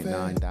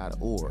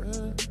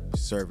Cloud9.org.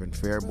 Serving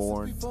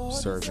Fairborn,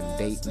 serving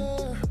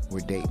Dayton. We're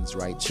Dayton's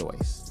right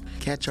choice.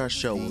 Catch our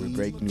show where we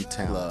break new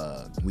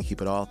talent. We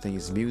keep it all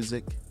things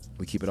music.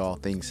 We keep it all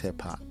things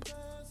hip-hop.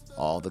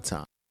 All the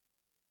time.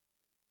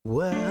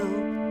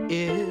 Well,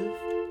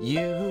 if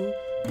you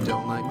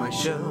don't like my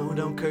show,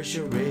 don't curse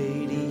your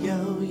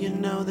radio. You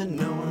know that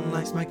no one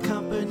likes my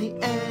company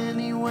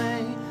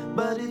anyway.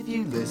 But if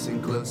you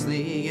listen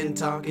closely and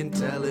talk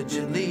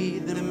intelligently,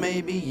 then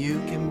maybe you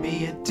can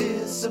be a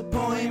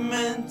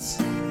disappointment.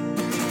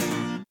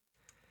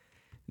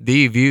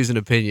 The views and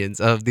opinions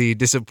of the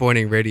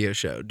Disappointing Radio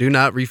Show do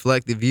not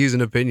reflect the views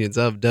and opinions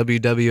of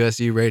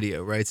WWSU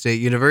Radio, Wright State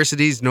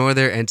Universities, nor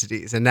their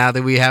entities. And now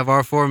that we have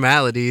our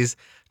formalities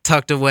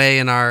tucked away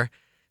in our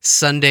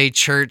Sunday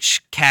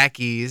church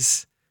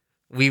khakis,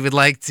 we would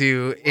like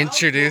to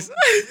introduce...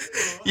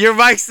 Your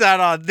mic's not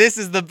on. This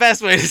is the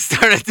best way to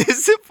start a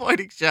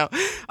disappointing show.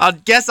 I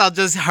guess I'll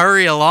just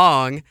hurry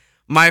along.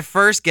 My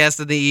first guest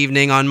of the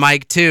evening on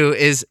mic 2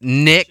 is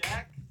Nick.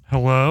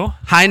 Hello.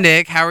 Hi,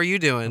 Nick. How are you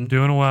doing? I'm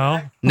doing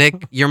well.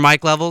 Nick, your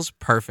mic level's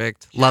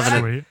perfect. Loving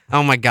Sweet. it.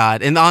 Oh, my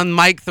God. And on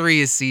mic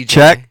 3 is CJ.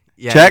 Check.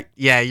 Yeah, Check.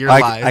 Yeah, you're I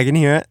live. can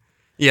hear it.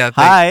 Yeah.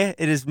 Hi,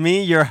 it is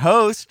me, your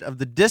host of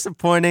the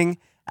Disappointing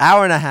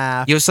Hour and a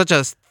Half. You have such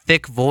a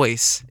thick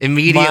voice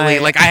immediately.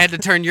 Like, I had to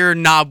turn your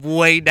knob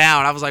way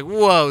down. I was like,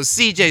 whoa,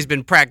 CJ's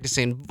been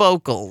practicing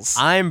vocals.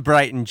 I'm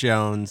Brighton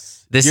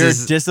Jones. This your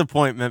is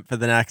disappointment for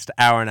the next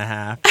hour and a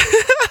half.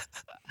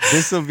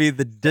 This will be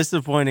the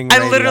disappointing I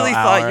radio literally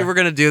thought hour. you were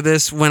going to do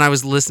this when I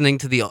was listening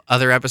to the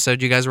other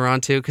episode you guys were on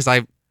too, because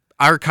I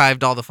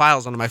archived all the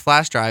files onto my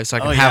flash drive so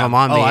I could have them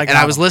on me. And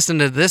I was listening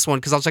to this one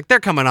because I was like, they're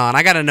coming on.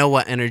 I got to know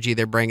what energy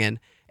they're bringing.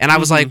 And I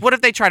was like, what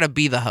if they try to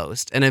be the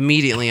host? And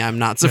immediately I'm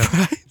not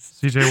surprised.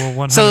 CJ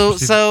will 100%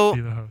 So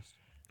be the host.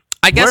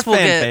 I guess we're we'll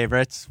fan get...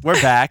 favorites.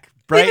 We're back.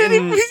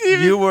 Brighton,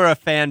 you were a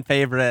fan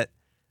favorite.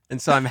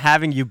 And so I'm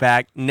having you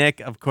back. Nick,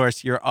 of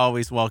course, you're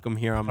always welcome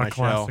here on my show.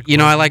 classic. You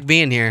know, I like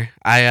being here.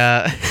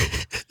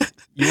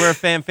 You were a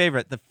fan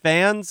favorite. The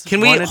fans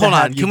Can we wanted to hold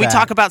have on? you Can we back.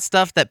 talk about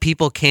stuff that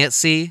people can't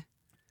see?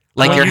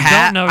 Like Well, your you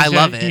hat? don't know I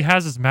love He it.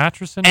 has his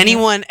mattress in here.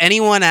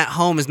 Anyone at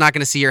home is not going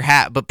to see your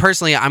hat, but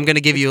personally, I'm going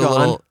to give you a gone.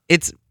 little...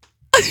 It's...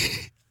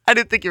 I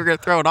didn't think you were going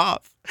to throw it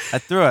off. I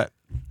threw it.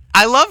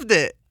 I loved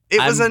it.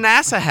 It was a I'm-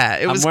 NASA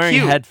hat. It was I'm wearing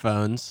cute.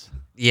 headphones.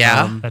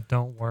 Yeah. That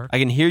don't work. I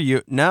can hear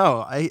you.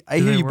 No, I Do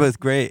hear they you work? both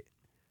great.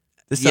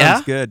 This Yeah?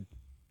 sounds good.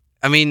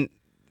 I mean,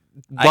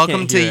 I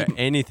welcome can't hear to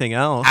anything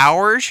else.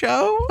 our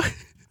show.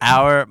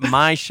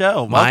 My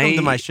show. Welcome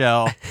to my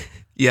show.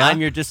 Yeah. I'm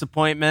your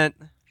disappointment.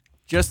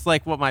 Just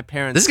like what my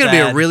parents This is going to be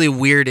a said. really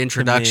weird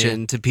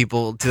introduction to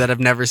people that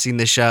have never seen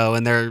the show,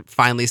 and they're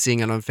finally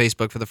seeing it on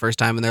Facebook for the first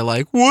time, and they're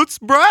like, what's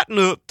Brighton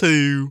up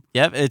to?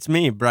 Yep, it's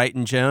me,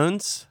 Brighton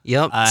Jones.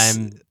 Yep.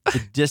 I'm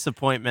the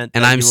disappointment.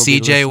 And that I'm you will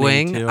be CJ listening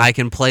Wing. to. I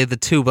can play the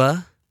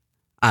tuba.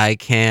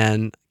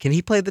 Can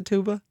he play the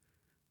tuba?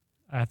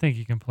 I think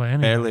you can play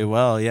anything. fairly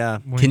well, yeah.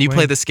 Wink, Can you play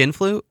wink. the skin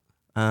flute?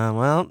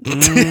 Well,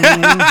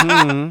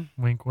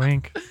 Wink,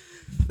 wink.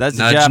 that's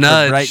Nudge, a job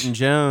nudge. for Brighton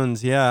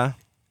Jones, yeah.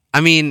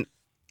 I mean,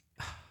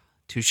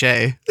 touche.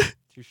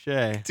 Touche.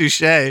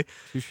 Touche.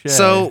 Touche.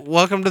 So,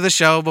 welcome to the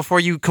show. Before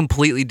you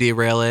completely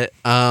derail it,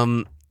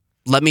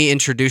 let me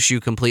introduce you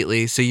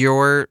completely. So,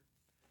 you're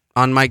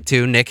on mic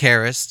 2, Nick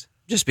Harris,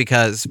 just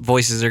because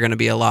voices are going to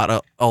be a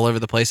lot all over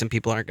the place and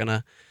people aren't going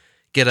to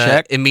get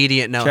an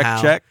immediate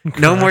know-how. check.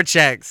 No more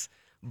checks.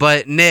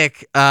 But,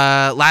 Nick,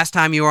 last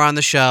time you were on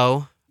the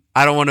show,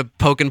 I don't want to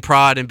poke and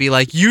prod and be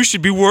like, you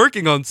should be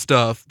working on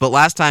stuff. But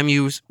last time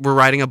you were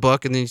writing a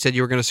book and then you said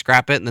you were going to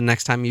scrap it, and the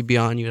next time you'd be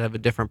on, you'd have a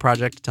different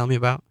project to tell me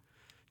about.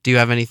 Do you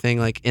have anything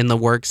like in the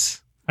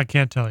works? I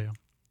can't tell you.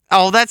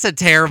 Oh, that's a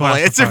terrible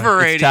Classified. answer for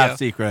It's radio. top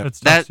secret. It's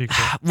top That secret.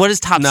 what does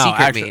top no,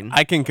 secret actually, mean?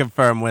 I can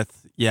confirm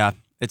with,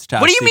 it's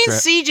top What do you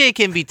secret. mean CJ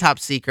can be top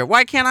secret?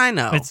 Why can't I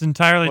know? It's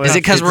entirely Well, Is top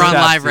it 'cause secret. we're on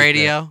top live secret.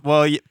 radio?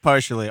 Well,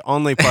 partially.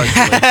 Only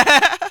partially.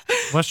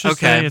 Let's just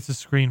Okay. say it's a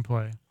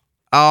screenplay.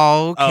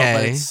 Oh, Oh, but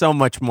okay. it's so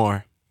much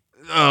more.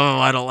 Oh,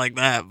 I don't like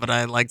that, but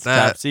I like It's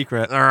that. top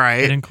secret. All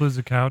right. It includes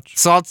a couch.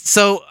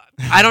 So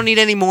I don't need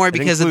any more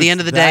because at the end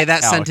of the day, that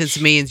includes that sentence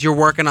couch. means you're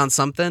working on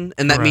something,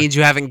 and that Correct. means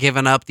you haven't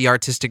given up the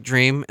artistic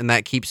dream, and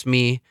that keeps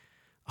me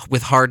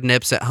with hard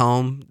nips at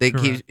home.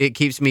 It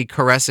keeps me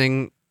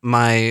caressing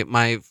my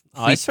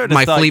I sort of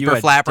my thought you fleeper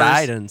had flappers.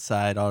 died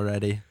inside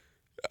already.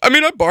 I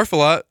mean, I barf a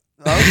lot.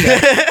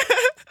 Okay.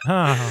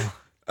 Oh.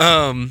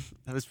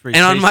 That was pretty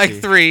And on tasty.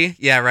 mic 3,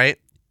 yeah, right.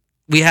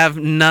 We have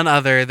none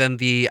other than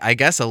the, I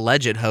guess,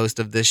 alleged host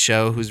of this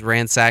show who's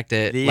ransacked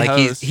it. The like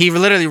host. he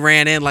literally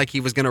ran in like he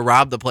was gonna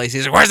rob the place.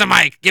 He's like, "Where's the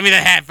mic? Give me the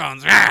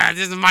headphones. Ah,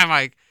 this is my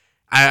mic."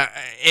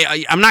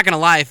 I'm not gonna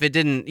lie. If it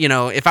didn't,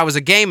 if I was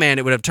a gay man,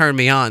 it would have turned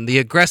me on. The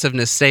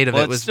aggressiveness state of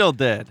Well, it was. still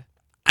did.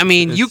 I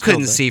mean, it you still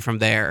couldn't did. see from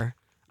there.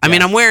 I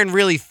mean, I'm wearing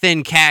really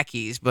thin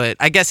khakis, but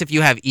I guess if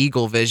you have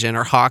eagle vision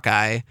or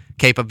Hawkeye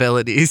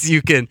capabilities,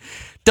 you can.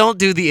 Don't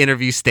do the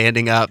interview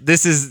standing up.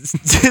 This is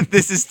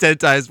 10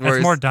 times worse.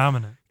 It's more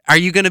dominant. Are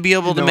you going to be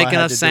able to You know make I had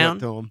enough to do it sound?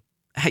 to him.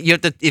 you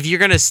have to, if you're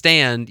gonna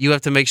stand, you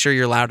have to make sure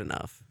you're loud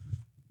enough.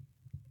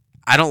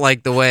 I don't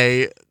like the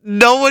way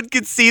no one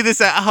can see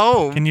this at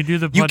home. Can you do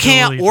the You Pledge of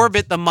can't Allegiance?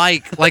 orbit the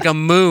mic like a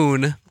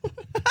moon.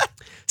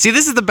 See,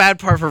 this is the bad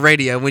part for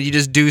radio when you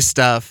just do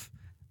stuff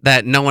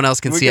that no one else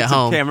can We see get at some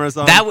home. cameras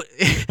on. That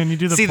Can you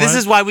do the See, this pledge?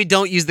 is why we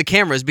don't use the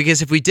cameras,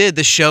 because if we did,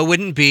 the show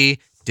wouldn't be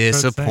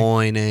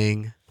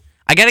disappointing.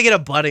 I gotta get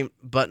a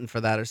button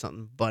for that or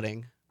something.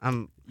 Budding.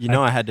 You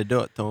know I had to do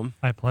it, Tom.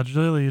 I pledge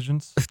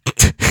allegiance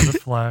to the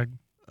flag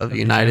Of the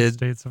United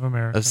States of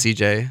America of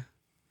CJ,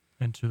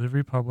 and to the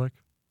republic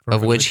for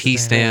of which he it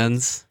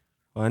stands.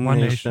 One One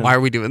nation. nation. Why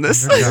are we doing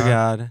this? Under Under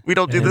God. God. We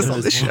don't do And this on the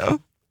indivisible.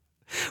 show.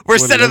 We're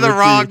With sending the liberty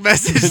wrong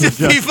message to and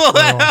justice people for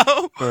at all.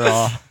 home. For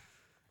all.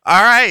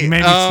 All right. You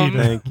may be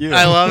seated. Thank you.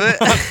 I love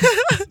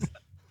it.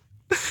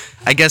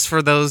 I guess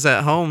for those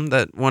at home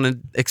that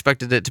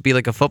expected it to be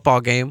like a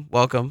football game,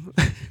 welcome.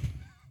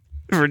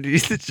 For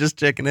just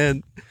checking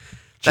in.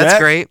 That's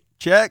Check. great.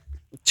 Check.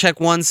 Check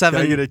Can I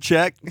 17. get a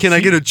check? Can I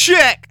get a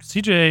check?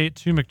 CJ ate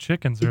 2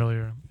 McChickens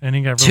earlier, and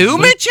he got Two real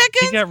sleepy.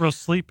 McChickens? He got real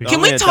sleepy. Can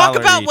Only we $1 talk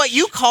about what each.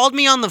 you called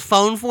me on the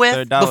phone with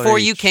They're $1 before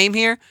you each. came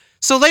here?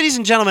 So, ladies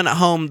and gentlemen at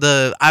home,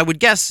 I would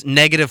guess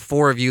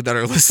 -4 of you that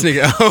are listening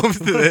at home to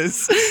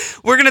this,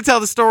 we're going to tell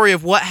the story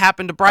of what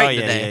happened to Brighton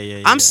yeah, today. yeah,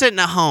 I'm yeah. sitting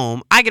at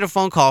home. I get a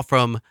phone call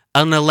from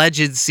an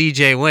alleged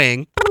CJ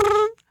Wing.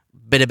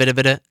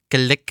 Bida,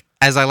 click,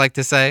 as I like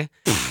to say.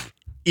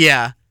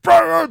 Yeah.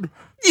 Brian!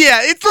 Yeah,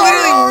 it's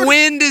literally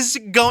wind is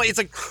going. It's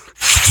like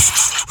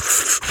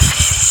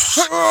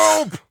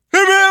Help!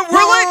 hey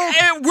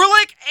man, we're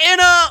like in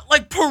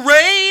a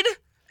parade,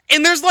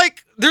 and there's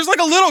like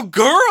a little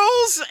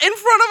girls in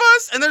front of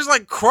us, and there's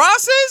like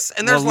crosses,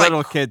 and there's Well, like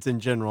little kids in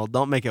general.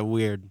 Don't make it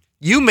weird.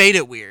 you made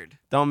it weird.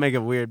 Don't make it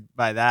weird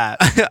by that.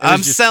 It was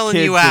I'm just selling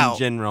you kids out. In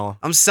general.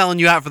 I'm selling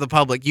you out for the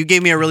public. You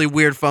gave me a really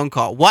weird phone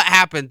call. What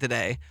happened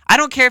today? I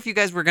don't care if you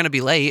guys were going to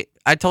be late.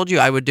 I told you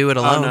I would do it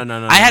alone.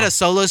 no, I had no. a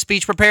solo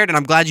speech prepared, and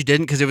I'm glad you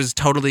didn't, because it was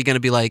totally going to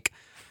be like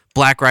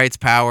Black Rights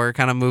Power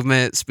kind of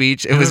movement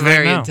speech. It Do was it right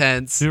very now.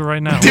 intense. Do it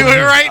right now. Do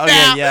it right Okay,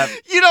 now. yep.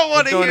 You don't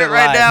want to We're doing hear it it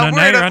right live. now. No, We're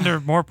now you're gonna- under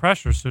more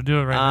pressure, so do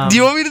it right now. Do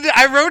you want me to do?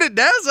 I wrote it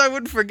down so I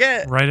wouldn't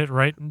forget. Write it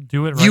right.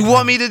 Do it right You now.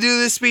 want me to do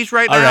this speech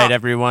right All now? right,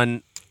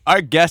 everyone.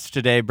 Our guest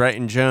today,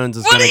 Brighton Jones,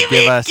 is What going do to you give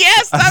mean, us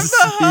guest? a I'm the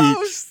speech.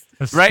 host.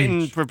 A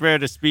Brighton speech.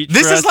 prepared a speech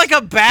This for is us. like a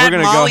We're bad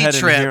gonna go Molly ahead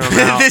and hear trip. 'em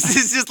out. This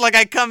is just like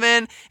I come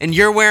in and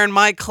you're wearing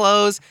my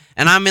clothes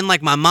and I'm in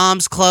like my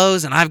mom's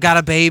clothes and I've got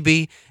a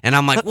baby and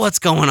I'm like, what's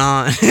going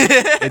on?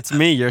 It's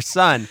me, your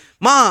son.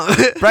 Mom,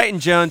 Brighton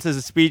Jones has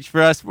a speech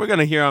for us. We're going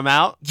to hear him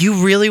out.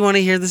 you really want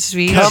to hear the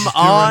speech? Come do it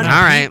on, now.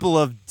 All right. people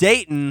of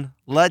Dayton.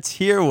 Let's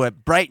hear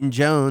what Brighton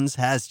Jones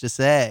has to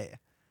say.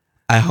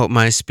 I hope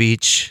my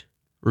speech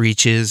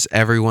reaches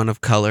everyone of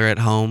color at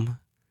home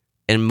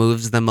and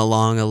moves them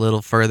along a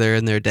little further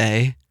in their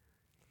day,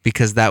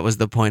 because that was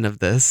the point of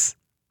this.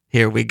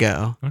 Here we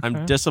go. I'm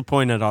Okay.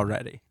 disappointed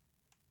already.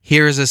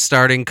 Here is a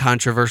starting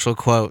controversial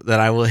quote that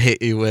I will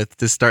hit you with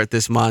to start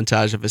this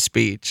montage of a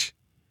speech.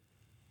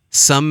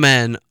 Some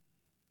men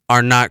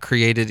are not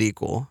created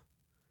equal.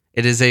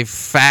 It is a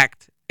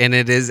fact and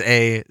it is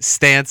a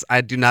stance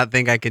I do not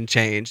think I can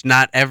change.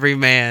 Not every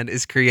man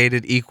is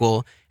created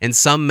equal, and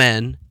some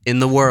men in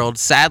the world,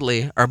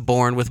 sadly, are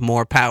born with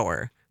more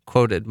power.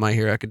 Quoted My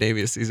Hero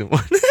Academia Season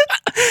 1.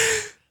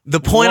 The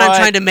point I'm What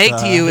trying to make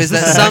to you the- is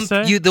that Is that what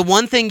I say? the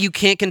one thing you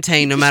can't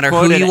contain no matter who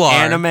Quoted you are.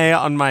 anime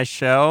on my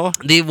show.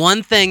 The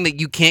one thing that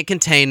you can't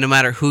contain, no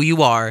matter who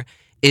you are,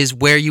 is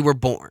where you were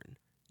born.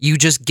 You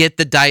just get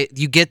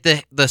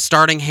the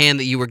starting hand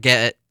that you were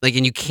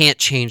and you can't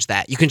change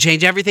that. You can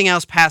change everything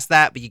else past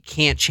that, but you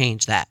can't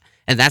change that.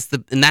 And that's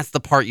the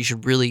part you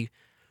should really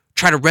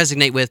try to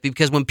resonate with,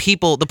 because when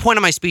people, the point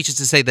of my speech is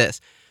to say this: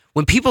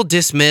 when people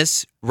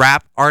dismiss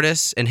rap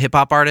artists and hip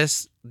hop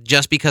artists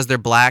just because they're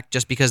black,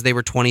 just because they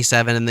were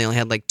 27 and they only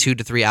had like 2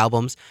 to 3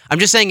 albums, I'm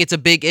just saying it's a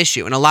big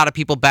issue. And a lot of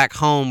people back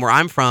home where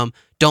I'm from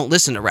don't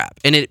listen to rap.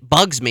 And it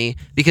bugs me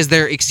because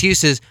their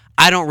excuse is,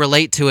 I don't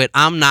relate to it,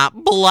 I'm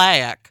not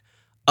black.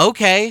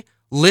 Okay,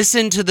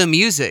 listen to the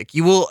music.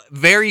 You will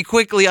very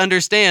quickly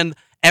understand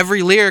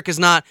every lyric is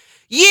not,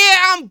 yeah,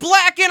 I'm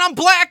black and I'm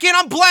black and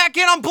I'm black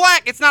and I'm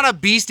black. It's not a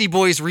Beastie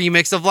Boys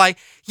remix of like,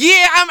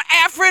 yeah, I'm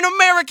African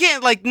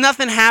American. Like,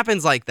 nothing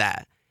happens like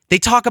that. They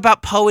talk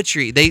about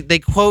poetry. They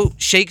quote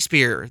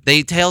Shakespeare.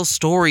 They tell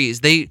stories.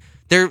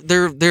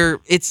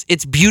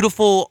 It's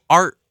beautiful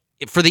art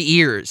for the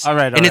ears. All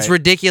right, and it's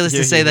ridiculous to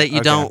Here, say here. that you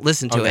Okay. don't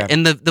listen to it. Okay.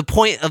 And the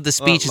point of the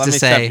speech let is me to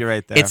stop say you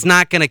right there. it's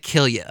not going to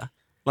kill you.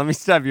 Let me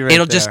stop you right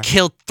It'll there. just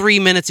kill 3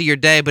 minutes of your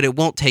day, but it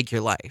won't take your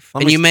life.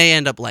 Let And me you s- may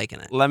end up liking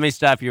it. Let me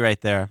stop you right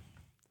there.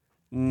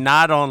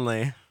 Not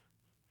only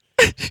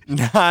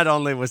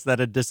was that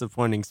a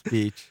disappointing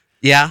speech.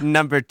 Yeah?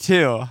 Number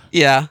 2,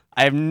 Yeah.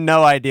 I have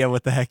no idea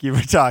what the heck you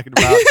were talking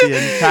about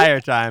the entire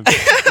time.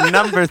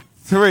 Number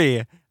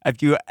 3,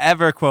 if you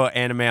ever quote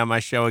anime on my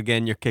show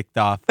again, you're kicked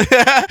off.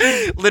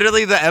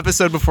 Literally, the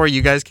episode before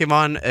you guys came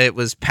on, it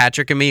was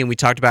Patrick and me, and we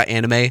talked about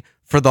anime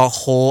for the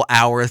whole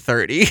hour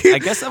 30. I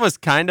guess that was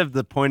kind of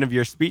the point of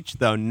your speech,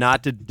 though,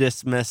 not to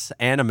dismiss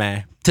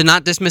anime. To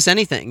not dismiss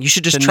anything. You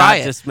should just To try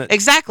not it. dismiss-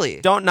 Exactly.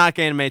 Don't knock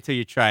anime till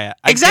you try it.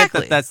 I Exactly.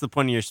 get that that's the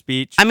point of your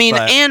speech. I mean,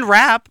 but- and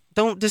rap.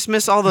 Don't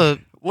dismiss all the...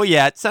 well,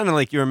 yeah, it sounded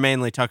like you were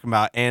mainly talking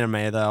about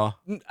anime, though.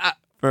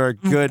 For a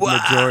good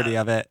majority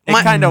of it. It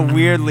kind of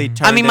weirdly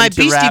turned I mean, my into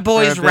Beastie rap for a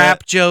Boys bit,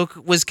 rap joke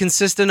was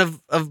consistent of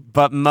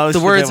but most the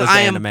of words it was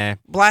I anime. am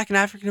black and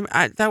African.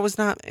 That was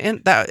not.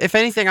 And that, if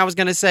anything, I was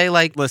gonna say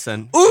like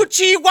Listen,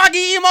 Uchi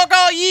wagi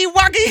imogo yi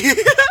wagi.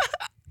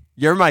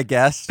 you're my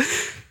guest.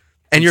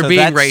 And you're So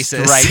being that's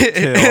racist. strike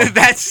two.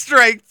 That's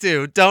strike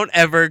two. Don't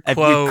ever If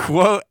quote. you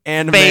quote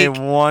anime fake.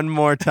 one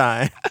more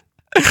time,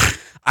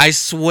 I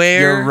swear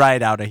you're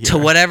right out of here. to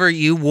whatever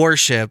you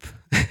worship,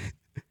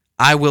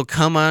 I will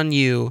come on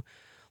you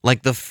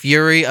like the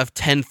fury of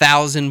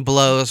 10,000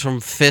 blows from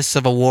fists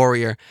of a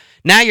warrior.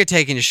 Now you're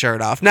taking your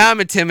shirt off. Now I'm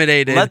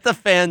intimidated Let the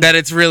fans that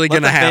it's really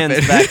let gonna the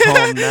happen. fans back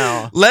home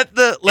know. Let's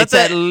It's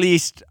at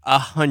least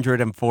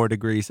 104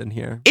 degrees in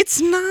here. It's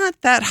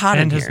not that hot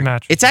And in his here.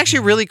 mattress It's is actually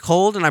in really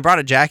cold, and I brought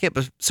a jacket.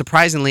 But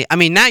surprisingly, I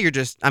mean, now you know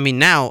what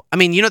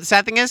the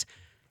sad thing is?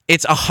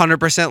 It's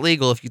 100%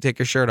 legal if you take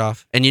your shirt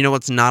off. And you know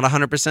what's not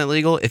 100%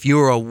 legal? If you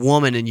were a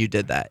woman and you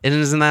did that. And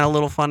isn't that a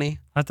little funny?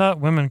 I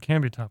thought women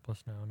can be topless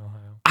now in Ohio.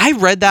 I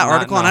read that Not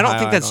article, in and I don't Ohio,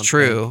 think I that's don't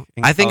true. think.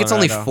 In I think it's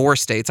only Colorado. 4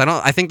 states.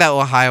 I think that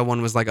Ohio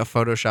one was like a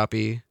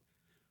Photoshop-y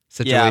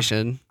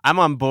situation. I'm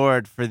on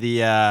board for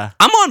the. I'm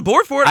on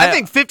board for it. I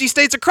think 50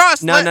 states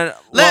across. No, let, no, no.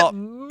 Let Well,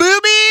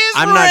 boobies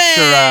I'm not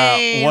sure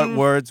rain. what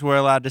words we're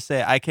allowed to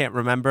say. I can't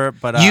remember,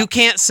 but You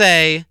can't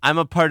say... I'm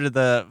a part of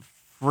the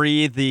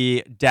free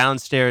the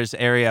downstairs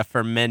area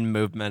for men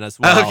movement as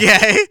well.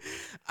 Okay.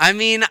 I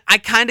mean, I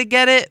kind of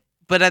get it,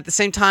 but at the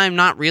same time,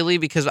 not really,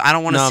 because I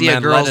don't want to No, see man,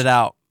 a girl's... let it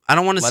out. I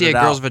don't want to Let see a it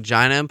girl's out.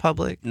 vagina in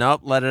public.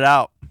 Nope, let it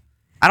out.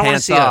 I don't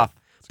want to Pants see off.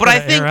 But I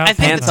gotta think air out I think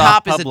the pants off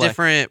top is a public.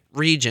 different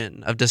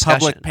region of discussion.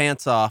 Public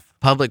pants off.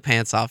 Public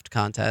pants off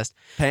contest.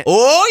 Pa-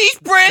 Oh, he's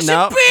pressing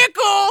Nope.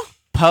 pickle.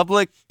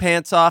 Public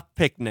pants off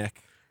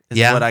picnic is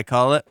Yeah. what I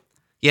call it.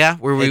 Yeah,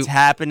 where we It's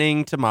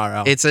happening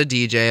tomorrow. it's a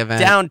DJ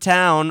event.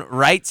 Downtown,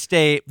 Wright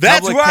State.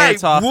 That's public right.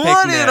 Pants off One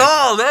picnic. and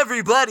all,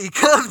 everybody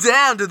come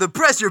down to the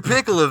Press Your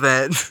Pickle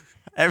event.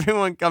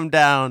 Everyone come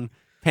down.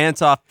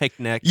 Pants off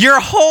picnic. Your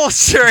whole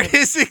shirt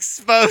is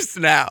exposed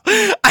now.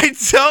 I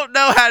don't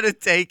know how to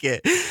take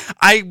it.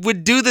 I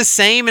would do the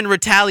same in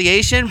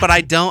retaliation, but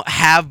I don't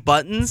have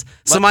buttons.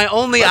 So my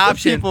only let the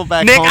option, people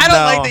back Nick, home I don't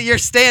know. like that you're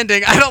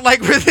standing. I don't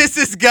like where this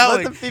is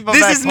going. the people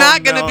This back is not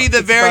home going to know be the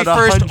it's very about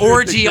first 100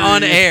 orgy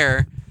on degrees.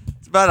 air.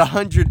 It's about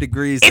 100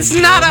 degrees. It's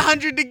in not here.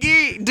 100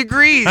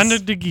 degrees.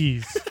 100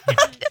 degrees.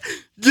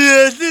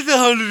 Yes, it's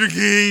 100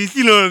 degrees.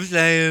 You know what I'm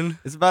saying?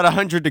 It's about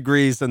 100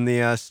 degrees in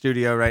the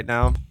studio right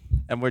now,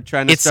 and we're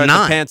trying to It's start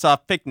not. the pants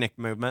off picnic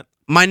movement.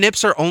 My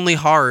nips are only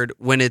hard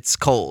when it's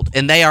cold,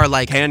 and they are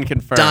like Can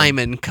confirm.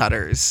 diamond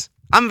cutters.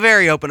 I'm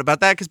very open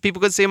about that because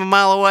people could see them a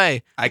mile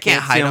away. I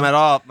can't hide see them at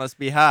all. It must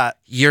be hot.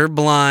 You're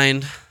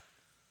blind.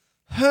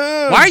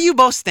 Why are you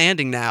both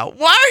standing now?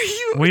 Why are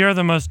you? We are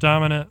the most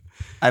dominant.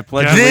 I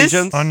pledge Yeah, This-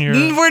 allegiance on your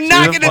We're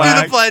not the going to do the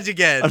flag pledge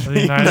again. of the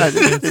United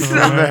States of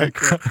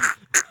America.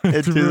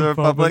 and to the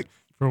republic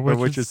for for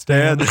which it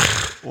stands,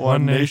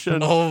 one nation,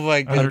 Oh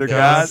my god. under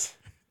God,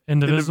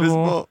 indivisible,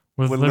 indivisible,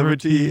 with with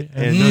liberty liberty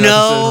and and justice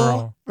No. for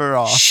all. for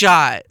all.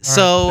 Shot.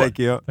 So, Thank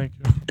you. Thank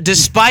you.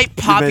 despite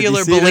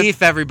popular seated.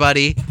 belief,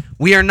 everybody,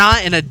 we are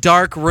not in a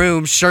dark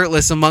room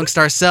shirtless amongst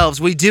ourselves.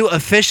 We do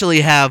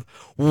officially have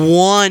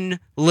one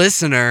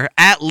listener,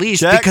 at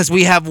least, Check. because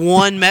we have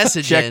one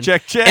message Check, in.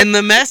 check, check. And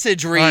the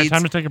message All right, reads...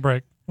 time to take a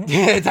break. Time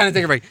to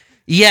take a break.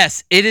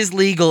 Yes, it is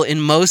legal in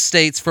most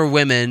states for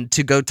women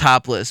to go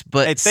topless,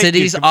 but Hey, thank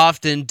cities you.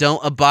 often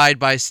don't abide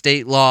by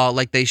state law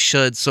like they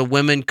should, so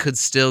women could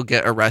still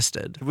get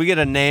arrested. Can we get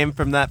a name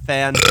from that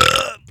fan?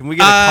 Can we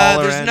get a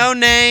caller There's in? no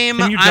name.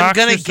 Can you I'm dox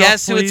gonna yourself,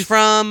 guess who it's please?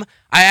 from.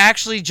 I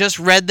actually just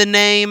read the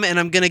name, and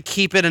I'm gonna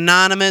keep it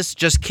anonymous.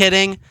 Just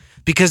kidding,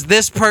 because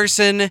this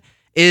person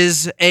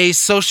is a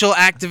social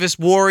activist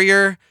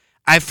warrior.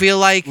 I feel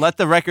like Let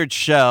the record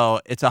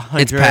show it's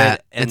 106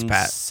 Pat. It's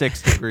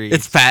Pat. degrees.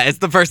 it's Pat. It's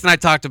the person I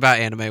talked about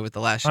anime with the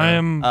last show. I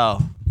am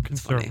Oh.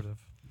 conservative.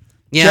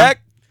 Yeah.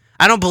 Check.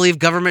 I don't believe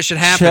government should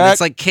happen. Check.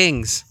 It's like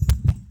kings.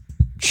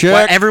 Check.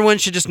 Where everyone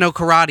should just know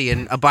karate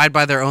and abide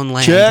by their own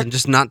land Check. and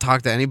just not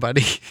talk to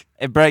anybody.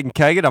 Hey, Brighton,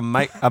 can I get a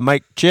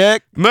mic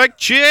check? Mike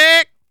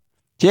chick.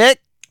 Check.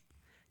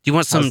 Do you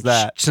want some How's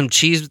that? some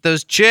cheese with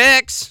those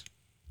chicks?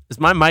 Is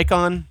my mic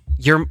on?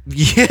 Yeah.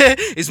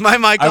 Is my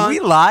mic Are on? we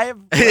live?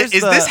 Where's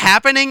Is the- this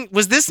happening?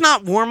 Was this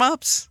not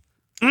warm-ups?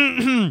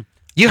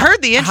 You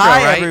heard the intro,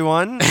 Hi, right?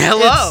 everyone.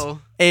 Hello.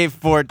 It's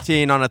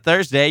 8:14 on a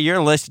Thursday.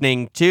 You're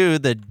listening to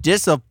the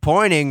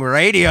Disappointing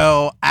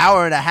Radio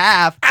hour and a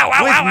half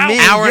with me,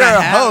 Hour your and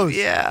a half. host,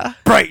 Yeah.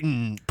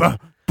 Brighton. Brr,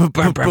 brr,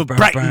 brr,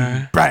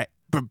 Brighton. brr.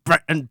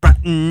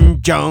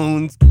 Bratton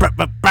Jones.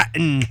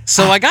 Bratton.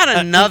 So I got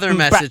another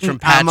message from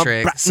I'm a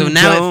Patrick. Bratton So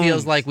now Jones. it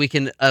feels like we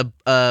can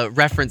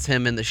reference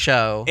him in the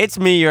show. It's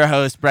me, your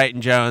host,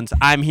 Brighton Jones.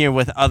 I'm here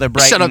with other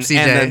Brighton Shut up, CJ.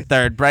 and then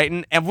third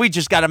Brighton. And we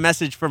just got a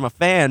message from a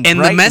fan. And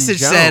Brighton the message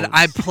said, Jones.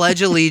 I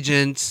pledge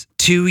allegiance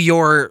to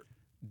your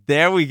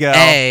There we go.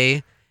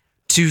 A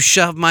to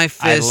shove my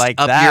fist like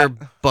up that. your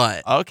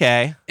butt.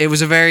 Okay. It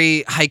was a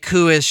very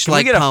haiku-ish Can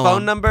like we get poem. a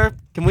phone number?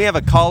 Can we have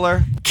a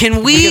caller?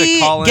 Can we get a we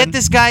call get in?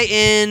 this guy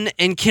in,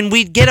 and can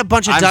we get a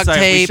bunch of I'm duct sorry,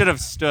 we tape? should have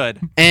stood.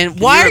 And Can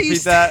why you are you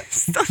repeat that?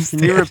 Stop Can you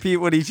standing. repeat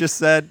what he just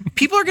said?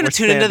 People are going We're to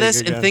tune into standing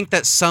this again. and think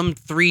that some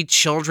 3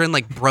 children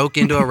like broke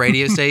into a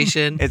radio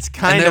station. It's and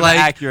kind they're of like,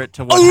 accurate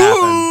to what happened.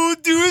 "Oh,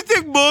 do you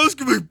think moms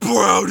can make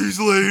brownies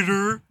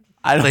later?"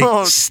 I don't like,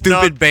 know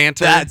stupid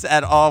banter. That's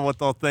at all what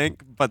they'll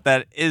think, but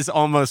that is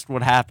almost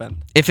what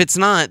happened. If it's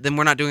not, then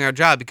we're not doing our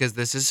job because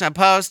this is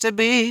supposed to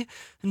be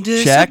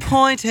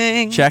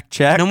disappointing. Check.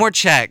 No more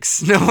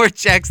checks. No more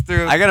checks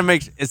through. I gotta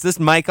make. Is this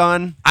mic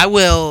on? I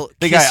will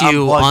think kiss I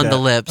you unplugged on it. the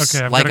lips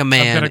Okay, like a I've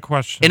man got a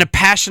question. in a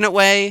passionate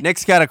way,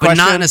 Nick's got a but question.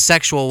 not in a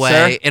sexual way.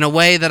 Sir? In a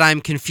way that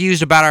I'm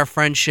confused about our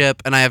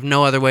friendship, and I have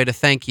no other way to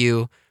thank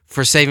you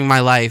for saving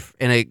my life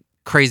in a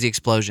crazy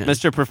explosion.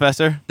 Mr.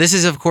 Professor, This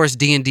is, of course,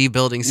 D&D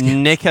building skill.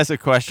 Nick has a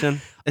question.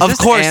 Is Of this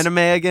course. anime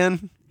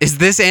again? Is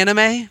this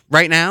anime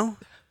right now?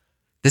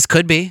 This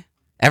could be.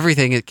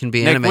 Everything it can be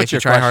Nick, anime what's if you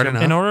your try hard question?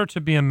 enough. In order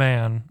to be a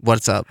man,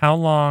 What's up? how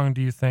long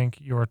do you think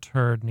your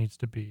turd needs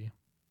to be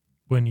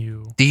when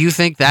you? Do you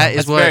think that is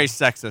That's what? very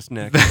sexist,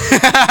 Nick.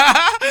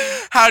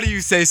 How do you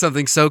say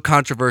something so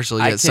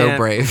controversial I yet so can't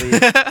brave?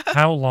 believe-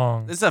 How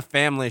long? This is a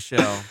family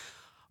show.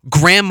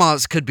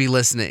 Grandmas could be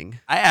listening.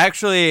 I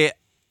actually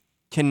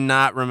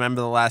cannot remember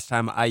the last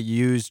time I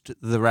used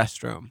the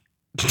restroom.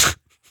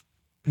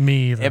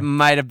 Me either. It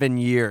might have been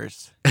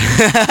years.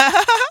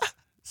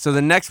 So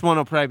the next one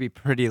will probably be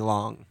pretty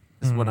long,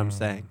 is what I'm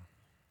saying.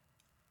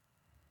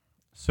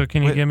 So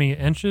can you Wait. give me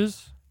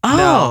inches? Oh.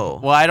 No.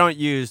 Well, I don't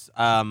use.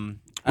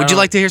 Would you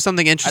like to hear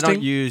something I interesting?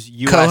 don't use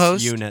US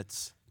Co-host?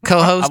 units.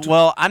 Co-host?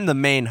 Well, I'm the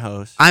main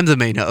host. I'm the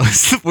main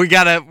host. We've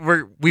You're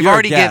a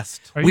already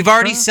guest. Are you we've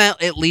already sure?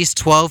 sent at least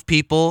 12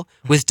 people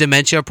with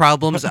dementia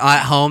problems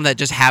at home that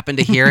just happened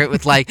to hear it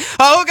with like,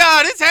 "Oh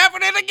God, it's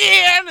happening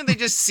again," and they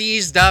just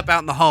seized up out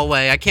in the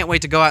hallway. I can't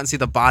wait to go out and see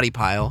the body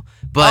pile.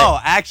 But Oh,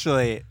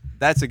 actually,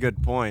 that's a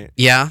good point.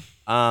 yeah,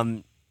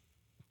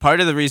 Part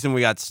of the reason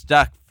we got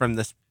stuck from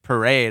this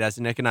parade, as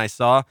Nick and I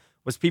saw,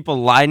 was people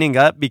lining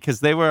up because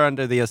they were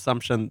under the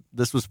assumption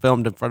this was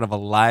filmed in front of a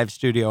live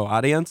studio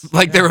audience.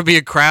 like there would be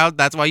a crowd.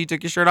 That's why you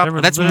took your shirt off. There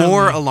were That's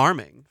more literally-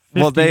 alarming.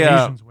 50 Well, they,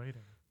 Asians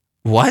waiting,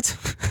 What?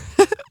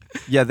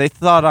 Yeah, they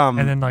thought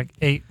and then like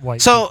 8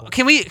 white. So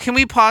people. can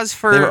we pause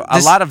for they were, a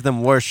this- lot of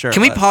them were shirtless.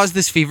 Can we pause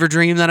this fever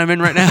dream that I'm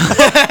in right now?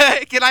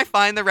 Can I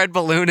find the red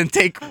balloon and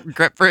take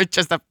grip for it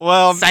just a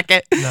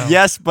second? No.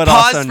 Yes, but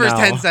Pause also for no.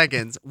 10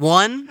 seconds.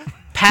 One,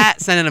 Pat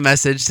sent in a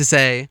message to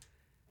say,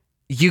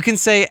 you can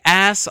say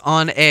ass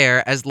on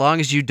air as long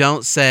as you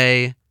don't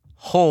say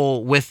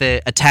hole with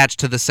it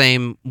attached to the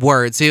same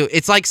word. So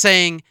it's like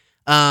saying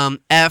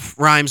F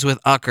rhymes with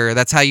ucker.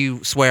 That's how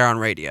you swear on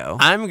radio.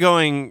 I'm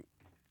going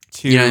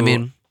to You know what I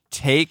mean?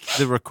 take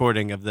the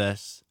recording of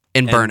this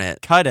And burn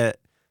it. cut it.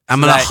 I'm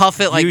so gonna that huff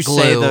it like you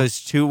glue. say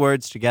those two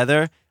words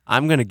together.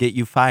 I'm gonna get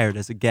you fired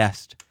as a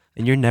guest,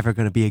 and you're never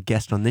gonna be a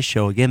guest on this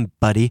show again,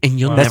 buddy. And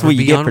you'll Wow. That's never what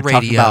you be get on for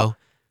talking radio. about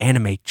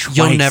anime twice.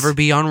 You'll never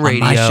be on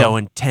radio. on my show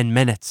in 10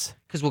 minutes.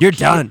 'Cause You're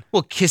done.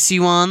 We'll kiss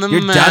you on the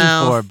You're mouth.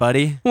 done for,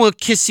 buddy. We'll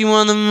kiss you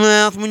on the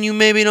mouth when you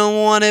maybe don't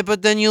want it,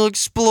 but then you'll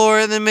explore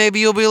it, then maybe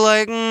you'll be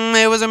like,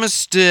 it was a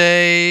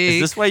mistake.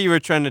 Is this why you were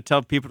trying to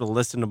tell people to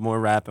listen to more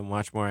rap and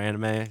watch more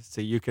anime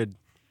so you could?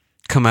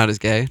 Come out as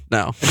gay?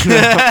 No.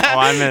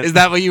 I meant- Is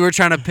that what you were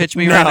trying to pitch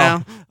me No, right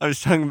now? I was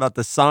talking about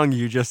the song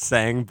you just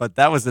sang, but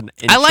that was an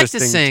I interesting like to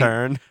sing.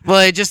 turn. Well,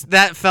 it just,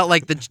 that felt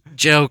like the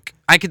joke.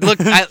 I could look,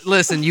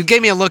 listen, you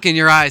gave me a look in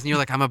your eyes and you're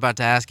like, I'm about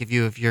to ask if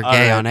you're gay All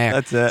right, on air.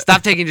 that's it.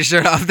 Stop taking your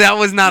shirt off. That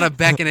was not a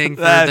beckoning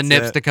for the That's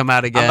nips it. to come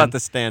out again. I'm about to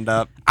stand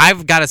up.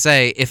 I've got to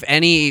say, if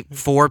any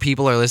 4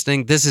 people are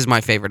listening, this is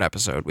my favorite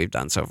episode we've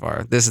done so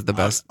far. This is the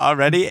best.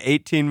 Already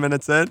 18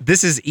 minutes in?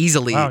 This is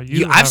easily. Wow,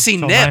 you I've have seen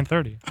till nip.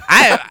 9:30.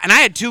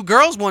 I had 2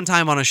 girls one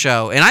time on a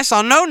show, and I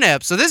saw no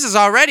nip. So this is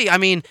already. I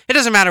mean, it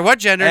doesn't matter what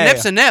gender. Hey.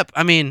 Nip's a nip.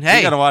 I mean, You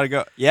hey, got a while to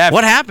go. Yeah.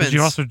 what happens? Did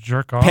you also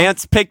jerk off?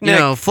 Pants You picnic.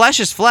 know, flesh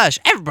is flesh.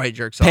 Everybody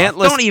jerks off.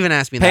 Pantless- Don't even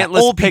ask me that. pantless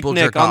Old people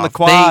picnic jerk on the off.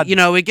 quad.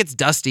 It gets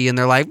dusty, and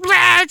they're like,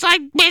 "Blah, it's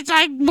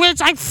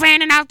like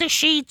fanning out the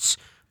sheets.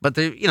 But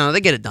they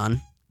get it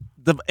done.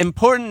 The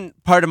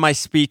important part of my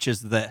speech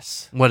is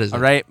this. What is it? All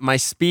right, my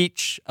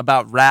speech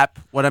about rap.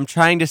 What I'm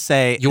trying to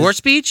say. Your is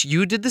speech?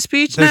 You did the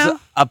speech there's now?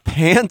 a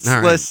pantsless.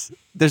 All right.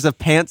 There's a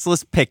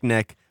pantsless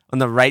picnic on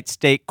the Wright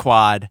State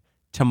Quad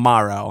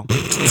tomorrow.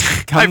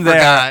 I Come there,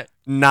 forgot.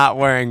 not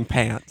wearing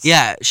pants.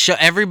 Yeah, show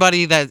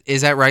everybody that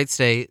is at Wright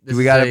State. Do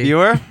we got a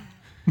viewer?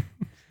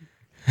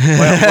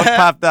 what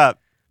popped up?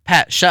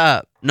 Pat, shut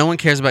up. No one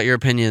cares about your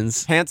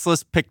opinions.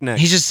 Pantsless picnic.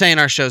 He's just saying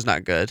our show's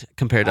not good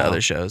compared to Oh.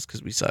 other shows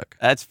because we suck.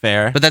 That's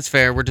fair. But that's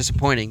fair. We're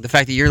disappointing. The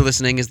fact that you're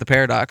listening is the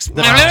paradox.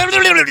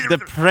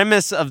 The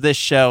premise of this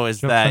show is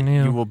Joke that on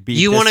you. you will be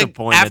You want to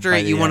disappointed. after by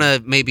it. the You end. want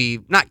to maybe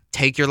not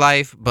take your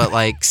life, but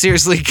like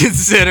seriously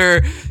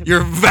consider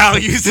your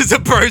values as a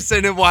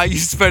person and why you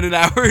spend an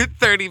hour and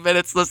 30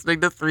 minutes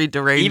listening to three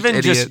deranged Even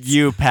idiots. just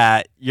you,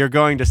 Pat, you're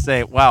going to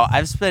say, wow,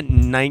 I've spent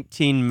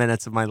 19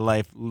 minutes of my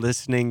life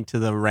listening to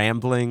the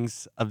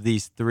ramblings of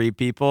these three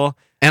people.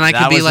 And I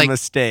that could be was like, a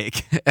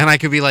mistake. and I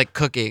could be like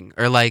cooking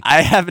or like.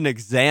 I have an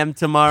exam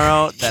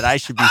tomorrow that I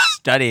should be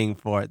studying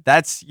for.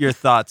 That's your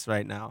thoughts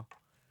right now.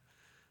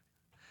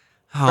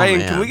 Oh, Brian,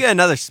 man. can we get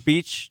another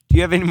speech? Do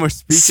you have any more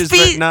speeches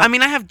written up? I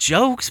mean, I have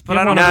jokes, but You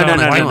I don't wanna know. go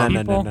no, how to no, do no, them.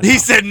 no, no, no, no. He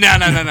said,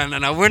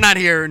 no. We're not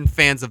hearing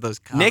fans of those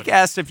comments. Nick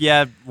asked if you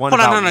had one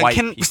Hold about on, no. white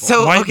Can, people.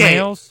 so, White okay,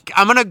 males?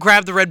 I'm going to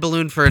grab the red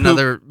balloon for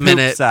another Poop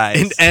minute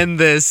size. and end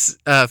this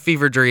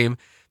fever dream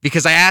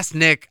because I asked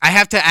Nick, I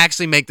have to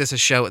actually make this a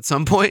show at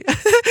some point.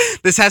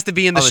 This has to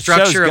be in the Oh, the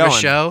structure show's of a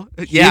going. show.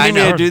 You Yeah, I need me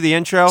know. to do the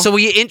intro? So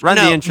we Run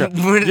no, the intro.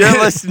 we're- You're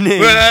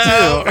listening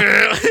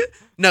too.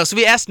 No, so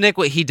we asked Nick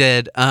what he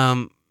did.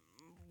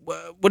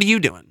 What are you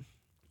doing?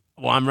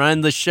 Well, I'm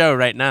running the show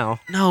right now.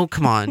 No,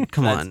 come on. That's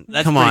Come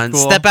pretty on.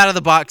 cool. Step out of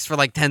the box for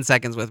like 10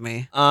 seconds with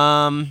me.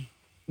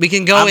 We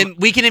can go I'm- and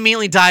we can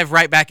immediately dive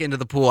right back into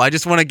the pool. I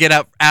just want to get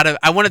up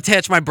I want to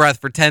catch my breath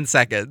for 10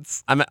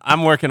 seconds.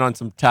 I'm working on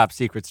some top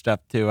secret stuff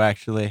too,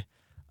 actually.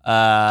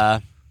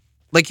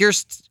 Like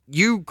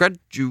you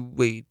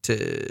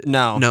graduated.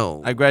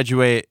 No. I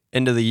graduate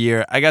end of the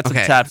year. I got some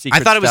Okay. top secret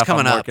I thought it was stuff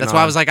coming I'm up. working That's why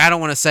I on. was like, I don't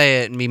want to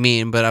say it and be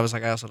mean, but I was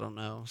like, I also don't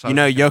know. So I You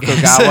know was like,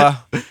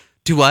 Yokogawa?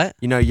 Do what?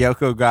 You know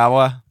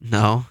Yokogawa?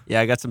 No.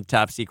 Yeah, I got some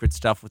top secret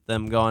stuff with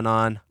them going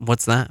on.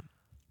 What's that?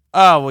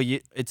 Oh, well,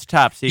 it's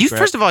top secret. You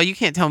first of all, you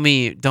can't tell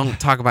me don't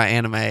talk about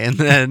anime and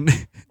then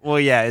Well,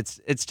 yeah,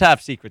 it's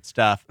top secret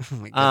stuff. oh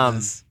my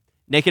goodness.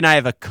 Nick and I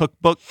have a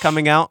cookbook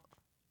coming out.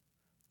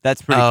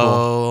 That's pretty cool.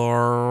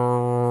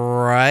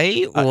 All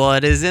right.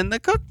 What is in the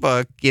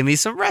cookbook? Give me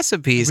some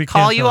recipes. We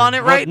Call can't you tell on you.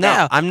 it right Well, no,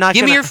 now. I'm not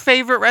Give me gonna- your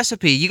favorite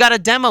recipe. You got to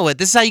demo it.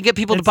 This is how you get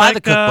people to It's buy like,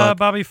 the cookbook.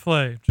 Bobby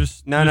Flay.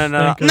 Just No.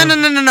 think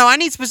No. I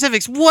need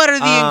specifics. What are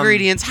the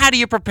ingredients? How do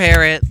you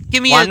prepare it?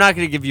 Give me Well, a I'm not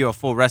going to give you a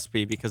full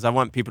recipe because I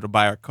want people to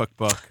buy our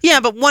cookbook. Yeah,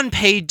 but one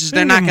page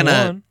they're You not can give going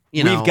 'em to, one.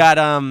 you know. We've got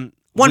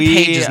one we-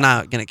 page is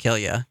not going to kill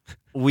you.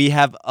 We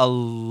have a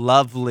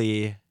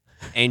lovely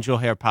angel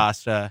hair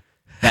pasta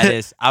that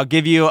is. I'll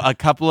give you a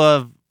couple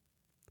of.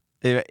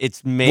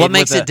 It's made. What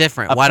makes with it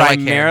different? A Why do I care?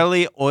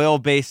 primarily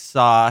oil-based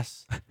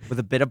sauce with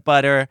a bit of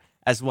butter,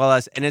 as well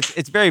as, and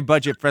it's very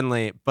budget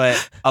friendly.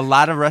 But a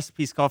lot of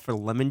recipes call for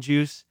lemon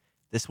juice.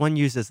 This one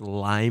uses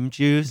lime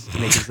juice,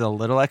 makes it a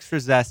little extra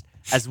zest,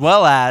 as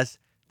well as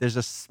there's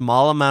a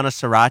small amount of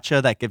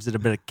sriracha that gives it a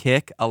bit of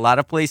kick. A lot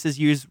of places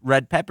use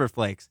red pepper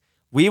flakes.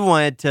 We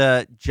wanted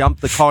to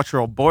jump the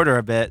cultural border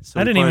a bit. So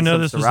I we didn't put even in know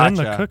some this was in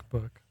the sriracha.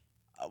 cookbook.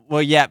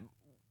 Well, yeah,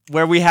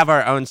 where we have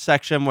our own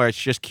section where it's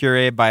just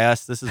curated by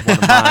us. This is one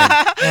of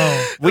mine.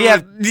 Oh, We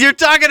have You're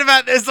talking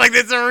about this like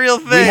it's a real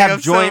thing. we have I'm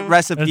joint so-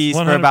 recipes It's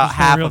for about 100%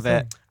 half real of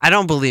it. thing. I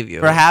don't believe you.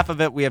 For half of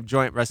it, we have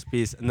joint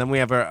recipes, and then we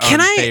have our own Can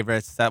I-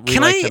 favorites that we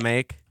can like I- to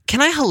make. Can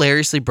I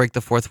hilariously break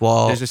the fourth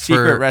wall? There's a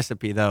secret for-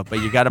 recipe though, but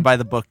you got to buy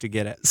the book to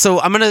get it. So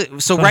I'm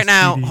gonna. So on right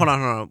now, CD. hold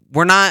on.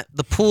 We're not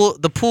the pool.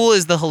 The pool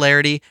is the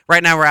hilarity.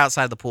 Right now, we're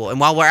outside the pool, and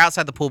while we're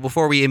outside the pool,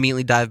 before we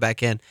immediately dive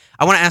back in,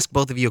 I want to ask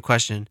both of you a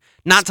question.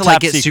 Not It's to like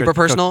top get secret super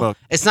personal. cookbook.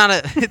 It's not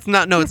a. It's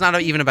not. No, it's not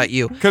even about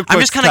you. I'm Cookbook's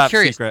just kind of top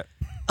curious. secret.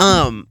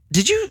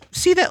 Did you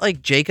see that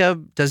like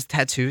Jacob does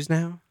tattoos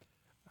now?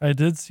 I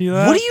did see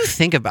that. What do you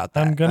think about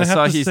that? I'm gonna I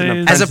saw have to he's an say.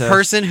 apprentice. As a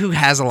person who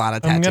has a lot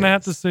of tattoos, I'm gonna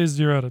have to say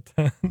 0 out of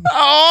 10.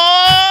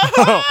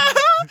 Oh,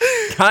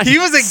 he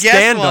was a guest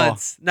Scandal.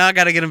 once. Now I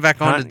got to get him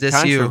back on to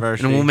diss you,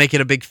 Controversy. and we'll make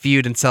it a big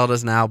feud and sell it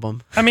as an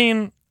album. I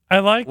mean, I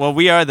like. Well,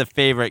 we are the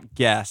favorite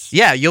guests.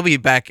 Yeah, you'll be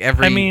back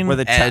every I mean- We're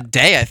the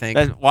day, I think.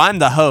 Well, I'm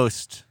the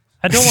host.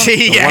 I don't want.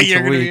 Yeah, once a you're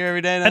gonna be week. here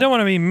every day. Now? I don't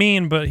want to be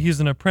mean, but he's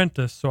an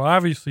apprentice, so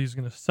obviously he's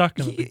gonna suck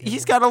in the beginning.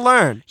 He's got to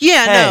learn.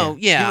 Yeah, Hey, no,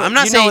 yeah. you- I'm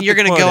not you know saying what you're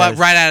the gonna go quote out is.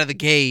 right out of the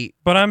gate.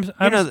 But I'm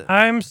know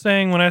I'm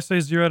saying when I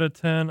say 0 out of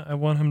 10, I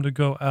want him to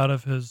go out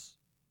of his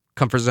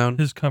Comfort zone.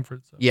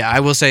 comfort zone. Yeah, I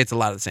will say it's a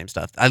lot of the same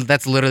stuff.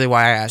 That's literally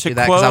why I asked To you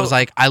that because I quote- was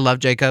like, I love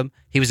Jacob.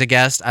 He was a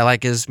guest. I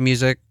like his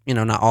music. You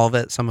know, not all of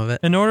it, some of it.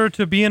 In order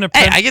to be an Hey,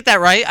 apprentice, I get that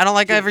right. I don't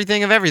like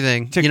everything of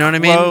everything. to You know what I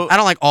mean? quote- I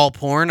don't like all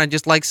porn. I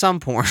just like some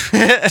porn.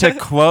 To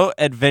quote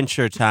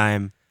Adventure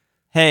Time,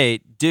 hey,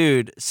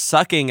 dude,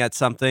 sucking at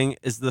something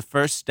is the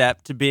first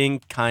step to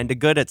being kind of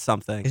good at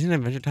something. Isn't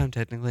Adventure Time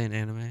technically an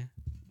anime?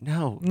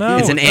 No. no,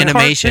 It's an a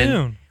animation.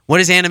 cartoon. What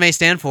does anime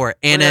stand for?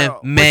 What's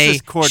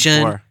this chord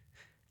Animation. for?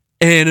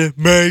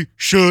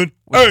 Animation.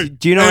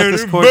 Do you know what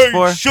this chord's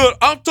for? Animation.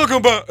 I'm talking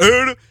about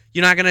anime.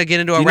 You're not gonna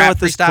get into a Do you know rap what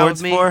this freestyle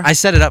chord's with me? for? I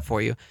set it up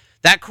for you.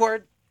 That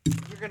chord.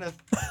 You're gonna.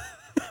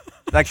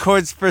 That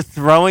chord's for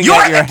throwing You're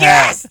at your the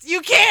head. guest.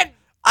 You can't.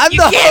 I'm You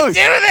the can't host.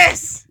 do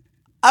this.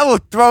 I will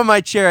throw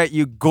my chair at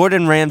you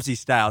Gordon Ramsay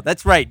style.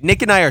 That's right.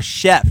 Nick and I are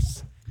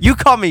chefs. You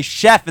call me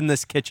chef in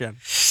this kitchen.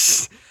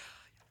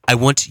 I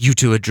want you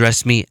to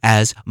address me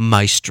as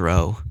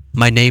Maestro.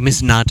 My name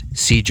is not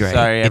Cedre.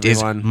 Sorry, it is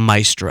everyone.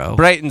 Maestro.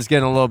 Brighton's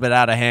getting a little bit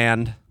out of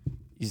hand.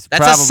 He's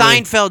That's a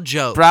Seinfeld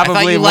joke. I thought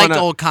probably you liked one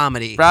of- old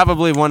comedy.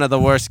 Probably one of the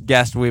worst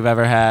guests we've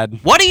ever had.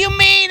 What do you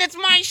mean? It's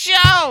my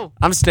show.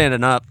 I'm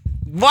standing up.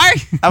 Why?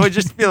 I would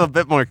just feel a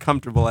bit more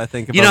comfortable, I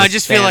think. If You know, I I was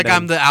just feel like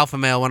I'm standing. the alpha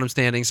male when I'm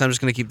standing, so I'm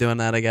just going to keep doing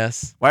that, I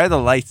guess. Why are the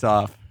lights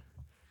off?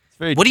 It's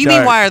very What do you mean,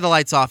 dark. why are the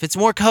lights off? It's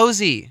more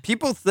cozy.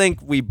 People think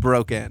we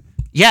broke in.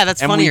 Yeah,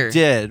 that's And funnier. we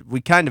did.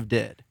 We kind of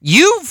did.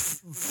 You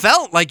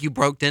felt like you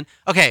broke in.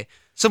 Okay,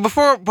 so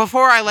before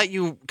I let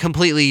you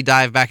completely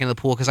dive back into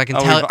the pool, because I can Oh,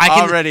 tell we've I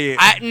can already-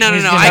 I, no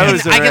He's no getting I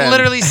those can, I are can in.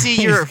 literally see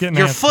your getting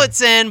your antsy.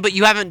 foot's in, but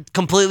you haven't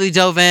completely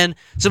dove in.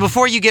 So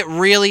before you get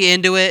really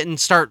into it and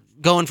start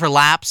going for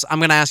laps,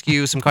 I'm gonna ask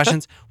you some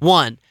questions.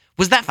 One,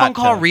 was that phone Hot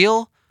call tub.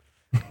 real?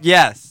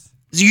 Yes.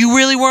 You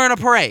really were in a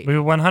parade. We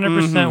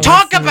 100% went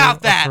Talk through about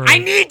a that. I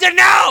parade. need to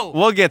know.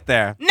 We'll get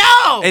there.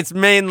 No. It's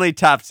mainly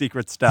top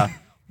secret stuff.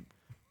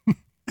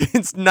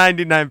 It's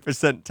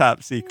 99%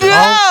 top secret. no.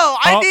 I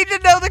I'll- need to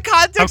know the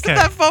context Okay. of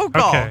that phone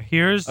call. Okay,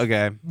 here's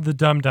Okay. the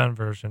dumbed down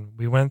version.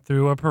 We went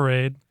through a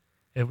parade.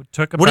 It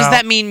took about. What does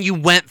that mean? You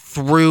went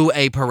through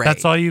a parade.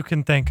 That's all you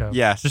can think of.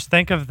 Yes. Just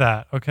think of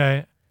that,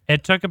 okay?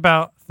 It took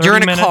about 30 You're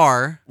in a minutes.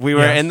 car We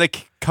were Yes. in the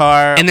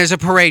car. and there's a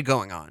parade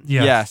going on.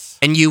 Yes.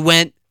 And you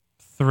went.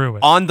 Through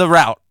it. On the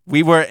route.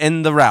 We were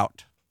in the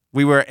route.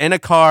 We were in a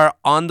car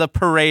on the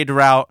parade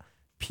route.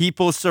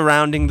 People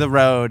surrounding the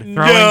road, Throwing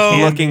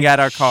candy. looking at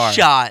our car.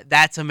 Shot.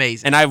 That's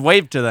amazing. And I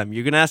waved to them.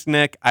 You can ask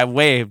Nick. I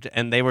waved,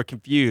 and they were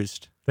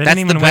confused. They That's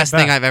didn't the even best wave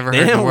thing back. I've ever They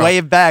heard. in the didn't world.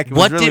 wave back. It was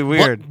What really did-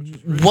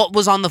 weird. What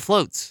was on the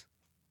floats?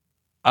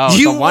 Oh,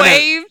 You the one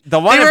waved. The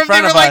one they were, in front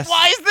they were of like, us.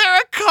 "Why is there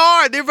a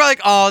car?" They were like,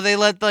 "Oh, they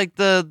let like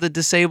the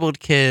disabled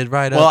kid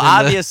ride Well, up." in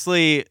the-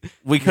 obviously,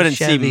 we couldn't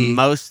see Chevy.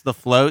 most of the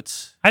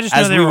floats I just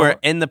know as they we were- were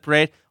in the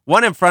parade.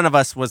 One in front of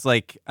us was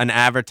like an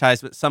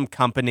advertisement. Some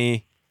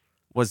company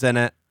was in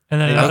it. And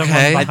then another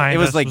Okay. one behind It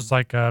was us like was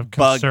like a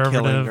bug killing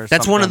conservative. or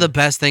That's one of the something.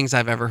 best things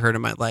I've ever heard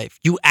in my life.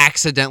 You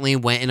accidentally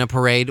went in a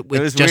parade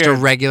with was just a weird.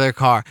 regular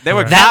car. They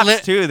were That cops li-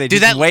 too. They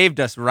dude, just that- waved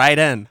us right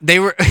in. They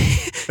were.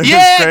 was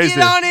Yeah, crazy.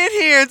 get on in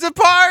here. It's a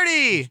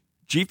party.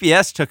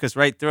 GPS took us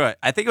right through it.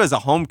 I think it was a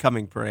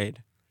homecoming parade,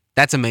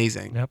 That's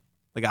amazing. Yep.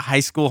 like a high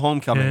school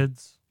homecoming.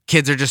 Kids.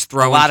 Kids are just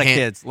throwing a lot of can-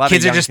 kids. A lot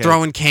Kids of are young just kids.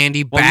 throwing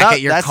candy Well, back no,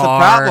 at your that's car.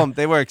 the problem.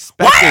 They were Why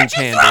expecting aren't you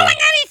candy. throwing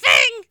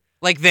anything?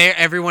 Like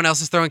everyone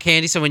else is throwing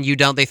candy, so when you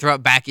don't, they throw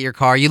it back at your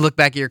car. You look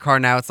back at your car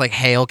now, it's like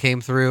hail came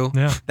through.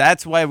 Yeah.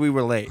 That's why we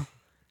were late.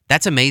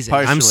 That's amazing.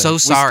 I'm Partially. so We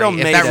sorry. still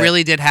If made that it.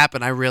 really did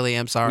happen, I really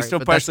am sorry. We still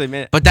But that's- partially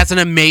made it. But that's an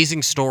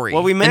amazing story.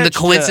 Well, we and the managed to-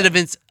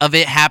 coincidence of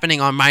it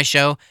happening on my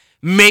show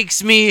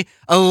makes me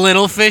a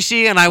little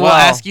fishy, and I will Well-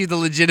 ask you the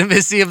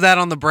legitimacy of that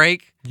on the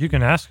break. You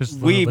can ask us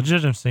We- the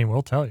legitimacy,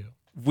 we'll tell you.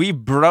 We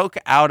broke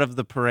out of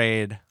the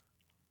parade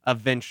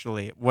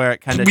eventually, where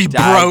it kind of We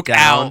died broke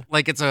down. out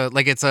like it's a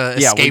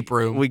Yeah, escape we,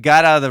 room. We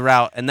got out of the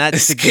route, and that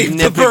Escape the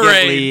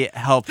significantly parade.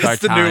 helped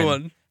That's our the new time.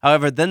 one.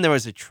 However, then there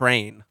was a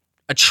train.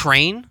 A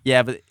train?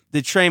 Yeah, but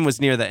the train was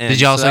near the end.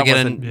 Did you so also that get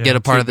wasn't Yeah. get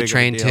a part too of the big a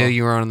train deal. too?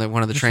 You were on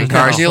one of the train was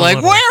cars. You're also like,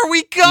 little. where are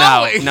we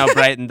going? No,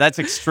 Brighton. That's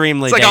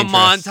extremely It's like dangerous.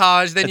 a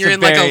montage. Then It's you're a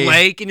in like very- a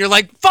lake, and you're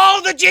like,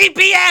 follow the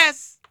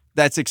GPS.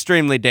 That's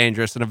extremely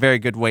dangerous and a very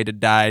good way to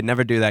die.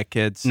 Never do that,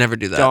 kids. Never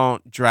do that.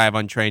 Don't drive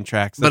on train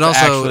tracks. But That's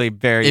also, actually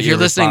very if you're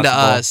listening to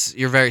irresponsible. us,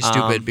 you're very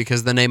stupid Um,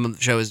 because the name of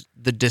the show is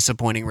The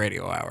Disappointing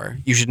Radio Hour.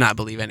 You should not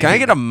believe anything. Can I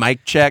get a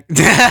mic check?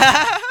 Can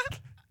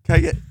I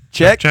get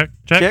check? Check.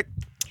 Check.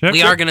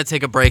 We are gonna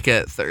take a break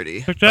at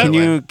 30. Check. by the Can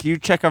way. you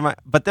check our mic?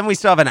 But then we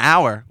still have an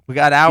hour. We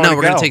got an hour. No, to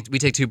we're go. gonna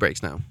take 2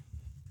 breaks now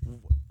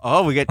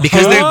Oh, we get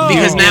because Oh.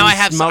 because now I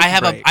Smoke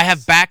have breaks. I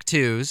have back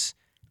twos.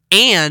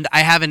 And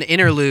I have an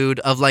interlude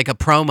of like a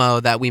promo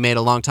that we made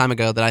a long time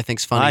ago that I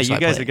think's funny. Wow, so you I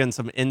guys played are it. getting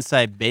some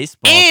inside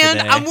baseball And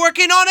today. I'm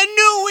working on a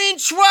new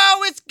intro.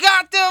 It's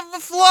got the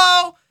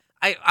flow.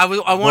 I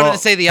wanted Well, to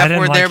say the I F didn't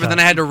word like there, but that. then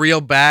I had to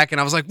reel back,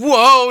 and I was like,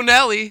 "Whoa,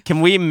 Nelly!"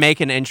 Can we make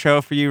an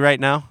intro for you right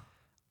now?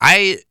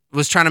 I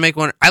was trying to make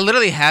one. I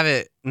literally have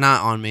it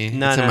not on me.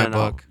 No, it's no, in my no,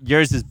 book.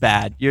 Yours is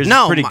bad. Yours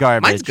No, is pretty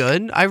garbage. Mine's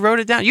good. I wrote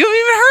it down. You haven't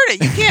even heard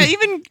it. You can't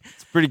even.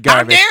 It's pretty How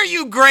garbage. dare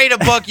you grade a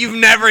book you've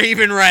never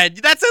even read?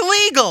 That's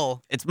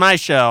illegal. It's my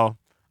show.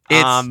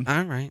 It's all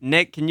right.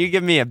 Nick, can you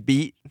give me a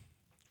beat?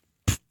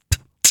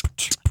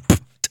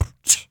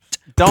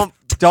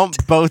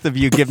 Don't both of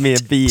you give me a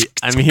beat.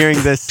 I'm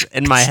hearing this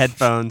in my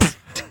headphones.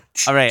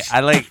 All right,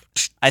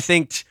 I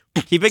think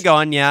keep it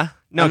going, yeah.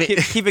 No, I mean-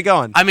 keep it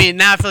going. I mean,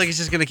 now I feel like it's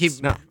just gonna keep.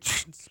 No.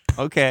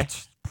 Okay.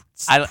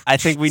 I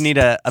think we need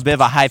a bit of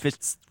a high pitch.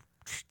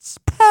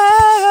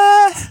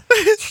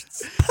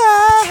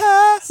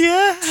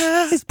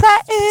 Yeah. It's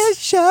Brighton's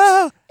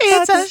show.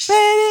 It's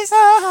a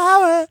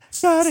hour.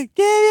 Gonna give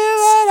you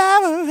what I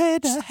will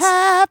hate to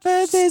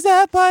happen.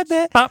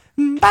 Disappointment. Pop.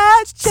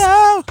 My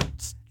show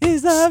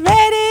is the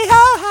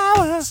radio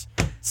hour.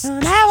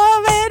 An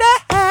hour and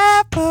a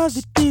half of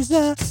the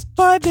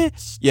disappointment.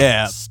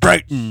 Yeah,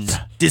 Brighton.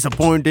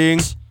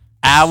 Disappointing.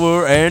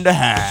 hour and a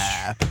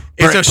half.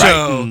 It's a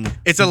show. Brighton,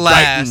 It's a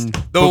last.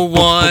 Brighton, The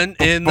one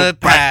in the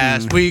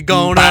past. We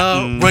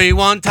gonna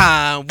rewind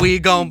time. We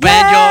gonna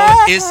bend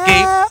your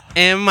escape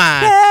and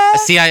mine.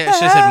 See, I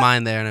should have said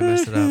mine there and I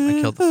messed it up.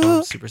 I killed the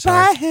phone. Super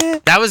sorry.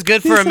 That was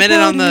good for a minute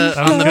on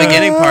the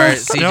beginning part,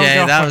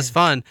 CJ. That was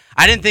fun.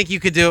 I didn't think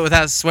you could do it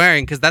without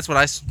swearing because that's what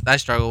I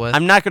struggle with.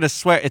 I'm not gonna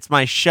swear. It's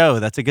my show.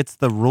 That's against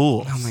the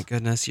rules. Oh my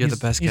goodness, you're the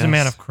best He's guest. a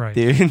man of Christ.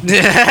 dude.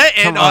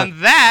 And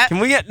on that, Can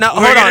we get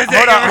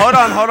hold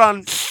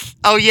on.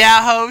 oh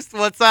yeah, host,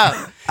 what's up?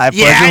 I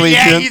pledge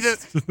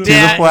allegiance to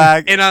the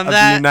flag and on of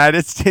that, the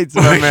United States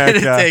of we're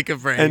America gonna take a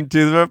break. and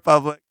to the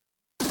republic.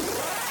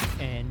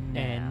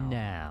 And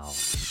now,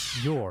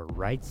 your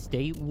Right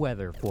State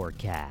weather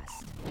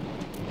forecast.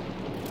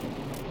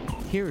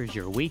 Here is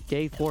your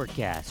weekday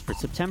forecast for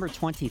September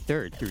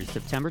 23rd through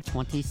September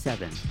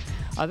 27th.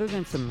 Other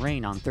than some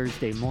rain on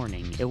Thursday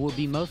morning, it will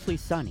be mostly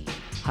sunny.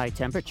 High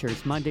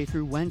temperatures Monday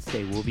through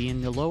Wednesday will be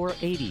in the lower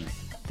 80s.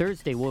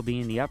 Thursday will be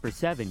in the upper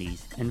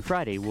 70s, and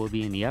Friday will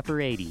be in the upper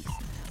 80s.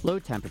 Low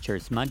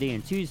temperatures Monday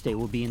and Tuesday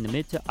will be in the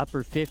mid to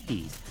upper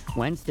 50s.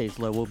 Wednesday's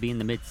low will be in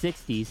the mid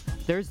 60s.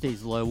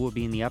 Thursday's low will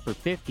be in the upper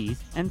 50s,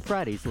 and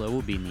Friday's low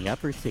will be in the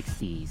upper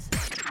 60s.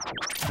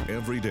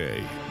 Every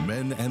day,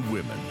 men and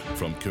women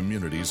from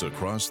communities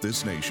across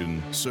this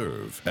nation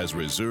serve as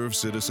Reserve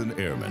Citizen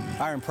Airmen.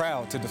 I am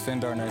proud to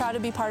defend our nation. Proud to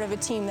be part of a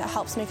team that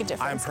helps make a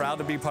difference. I am proud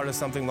to be part of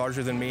something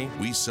larger than me.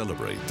 We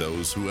celebrate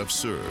those who have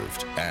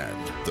served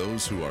and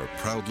those who are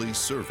proudly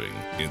serving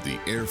in the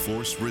Air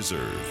Force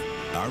Reserve.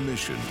 Our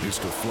mission is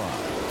to fly,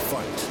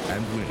 fight,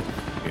 and win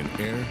in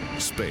air,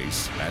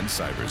 space, and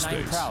cyberspace. I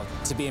am proud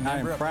to be a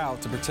member. I am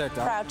proud to protect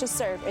our... Proud to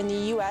serve in the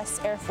U.S.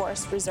 Air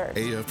Force Reserve.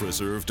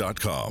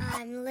 AFReserve.com.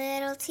 I'm a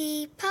little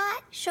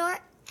teapot,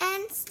 short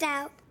and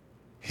stout.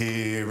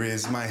 Here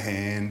is my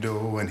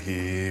handle and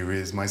here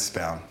is my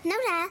spout. No,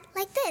 Dad,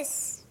 like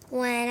this.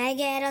 When I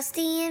get all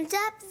steamed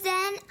up,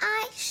 then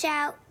I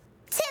shout,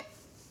 tip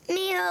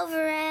me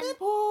over and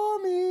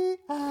pour me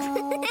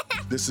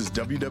out. This is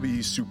WWE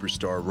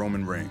superstar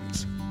Roman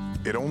Reigns.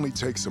 It only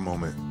takes a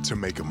moment to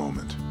make a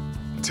moment.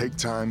 Take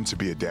time to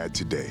be a dad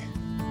today.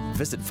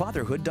 Visit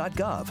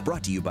fatherhood.gov,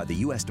 brought to you by the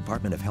U.S.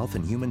 Department of Health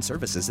and Human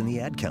Services and the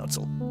Ad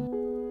Council.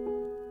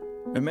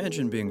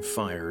 Imagine being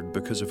fired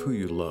because of who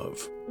you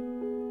love.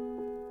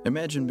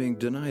 Imagine being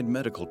denied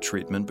medical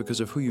treatment because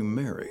of who you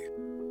marry.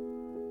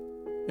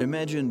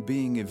 Imagine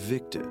being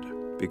evicted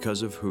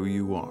because of who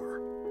you are.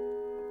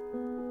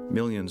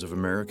 Millions of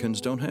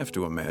Americans don't have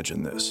to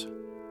imagine this.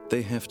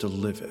 They have to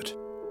live it.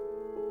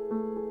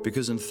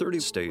 Because in 30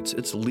 states,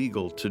 it's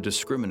legal to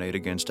discriminate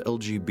against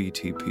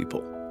LGBT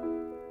people.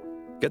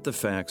 Get the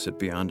facts at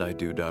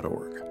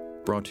beyondido.org.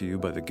 Brought to you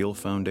by the Gill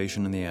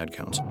Foundation and the Ad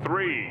Council.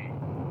 3,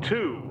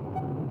 2,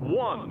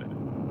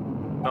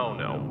 1. Oh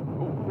no.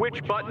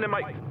 Which button am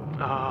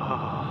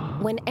I?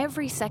 When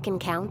every second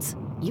counts,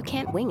 you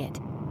can't wing it.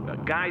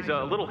 Guys,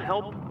 a little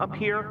help up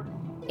here?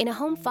 In a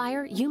home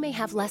fire, you may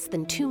have less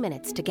than 2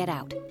 minutes to get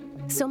out.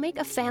 So make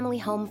a family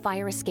home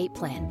fire escape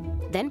plan.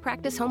 Then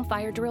practice home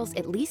fire drills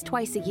at least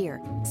twice a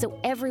year so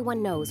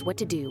everyone knows what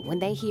to do when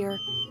they hear.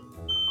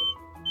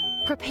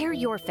 Prepare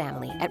your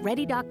family at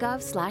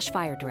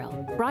ready.gov/fire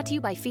drill. Brought to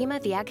you by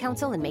FEMA, the Ad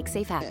Council, and Make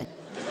Safe Happen.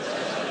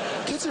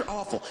 Kids are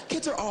awful.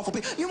 Kids are awful.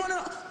 You want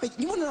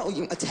to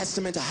know a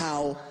testament to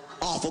how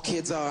awful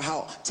kids are,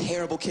 how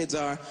terrible kids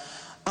are?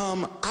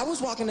 I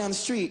was walking down the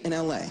street in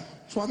LA. I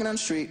was walking down the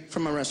street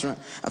from my restaurant,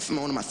 from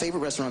one of my favorite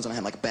restaurants, and I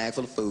had like a bag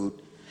full of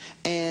food.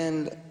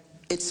 And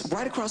it's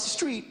right across the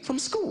street from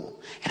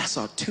school. And I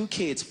saw two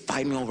kids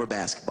fighting over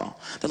basketball.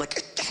 They're like,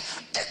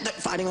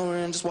 fighting over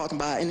and just walking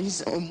by. And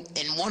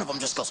one of them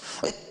just goes,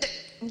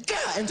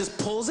 and just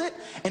pulls it.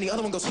 And the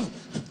other one goes,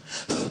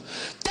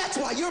 that's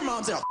why your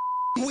mom's in a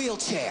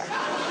wheelchair.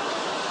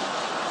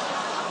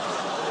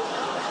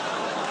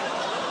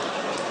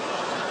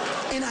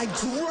 And I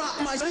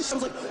dropped my face. I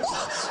was like,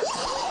 what?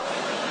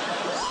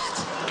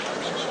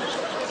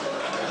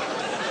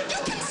 You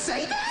can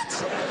say that?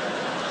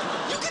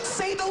 You can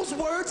say those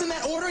words in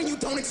that order and you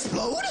don't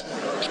explode?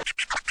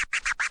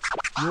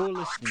 You're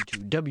listening to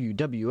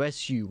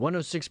WWSU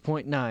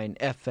 106.9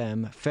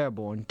 FM,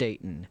 Fairborn,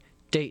 Dayton.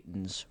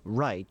 Dayton's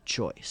right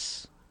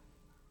choice.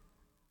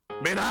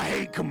 Man, I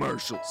hate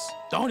commercials.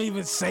 Don't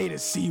even say the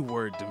C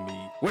word to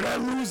me. Where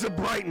that loser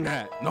Brighton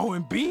at?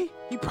 Knowing B?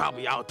 He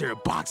probably out there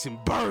boxing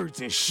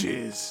birds and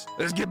shiz.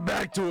 Let's get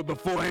back to it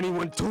before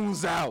anyone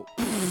tunes out.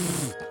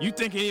 You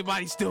think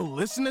anybody's still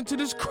listening to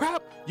this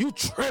crap? You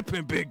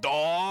tripping, big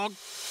dog.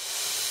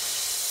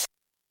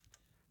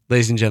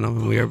 Ladies and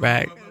gentlemen, we are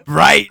back.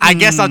 Right. I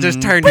guess I'll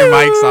just turn your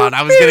mics on.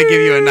 I was going to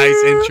give you a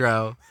nice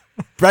intro.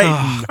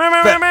 Brighton.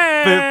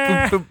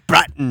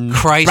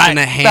 Christ in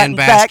a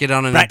handbasket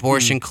on an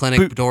abortion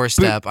clinic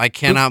doorstep. I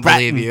cannot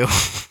believe you.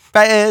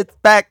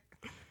 Back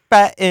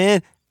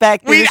in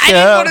the show. I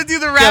didn't want to do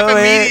the rap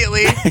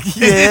immediately.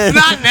 It's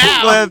not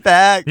now. We're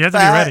back. You have to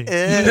be ready.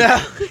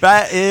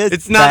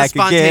 It's not a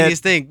spontaneous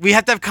thing. We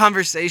have to have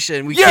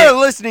conversation. You're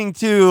listening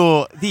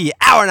to the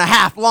hour and a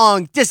half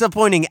long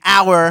disappointing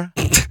hour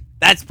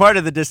That's part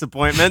of the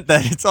disappointment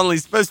that it's only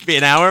supposed to be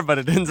an hour, but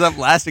it ends up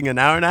lasting an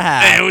hour and a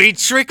half. And we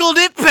trickled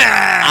it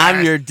back.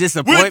 I'm your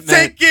disappointment. We're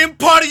taking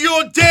part of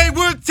your day.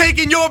 We're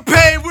taking your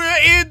pay. We're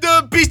in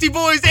the Beastie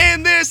Boys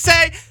and they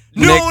say,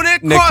 known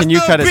across can you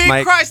the cut his big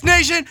mic? Christ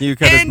nation. Can you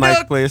cut his and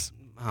mic, please?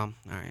 all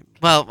right.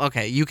 Well,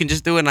 okay. You can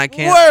just do it and I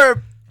can't.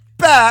 We're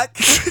back.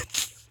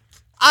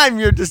 I'm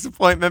your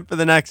disappointment for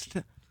the next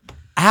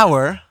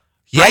hour.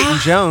 Yeah. Brighton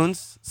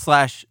Jones /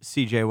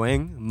 CJ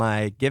Wing,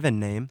 my given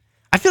name.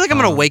 I feel like I'm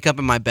going to wake up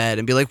in my bed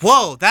and be like,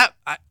 whoa,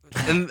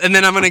 and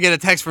then I'm going to get a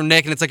text from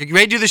Nick and it's like, are you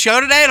ready to do the show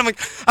today? And I'm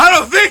like, I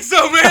don't think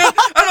so, man.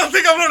 I don't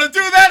think I'm going to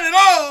do that at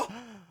all.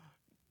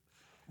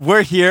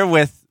 We're here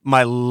with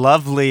my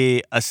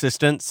lovely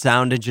assistant,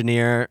 sound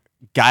engineer,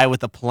 guy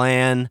with a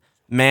plan,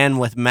 man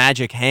with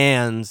magic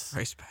hands,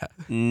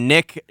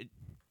 Nick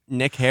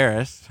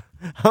Harris.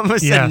 I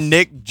almost said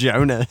Nick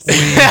Jonas.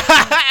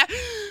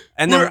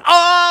 And we're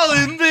all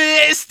in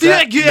this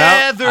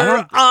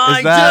together.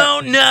 I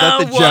don't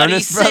know what he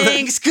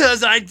sings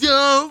because I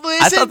don't listen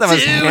to I thought that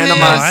was Hannah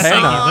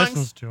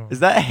Montana.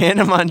 Is that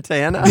Hannah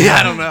Montana? Yeah,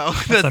 I don't know.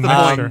 That's the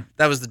point.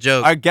 That was the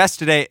joke. Our guest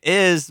today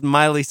is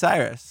Miley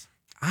Cyrus.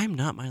 I'm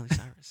not Miley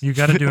Cyrus. You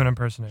got to do an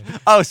impersonation.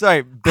 Oh, sorry.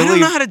 I don't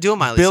know how to do a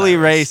Miley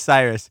Ray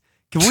Cyrus.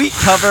 Can we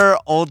cover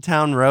Old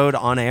Town Road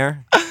on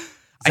air?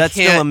 I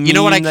can't. You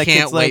know what? I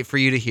can't wait for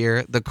you to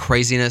hear the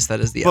craziness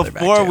that is the other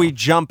back Before we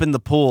jump in the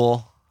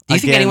pool. Do you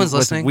think anyone's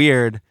listening?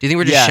 Weird. Do you think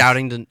we're just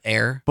shouting to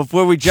air?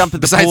 Before we jump in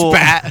the Besides pool.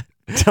 Pat.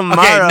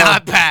 Tomorrow. Okay,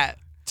 not Pat.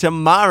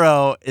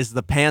 Tomorrow is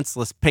the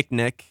pantsless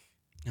picnic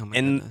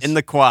in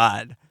the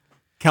quad.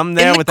 Come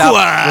there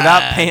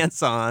without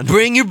pants on.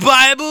 Bring your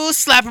Bible,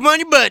 slap them on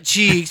your butt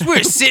cheeks.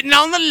 We're sitting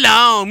on the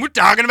lawn. We're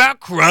talking about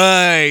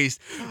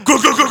Christ.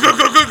 Christ.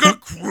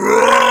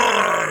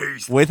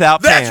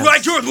 Without pants. That's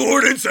right, your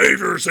Lord and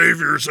Savior.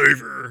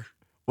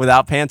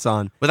 Without pants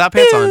on. Without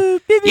pants on.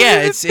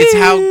 Yeah,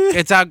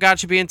 it's how God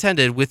should be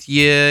intended. With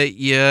your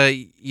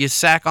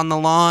sack on the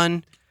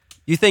lawn.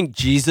 You think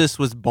Jesus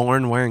was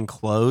born wearing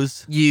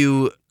clothes?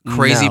 You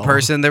crazy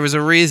person. There was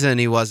a reason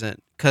he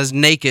wasn't. Because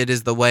naked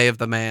is the way of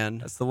the man.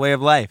 That's the way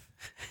of life.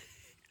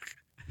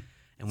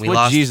 And we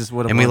lost Jesus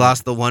would have. And we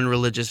lost the one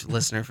religious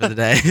listener for the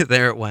day.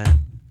 There it went.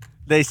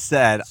 They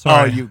said,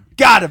 "Oh, you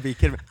gotta be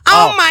kidding me!"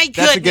 Oh my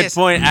goodness! That's a good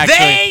point.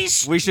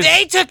 Actually,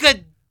 they took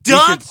a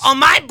dump on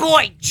my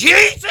boy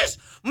Jesus,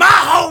 my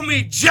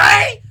homie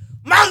Jay,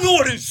 my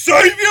Lord and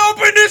Savior up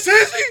in this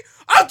hizzy.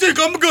 I think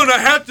I'm gonna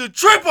have to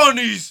trip on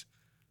these.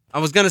 I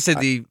was gonna say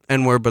the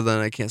N-word, but then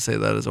I can't say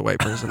that as a white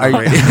person. Oh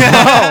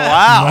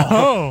wow!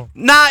 No.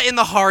 Not in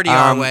the hard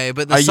ER way,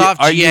 but the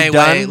soft GA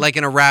way, like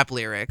in a rap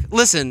lyric.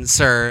 Listen,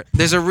 sir,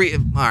 there's a all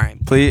right.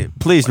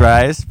 Please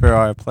rise for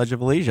our Pledge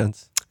of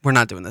Allegiance. We're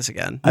not doing this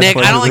again. Nick,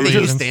 I don't like that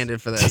you stand in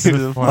for this. To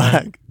the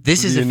flag.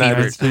 This is a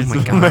United fever. States Oh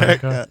my of God.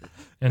 America,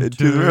 and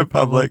to the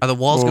republic. Are the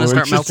walls going to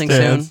start melting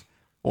stands, soon?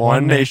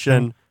 One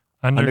nation,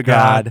 under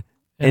God,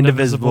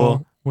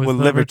 indivisible, with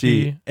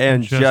liberty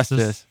and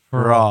justice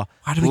for all.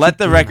 Let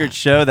the record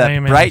show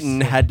that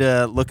Brighton had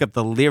to look up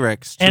the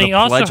lyrics to and the he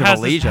also Pledge of has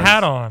Allegiance. his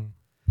hat on.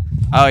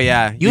 Oh,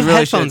 yeah. You have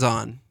really headphones should.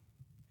 on.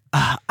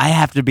 I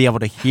have to be able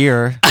to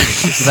hear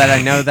so that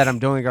I know that I'm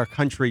doing our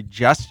country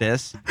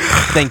justice.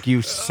 Thank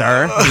you,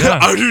 sir.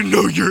 I didn't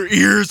know your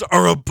ears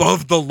are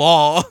above the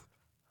law.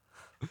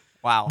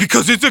 Wow.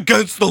 Because it's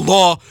against the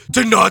law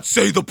to not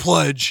say the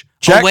pledge.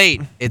 Check. Oh,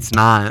 wait. It's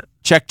not.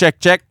 Check.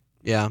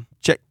 Yeah.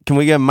 Check. Can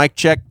we get a mic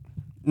check?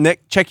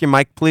 Nick, check your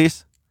mic,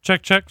 please.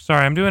 Check.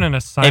 Sorry, I'm doing an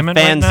assignment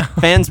hey, fans, right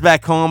now. fans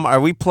back home,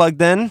 are we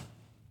plugged in?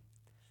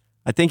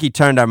 I think he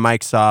turned our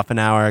mics off an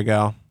hour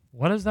ago.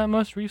 What is that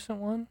most recent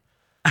one?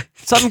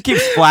 Something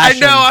keeps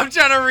flashing. I know. I'm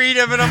trying to read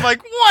him, and I'm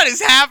like, what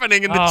is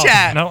happening in the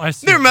chat? No, I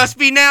see. There must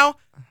be now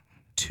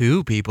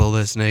 2 people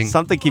listening.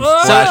 Something keeps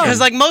flashing. Because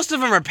like most of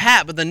them are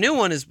Pat, but the new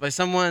one is by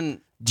someone.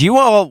 Do you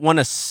all want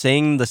to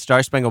sing the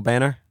Star Spangled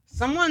Banner?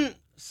 Someone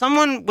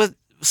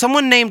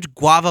named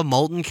Guava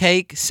Molten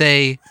Cake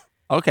say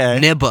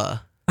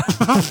Nibba.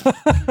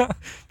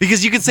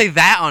 Because you can say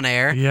that on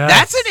air. Yes.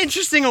 That's an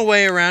interesting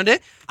way around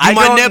it. I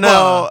don't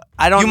know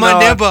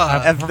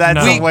if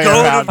that's a way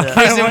around it.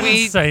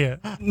 I say it.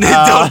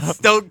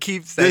 Don't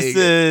keep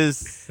saying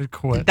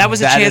That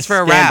was a chance for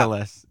a rap.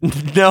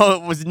 No,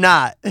 it was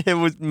not. It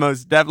was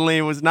most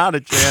definitely not a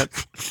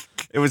chance.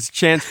 It was a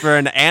chance for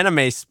an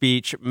anime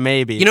speech,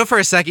 maybe. You know, for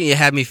a second you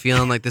had me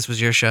feeling like this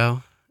was your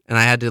show, and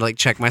I had to like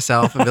check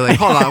myself and be like,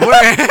 hold on,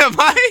 where am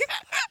I?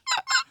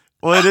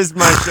 Well, it is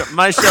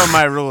my show,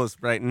 my rules,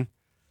 Brighton.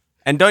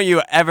 And don't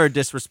you ever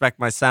disrespect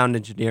my sound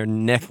engineer,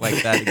 Nick,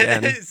 like that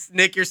again. Is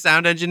Nick your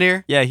sound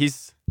engineer? Yeah,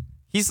 he's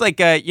like,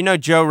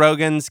 Joe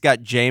Rogan's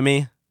got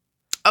Jamie?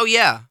 Oh,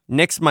 yeah.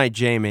 Nick's my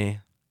Jamie.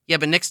 Yeah,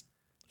 but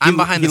I'm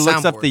behind the soundboard. He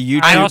looks up the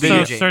YouTube I also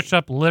video. searched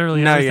up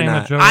literally everything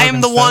that Joe I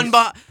am the Rogan one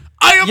says.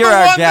 I am You're the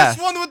our one guest.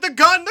 that's one with the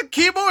gun, the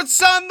keyboard,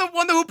 son, the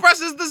one who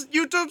presses the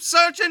YouTube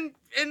search, and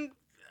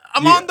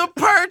I'm on the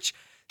perch.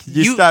 Could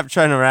you stop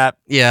trying to rap?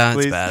 Yeah,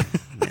 please? it's bad.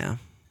 Yeah,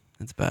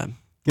 it's bad.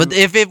 But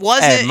if it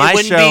wasn't, Hey, my it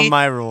wouldn't show, be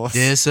my rules.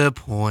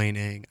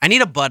 disappointing. I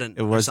need a button.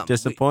 It was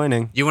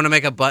disappointing. You want to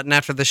make a button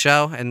after the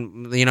show,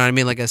 and you know what I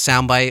mean, like a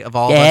soundbite of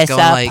all of us going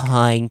like,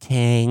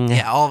 disappointing.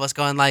 yeah, all of us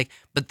going like,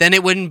 but then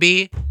it wouldn't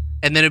be,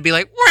 and then it'd be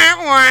like, wah,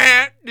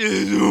 wah,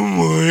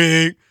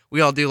 disappointing. We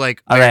all do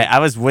like. All right, I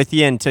was with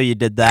you until you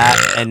did that,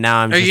 and now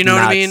I'm Or just you know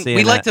what not I mean? seeing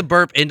We like it. to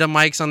burp into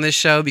mics on this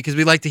show because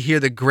we like to hear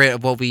the grit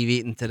of what we've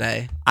eaten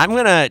today. I'm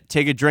gonna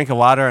take a drink of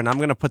water, and I'm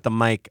gonna put the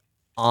mic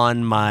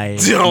on my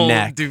Don't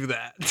neck. do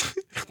that.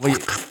 Wait,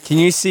 can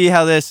you see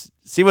how this?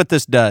 See what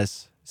this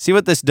does. See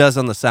what this does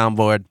on the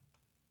soundboard.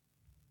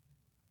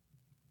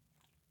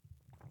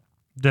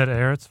 Dead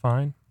air, it's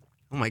fine.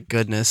 Oh my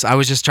goodness! I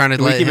was just trying to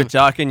Can we let keep him. it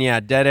talking? Yeah,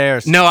 dead air.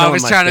 is No, I killing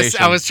was my trying to.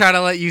 station. I was trying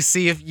to let you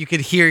see if you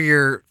could hear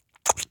your.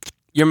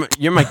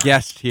 You're my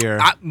guest here.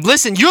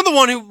 Listen, you're the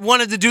one who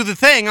wanted to do the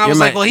thing. I You're was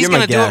my- like, well, he's you're my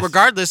going to do it guest.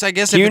 regardless. I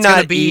guess Can if you it's going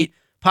to not be eat-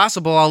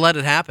 possible, I'll let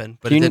it happen.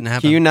 But it didn't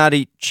happen. Can you not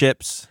eat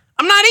chips?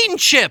 I'm not eating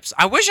chips.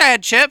 I wish I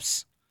had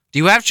chips. Do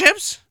you have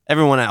chips?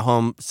 Everyone at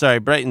home. Sorry,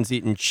 Brighton's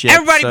eating chips.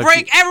 Everybody so if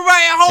break. you-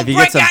 Everybody at home if you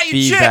break get some out your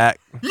chip. feedback,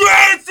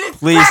 Yes, it's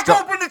please crack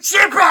don't- open the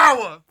chip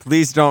hour.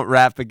 please don't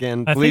rap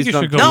again. I think Please you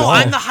don't. should go No, bald.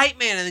 I'm the hype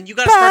man, and then you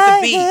got to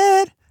start the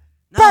beat.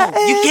 No,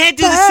 you can't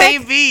do the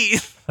same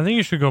beat. I think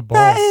you should go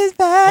bald.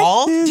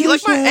 Bald? Do you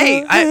like my?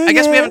 Hey, I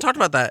guess we haven't talked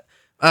about that.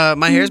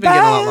 My hair's been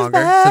getting a lot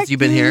longer since you've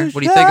been here.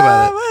 What do you think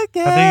about it?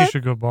 I think you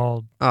should go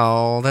bald.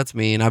 Oh, that's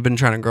mean. I've been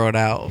trying to grow it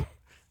out.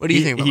 What do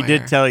you think about He my did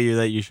hair? tell you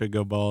that you should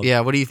go bald.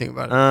 Yeah, what do you think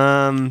about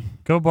it?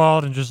 Go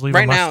bald and just leave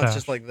Right a now, mustache. it's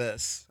just like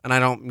this. And I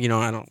don't.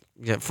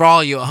 Yeah, for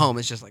all you at home,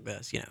 it's just like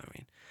this. You know what I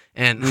mean?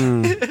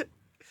 And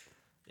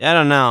Yeah, I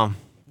don't know.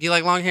 do you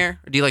like long hair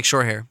or do you like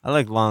short hair? I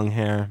like long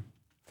hair.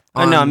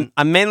 I know.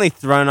 I'm mainly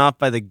thrown off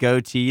by the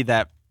goatee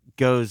that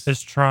goes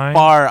It's trying.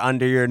 far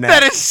under your neck.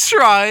 That is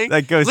trying.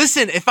 That goes.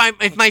 Listen, if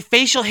my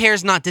facial hair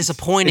is not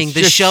disappointing, it's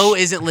the just show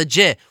isn't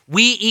legit.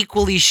 We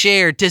equally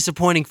share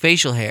disappointing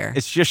facial hair.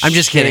 It's just. I'm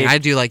just kidding. shaped- I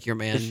do like your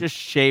man. It's just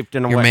shaped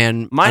in a Your way.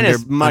 man Mine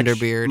is under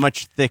beard.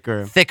 much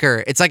thicker.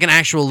 Thicker. It's like an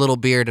actual little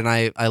beard, and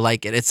I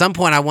like it. At some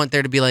point, I want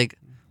there to be like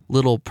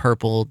little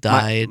purple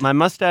dyed. My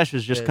mustache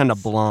is just kind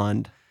of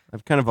blonde. I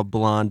have kind of a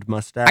blonde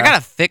mustache. I got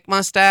a thick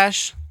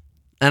mustache,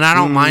 and I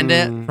don't mind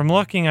it. From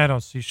looking, I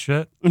don't see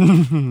shit,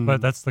 but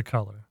that's the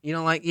color. You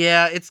know, like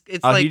yeah, it's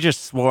Oh, like you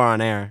just swore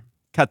on air.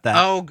 Cut that.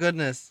 oh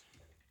goodness,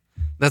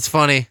 that's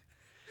funny.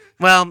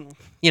 Well,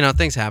 you know,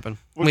 things happen.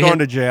 We're going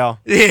to jail.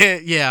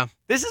 Yeah.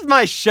 This is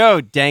my show.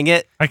 Dang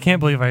it. I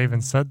can't believe I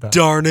even said that.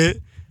 Darn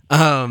it.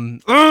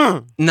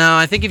 No,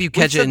 I think if you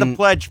catch we it, said the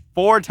pledge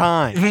 4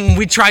 times.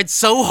 we tried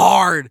so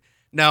hard.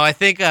 No, I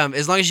think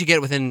as long as you get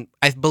it within,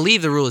 I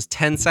believe the rule is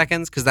 10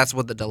 seconds because that's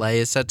what the delay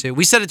is set to.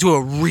 We set it to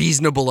a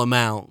reasonable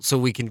amount so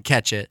we can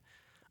catch it.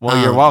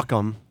 Well, you're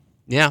welcome.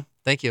 Yeah,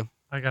 thank you.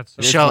 I got so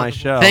It's my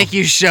show. Thank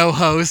you, show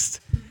host.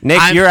 Nick,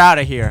 you're out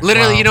of here.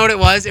 Literally, Wow. you know what it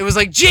was? It was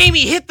like,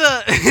 Jamie, hit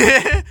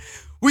the...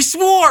 We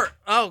swore.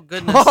 Oh,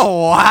 goodness.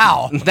 Oh,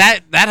 wow.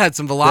 That had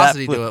some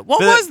velocity That to it.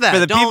 What for was the, that? For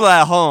the Don't- people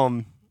at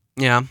home,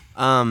 Yeah.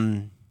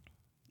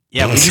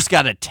 yeah, we just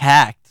got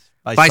attacked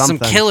by some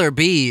something. killer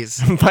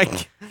bees. By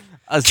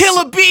a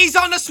Killer bees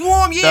on the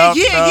swarm. Yeah, Nope,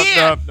 yeah, nope,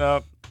 yeah.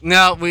 Nope.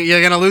 No,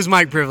 you're going to lose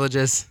mic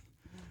privileges.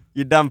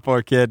 You're done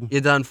for, kid. You're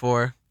done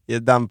for.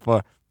 You're done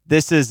for.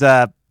 This is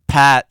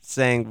Pat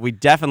saying we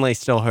definitely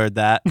still heard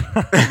that. You're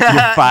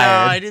No,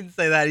 fired. I didn't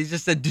say that. He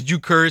just said, did you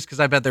curse? Because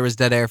I bet there was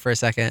dead air for a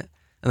second.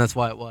 And that's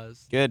why it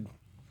was. Good.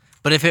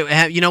 But if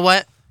it, you know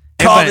what?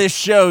 Call Everybody- this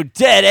show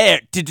Dead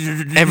Air.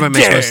 Everyone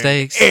makes Dead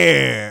mistakes.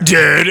 Air.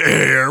 Dead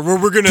air. Where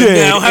we're going to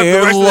Dead now have the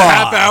air rest of the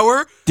half live.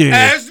 hour Dead-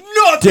 as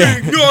nothing,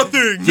 Dead-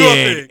 nothing.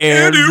 Dead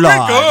Air And here we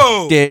live.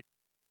 go. Dead-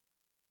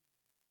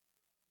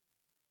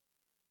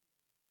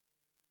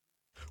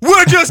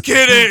 We're just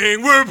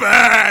kidding. We're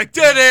back.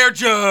 Dead air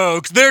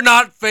jokes. They're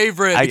not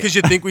favorite I- because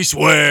you think we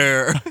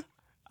swear.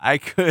 I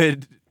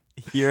could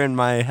hear in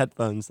my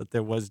headphones that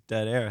there was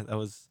dead air. That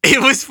was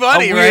It was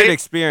funny, a weird right?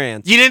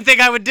 experience. You didn't think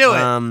I would do it.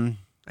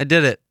 I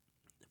did it.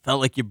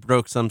 Felt like you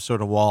broke some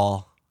sort of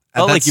wall.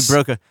 Felt like you That's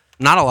broke a.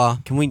 Not a law.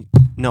 Can we?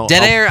 No.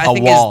 Dead a- air, I a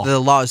think wall. is the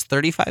law is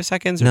 35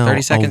 seconds or No, 30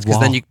 a seconds because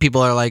then wall.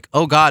 people are like,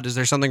 oh God, is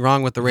there something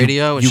wrong with the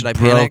radio? And should I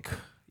panic?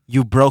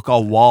 You broke a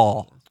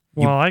wall.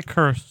 Well, I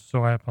cursed,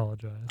 so I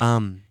apologize.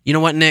 You know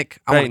what, Nick?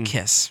 I want Brighton. to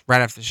kiss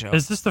right after the show.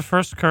 Is this the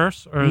first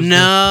curse, or is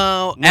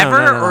No, No, ever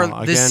no, no, or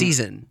no. this Again.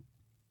 season?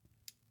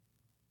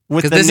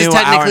 With 'Cause the this is new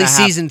hour technically and a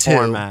half season 2.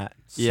 format.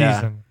 this Yeah.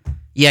 season?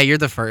 Yeah, you're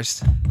the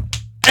first.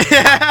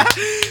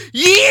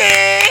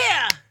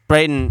 Yeah!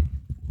 Brayton,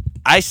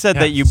 I said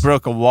that you Yes.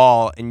 broke a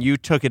wall, and you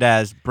took it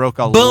as broke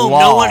a Boom, law.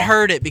 no one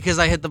heard it because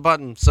I hit the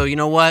button. So you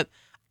know what?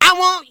 I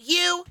want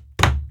you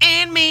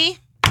and me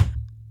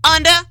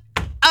under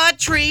a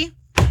tree.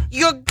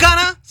 You're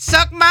gonna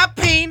suck my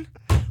peen.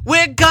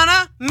 We're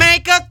gonna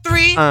make a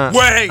 3.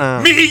 Wait,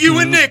 me, you,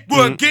 and Nick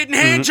were getting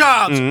hand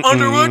jobs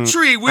under a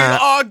tree. We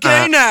are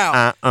gay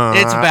now.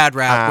 It's a bad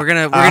rap. We're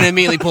gonna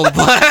immediately pull the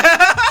plug.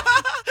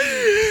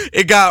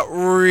 It got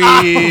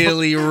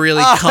really,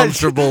 really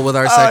comfortable with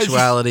our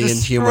sexuality and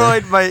humor.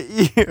 Destroyed my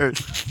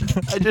ears.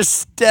 I just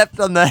stepped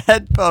on the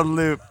headphone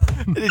loop.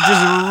 And it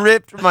just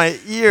ripped my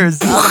ears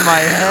out of my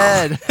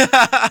head.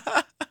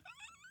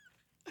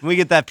 Can we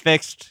get that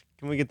fixed?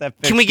 Can we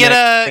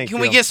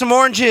get some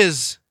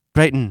oranges?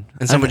 Brayton.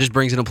 And someone just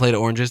brings in a plate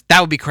of oranges. That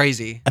would be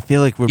crazy. I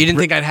feel like you didn't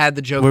think I'd had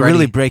the joke We're ready.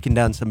 really breaking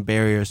down some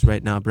barriers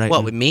right now, Brayton.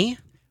 What, with me?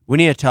 We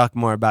need to talk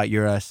more about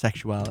your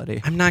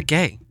sexuality. I'm not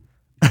gay.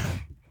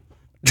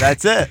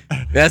 That's it.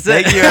 That's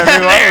it. Thank you,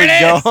 everyone. There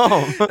it Go is.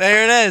 home.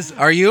 There it is.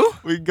 Are you?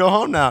 We can go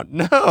home now.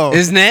 No.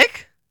 Is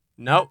Nick?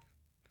 Nope.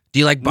 Do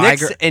you like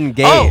Nick's bi-girl?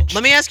 engaged. Oh,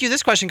 let me ask you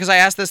this question because I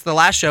asked this the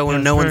last show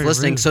when no one's very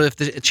listening. rude. So if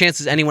the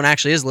chances anyone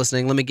actually is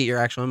listening, let me get your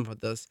actual input with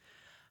this.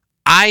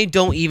 I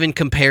don't even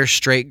compare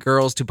straight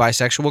girls to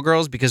bisexual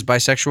girls because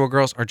bisexual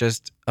girls are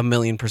just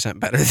 1,000,000%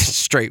 better than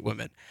straight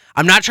women.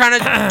 I'm not trying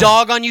to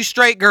dog on you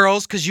straight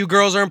girls because you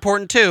girls are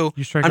important too.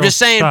 I'm just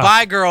saying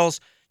bi girls,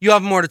 you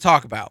have more to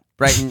talk about.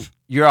 Brighton,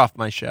 you're off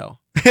my show.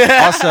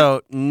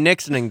 Also,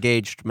 Nick's an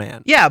engaged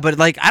man. Yeah, but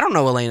like I don't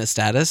know Elena's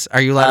status.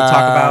 Are you allowed to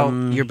talk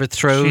about your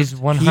betrothed? She's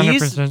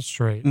 100%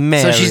 straight.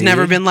 So she's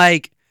never been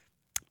like,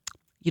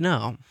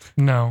 No.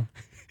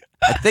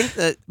 I think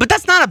that, but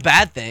that's not a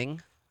bad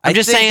thing. I'm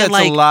just saying,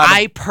 like,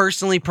 I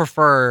personally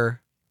prefer.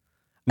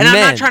 And I'm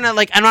not trying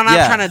to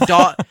trying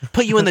to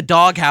put you in the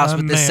doghouse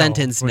with this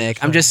sentence,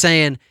 Nick. I'm just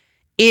saying,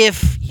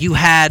 if you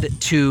had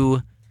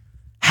to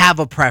have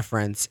a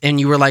preference and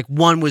you were like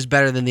one was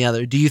better than the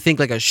other, do you think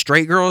like a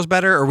straight girl is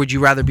better, or would you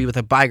rather be with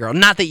a bi girl?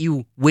 Not that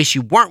you wish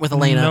you weren't with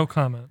Elena. No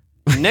comment.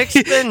 Nick's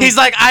been He's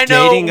like, I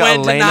know dating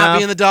when to not Elena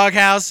be in the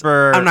doghouse.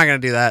 I'm not gonna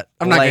do that.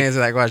 I'm not gonna answer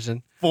that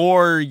question.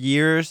 4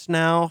 years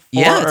now.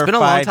 Yeah, it's been a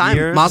long 5 time.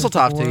 years. Mazel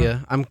tov to you.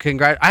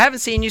 I haven't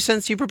seen you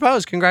since you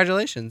proposed.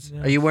 Congratulations.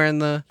 Are you wearing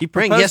the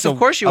ring? Yes, of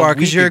course you are,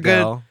 because you're a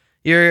good.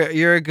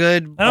 You're a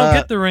good. I don't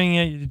get the ring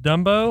yet, you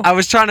Dumbo. I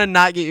was trying to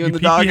not get you in the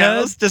pee-pee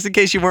doghouse just in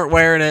case you weren't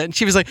wearing it, and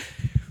she was like,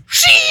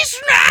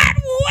 "She's not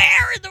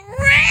wearing the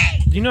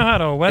ring." Do you know how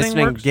a wedding It's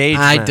an works?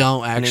 engagement. I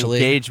don't actually.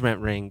 An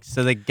engagement ring.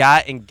 So they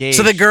got engaged.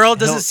 So the girl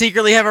doesn't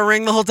secretly have a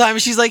ring the whole time,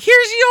 and she's like,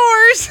 "Here's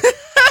yours."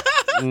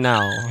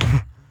 No.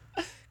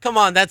 Come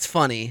on, that's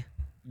funny.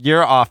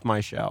 You're off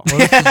my show.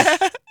 Well,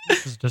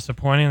 this is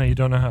disappointing that you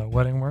don't know how a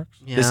wedding works.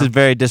 Yeah. This is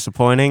very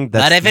disappointing.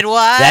 But if it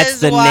was, that's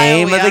the why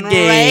name are we of the on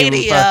game.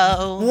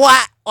 radio?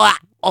 What?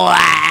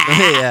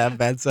 Yeah,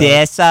 bad sound.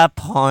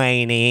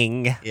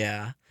 Disappointing.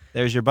 Yeah.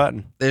 There's your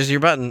button. There's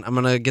your button. I'm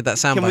gonna get that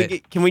sound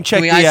bite. Can we check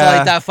Can we the,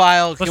 isolate that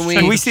file? Can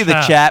we see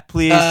the chat,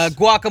 please?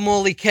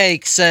 Guacamole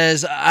Cake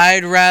says,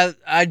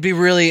 I'd be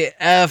really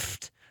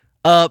effed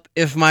up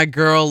if my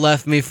girl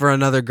left me for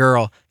another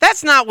girl.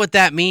 That's not what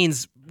that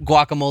means,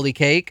 Guacamole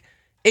Cake.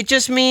 It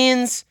just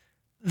means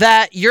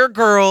that your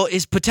girl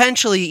is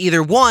potentially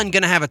either one,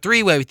 going to have a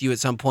three-way with you at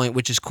some point,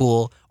 which is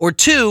cool, or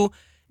two,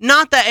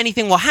 not that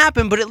anything will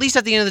happen, but at least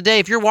at the end of the day,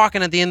 if you're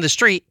walking at the end of the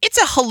street, it's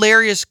a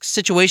hilarious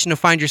situation to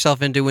find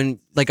yourself into when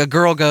like a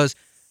girl goes,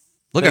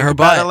 look at her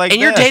butt. Like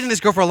and you're dating this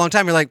girl for a long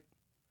time. You're like,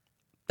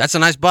 that's a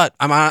nice butt.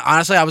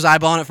 Honestly, I was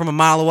eyeballing it from a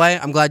mile away.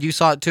 I'm glad you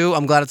saw it too.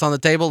 I'm glad it's on the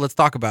table. Let's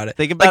talk about it.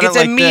 Think about it's it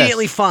like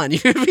immediately this. fun. You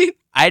know what I mean?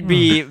 I'd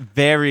be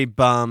very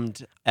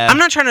bummed. I'm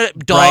not trying to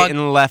dog.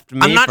 Brighton left me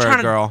I'm not for trying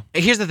a girl.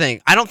 Here's the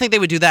thing. I don't think they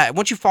would do that.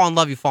 Once you fall in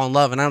love, you fall in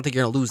love, and I don't think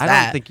you're gonna lose that.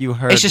 I don't think you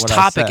heard. It's just what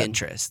topic I said.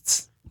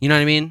 interests. You know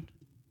what I mean?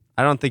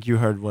 I don't think you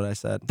heard what I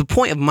said. The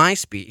point of my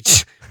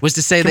speech was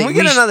to say Can that we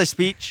get another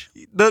speech?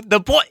 The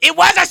point. It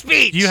was a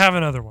speech. Do you have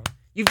another one?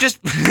 You've just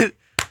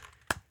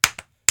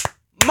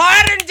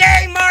modern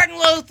day Martin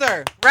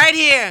Luther right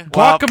here.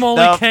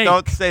 Guacamole cake.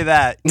 Don't say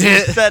that. You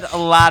said a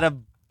lot of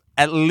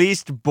at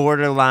least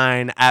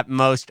borderline, at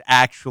most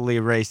actually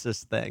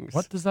racist things.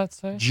 What does that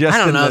say? Just I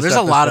don't in know. this There's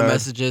a lot of episode.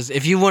 messages.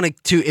 If you want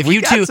to, if We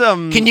you got two,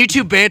 some- can you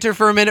two banter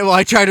for a minute while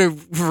I try to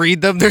read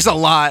them? There's a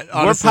lot.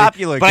 Honestly. We're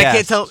popular but I can't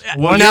guests. tell.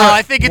 What- no, you're-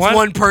 I think it's what-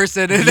 one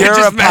person, and they're you're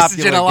just a messaging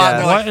popular a lot. guest.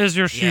 They're What like, is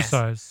your shoe yes.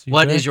 size?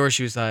 What CJ? is your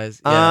shoe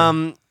size?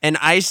 Yeah. In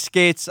ice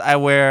skates, I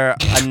wear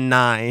a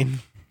 9.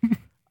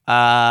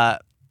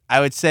 I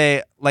would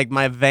say like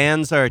my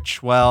Vans are a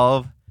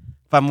 12.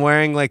 If I'm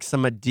wearing like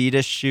some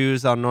Adidas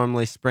shoes, I'll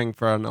normally spring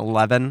for an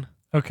 11.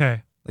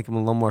 Okay. Like I'm a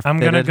little more. I'm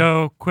going to fitted.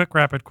 go quick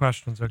rapid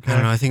questions, okay? I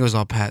don't know. I think it was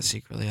all Pat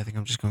secretly. I think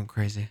I'm just going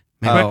crazy.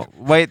 Oh,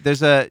 wait.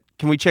 There's a.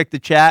 Can we check the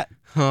chat?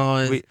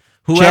 Oh, We-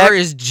 whoever check.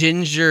 is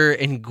ginger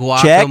and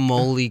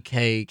guacamole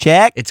cake.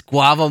 Check. It's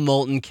guava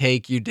molten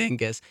cake, you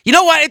dingus. You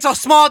know what? It's a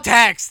small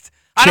text.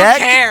 I Check.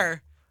 don't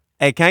care.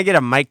 Hey, can I get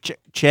a mic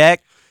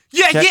check?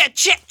 Yeah, Check.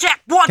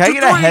 check. 1, Can 2, I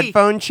get a 3.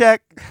 headphone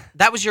check?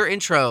 That was your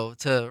intro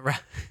to.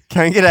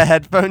 Can I get a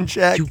headphone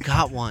check? You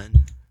got one.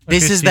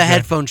 This Okay, is the CJ.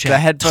 headphone check. The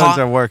headphones Talk-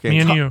 are working. Me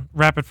and you,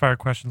 rapid fire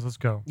questions. Let's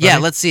go. Yeah,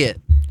 Ready? let's see it.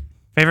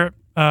 Favorite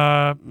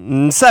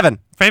 7.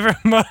 favorite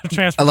mode of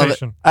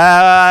transportation?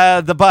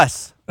 The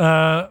bus.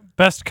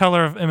 Best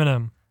color of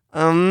M&M.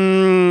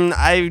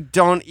 I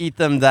don't eat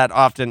them that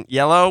often.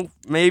 Yellow,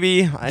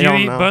 maybe. I don't Do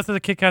you eat know. both of the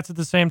Kit Kats at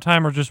the same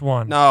time or just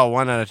one? No,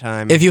 one at a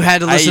time. If you had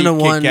to listen I to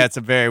eat one, Kit Kats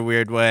a very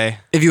weird way.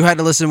 if you had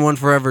to listen to one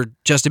forever,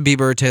 Justin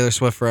Bieber or Taylor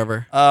Swift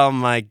forever? Oh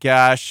my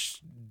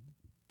gosh.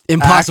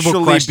 Impossible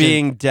Actually question.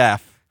 being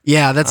deaf.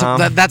 Yeah, that's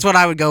what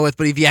I would go with.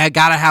 But if you had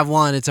gotta have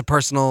one, it's a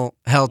personal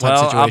hell type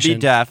situation. I'll be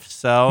deaf,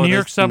 so New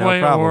York there's subway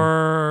no problem.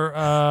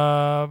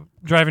 or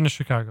driving to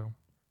Chicago.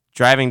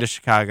 Driving to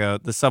Chicago,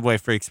 the subway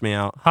freaks me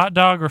out. Hot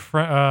dog or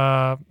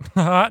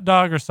hot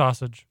dog or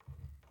sausage.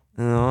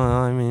 No,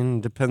 I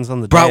mean, depends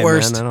on the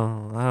Bratwurst. day,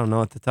 man. I don't know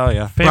what to tell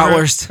you.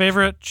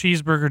 Favorite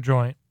cheeseburger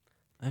joint.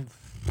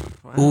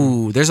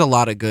 Ooh, there's a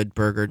lot of good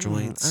burger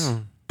joints.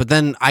 But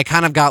then I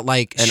kind of got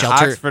like In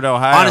shelter. Oxford,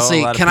 Ohio, Honestly,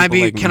 a lot of can I people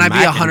be like can I be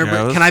Mac and 100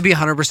 Joe's. can I be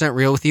 100%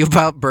 real with you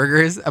about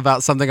burgers,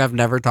 about something I've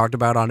never talked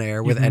about on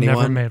air with You've anyone?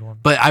 never made one.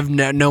 But I've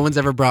no one's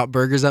ever brought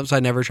burgers up, so I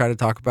never try to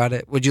talk about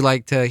it. Would you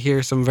like to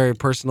hear some very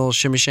personal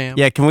shimmy sham?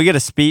 Yeah, can we get a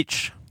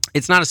speech?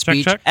 It's not a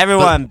speech. check.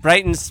 Everyone,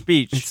 Brighton's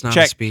speech. It's not a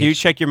check. speech. Can you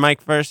check your mic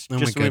first, Oh my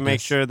just so we make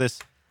goodness. sure this.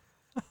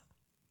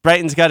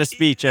 Brighton's got a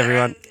speech.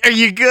 Everyone. Are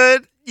you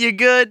good? You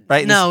good?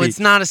 Brighton's No, speech. it's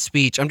not a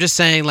speech. I'm just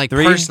saying, like,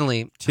 3,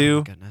 personally. 2, Oh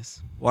my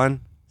goodness. 1.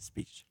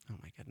 Speech. Oh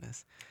my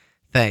goodness.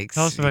 Thanks.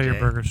 Tell us about your CJ.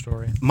 burger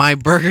story. My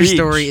burger Speech.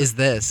 story is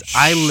this.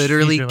 I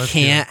literally CJ, let's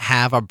hear can't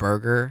have a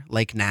burger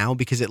like now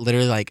because it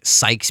literally like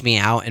psychs me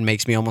out and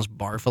makes me almost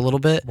barf a little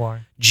bit.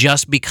 Why?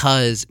 Just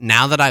because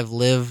now that I've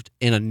lived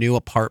in a new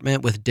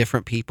apartment with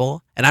different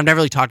people, and I've never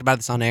really talked about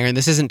this on air, and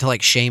this isn't to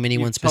like shame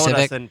anyone You've specific.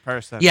 told us in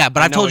person. Yeah,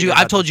 but I I've know told what you you're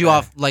I've about told to you say.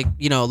 off like,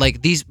 you know,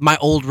 like these my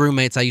old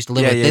roommates I used to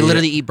live with, they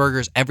literally eat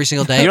burgers every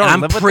single day. You don't and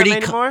I'm live with pretty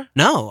them anymore?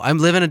 No, I'm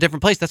living in a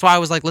different place. That's why I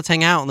was like, let's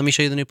hang out and let me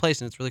show you the new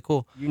place, and it's really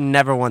cool. You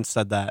never once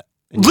said that.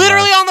 in your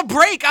Literally life. on the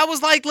break, I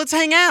was like, let's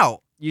hang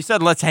out. You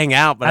said let's hang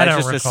out, but I I, don't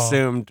just recall.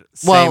 assumed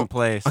Well, same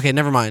place. Okay,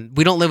 never mind.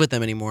 We don't live with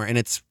them anymore, and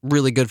it's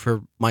really good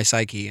for my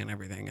psyche and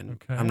everything. And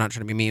Okay. I'm not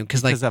trying to be mean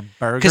because like Because of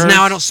burgers. because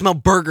now I don't smell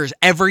burgers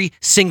every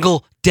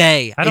single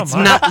day. I don't it's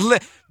mind. not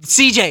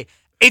CJ.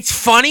 It's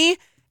funny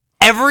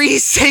every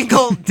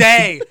single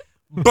day.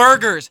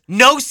 Burgers,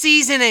 no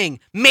seasoning,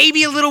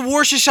 maybe a little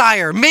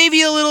Worcestershire,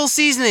 maybe a little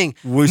seasoning,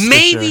 Worcestershire.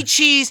 maybe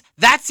cheese.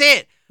 That's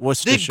it. The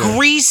Worcestershire.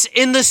 grease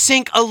in the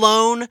sink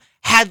alone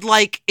had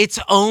like its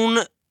own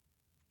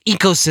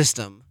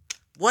ecosystem.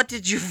 What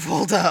did you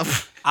fold up?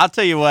 I'll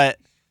tell you what,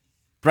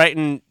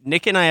 Brighton,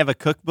 Nick and I have a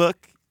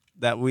cookbook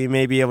that we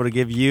may be able to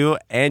give you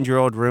and your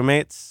old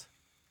roommates,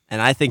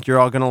 and I think you're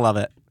all gonna love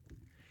it.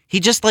 He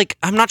just like,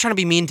 I'm not trying to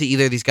be mean to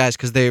either of these guys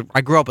because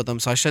I grew up with them,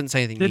 so I shouldn't say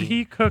anything Did mean.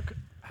 he cook?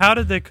 How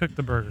did they cook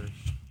the burgers?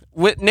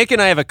 Nick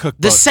and I have a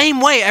cookbook. The same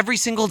way every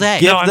single day.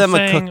 Give No, I'm them a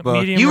saying cookbook.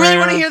 medium You really rare,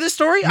 want to hear this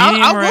story? medium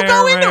We'll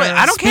go rare, into it.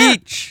 I don't care.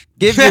 Speech.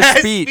 Give your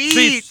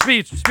speech.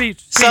 Speech.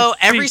 So speech,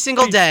 every speech,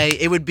 single speech. day,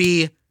 it would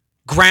be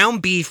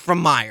ground beef from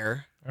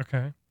Meyer,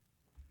 Okay.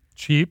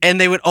 Cheap. and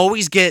they would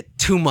always get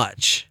too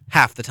much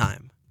half the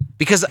time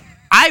because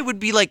I would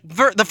be like,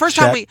 the first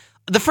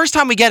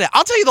time we get it,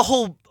 I'll tell you the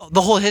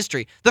whole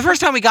history. The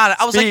first time we got it,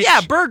 I was like, Speech.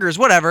 yeah, burgers,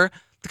 whatever,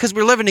 because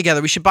we're living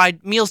together. We should buy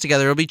meals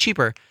together. It'll be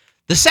cheaper.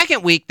 The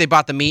second week, they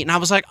bought the meat, and I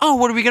was like, oh,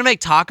 what are we gonna make,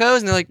 tacos?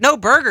 And they're like, no,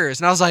 burgers.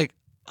 And I was like,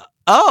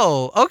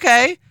 oh,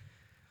 okay.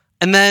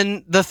 And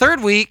then the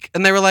third week,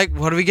 and they were like,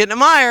 what are we getting at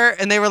Meyer?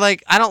 And they were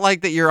like, I don't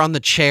like that you're on the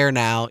chair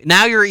now.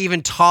 Now you're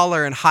even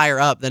taller and higher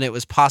up than it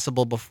was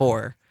possible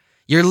before.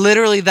 You're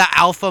literally the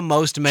alpha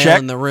most male Check.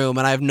 in the room,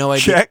 and I have no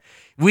idea. Check.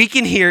 We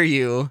can hear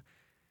you.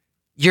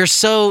 You're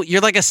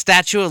like a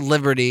Statue of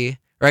Liberty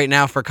right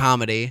now for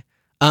comedy.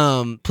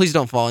 Please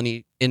don't fall and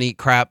eat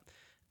crap.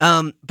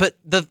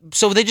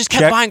 So they just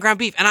kept Check. buying ground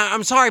beef, and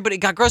I'm sorry, but it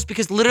got gross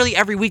because literally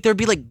every week there'd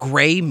be like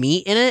gray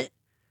meat in it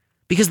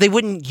because they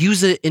wouldn't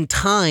use it in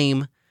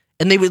time,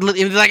 and they would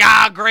be like,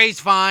 gray's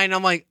fine.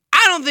 I'm like,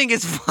 I don't think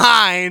it's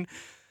fine.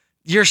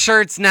 Your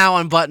shirt's now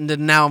unbuttoned,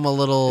 and now I'm a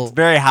little. It's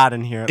very hot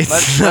in here. It's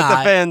Let the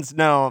not. fans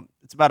know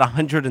it's about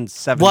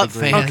 107 What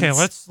degrees. fans? Okay,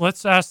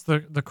 let's ask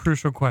the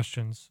crucial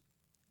questions.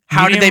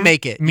 How did they Medium-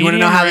 make it? You want to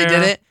know how they did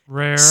medium it?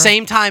 Rare.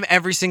 Same time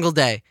every single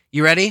day.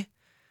 You ready?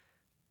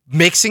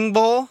 Mixing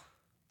bowl,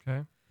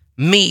 Okay.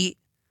 meat,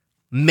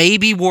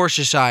 maybe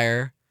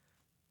Worcestershire,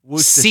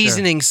 Worcestershire.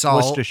 seasoning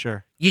salt.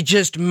 Worcestershire. You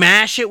just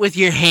mash it with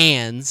your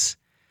hands.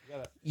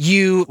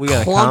 You We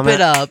got a clump it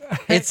comment? up.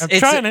 It's I'm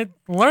trying to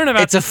learn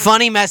about. It's a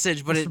funny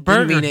message, but this it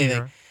doesn't burger mean anything.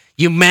 here.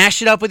 You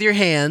mash it up with your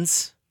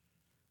hands,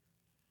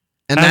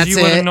 and As that's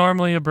you would it.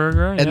 normally a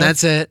burger, And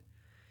that's it.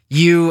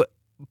 You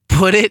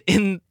put it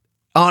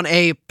on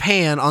a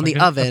pan on the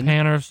oven. A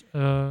pan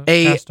or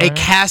a cast iron?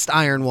 cast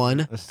iron one.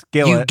 A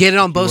skillet, You get it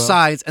on if you both will.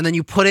 sides, and then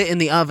you put it in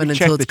the oven We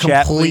until check it's the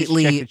chat, please.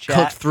 completely Check the chat.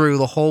 cooked through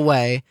the whole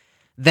way.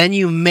 Then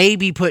you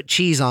maybe put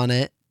cheese on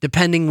it,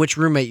 depending which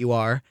roommate you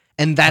are,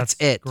 and that's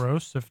it.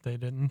 Gross if they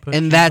didn't put.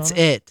 And cheese that's on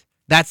it.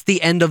 That's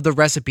the end of the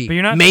recipe. But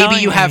you're not maybe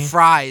telling you have me-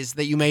 fries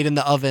that you made in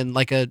the oven,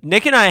 like a.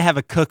 Nick and I have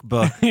a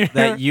cookbook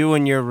that you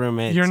and your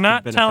roommates. You're could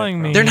not benefit telling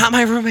from. me. They're not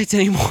my roommates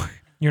anymore.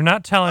 You're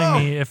not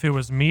telling me if it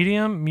was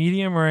medium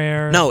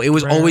rare. No, it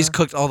was rare. always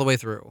cooked all the way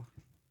through.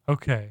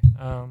 Okay.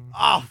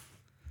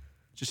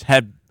 Just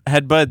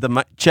headbutt the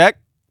mic. Check.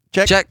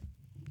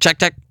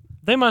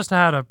 They must have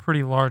had a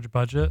pretty large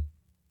budget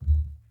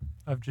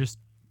of just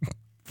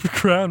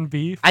ground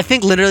beef. I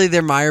think literally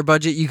their Meyer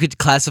budget, you could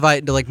classify it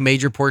into like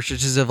major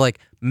portions of like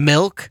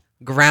milk,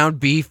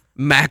 ground beef,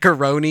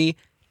 macaroni.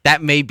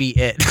 That may be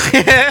it.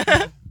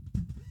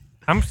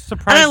 I'm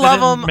surprised. And I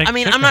love them. Make I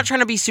mean, chicken. I'm not trying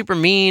to be super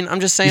mean. I'm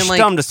just saying, You should like,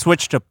 tell them to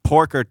switch to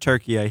pork or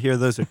turkey. I hear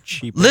those are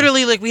cheaper.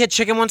 literally, like, we had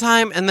chicken one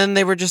time, and then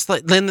they were just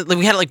like, then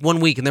we had it like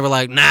 1 week, and they were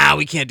like, nah,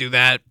 we can't do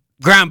that.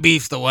 Ground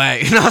beef's the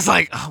way. And I was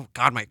like, oh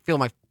God, I feel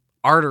my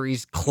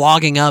arteries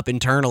clogging up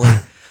internally.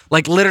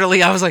 Like,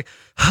 literally, I was like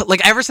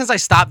ever since I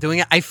stopped doing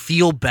it, I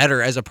feel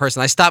better as a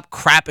person. I stopped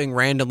crapping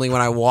randomly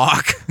when I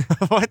walk.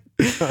 What?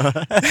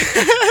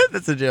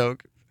 That's a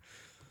joke.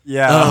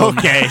 Yeah.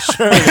 Okay.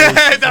 Sure.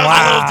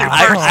 Wow.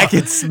 I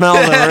could smell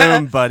the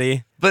room,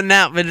 buddy. But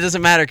it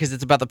doesn't matter because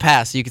it's about the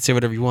past, so you can say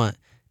whatever you want.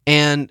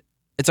 And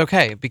it's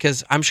okay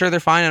because I'm sure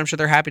they're fine and I'm sure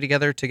they're happy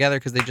together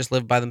because they just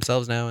live by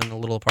themselves now in a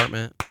little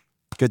apartment.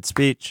 Good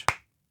speech.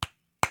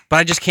 But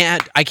I just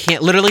can't,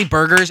 literally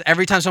burgers,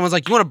 every time someone's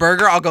like, you want a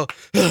burger? I'll go,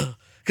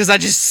 because I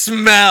just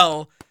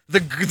smell the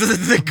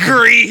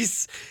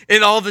grease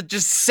and all the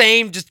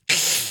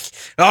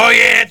oh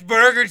yeah, it's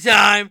burger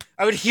time.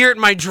 I would hear it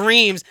in my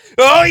dreams.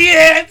 Oh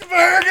yeah, it's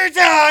burger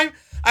time.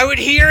 I would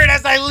hear it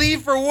as I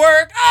leave for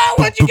work. Oh,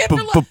 what'd you get for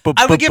lunch?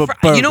 I would get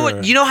for, you know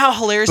what? You know how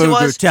hilarious it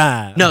was?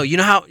 Time. No, you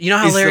know how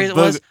hilarious it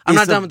was? I'm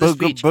not done with this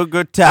speech.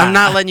 Burger time. I'm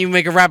not letting you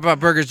make a rap about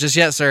burgers just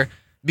yet, sir.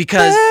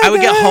 Because I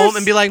would get home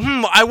and be like,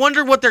 I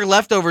wonder what their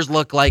leftovers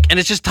look like. And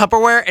it's just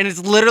Tupperware, and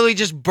it's literally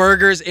just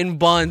burgers in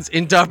buns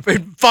in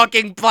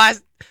fucking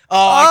plastic.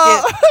 Oh,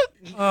 I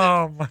can't.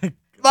 Oh,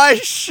 my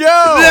show.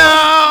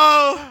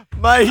 No.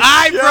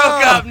 I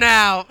broke up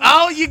now.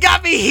 Oh, you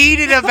got me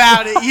heated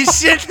about it. You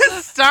shouldn't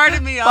have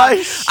started me off.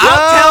 My show.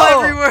 I'll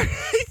tell every word.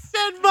 He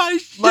said my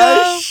show.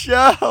 My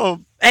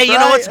show. Hey,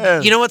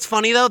 you know what's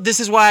funny though? This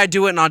is why I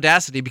do it in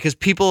Audacity, because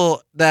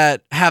people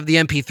that have the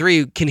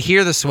MP3 can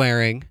hear the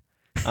swearing.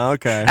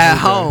 Okay. At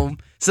home.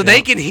 So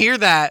they can hear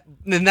that,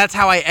 and that's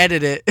how I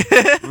edit it.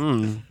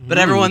 But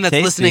everyone that's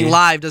listening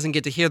live doesn't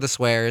get to hear the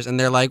swears, and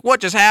they're like,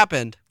 what just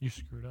happened? You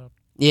screwed up.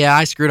 Yeah,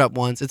 I screwed up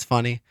once. It's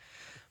funny.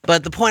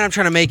 But the point I'm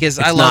trying to make is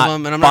I love not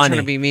them, and I'm not funny.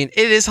 trying to be mean.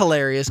 It is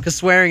hilarious, because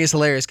swearing is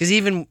hilarious, because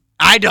even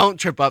I don't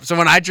trip up. So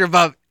when I trip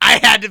up, I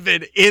had to have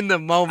been in the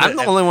moment. I'm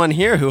the only one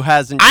here who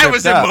hasn't I tripped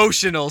was up.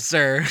 emotional,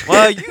 sir.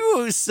 Well,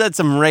 you said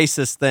some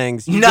racist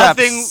things. You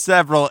Nothing. dropped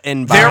several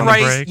inbound. Their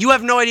race, you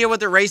have no idea what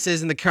their race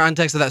is in the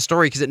context of that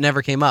story because it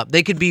never came up.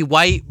 They could be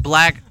white,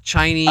 black,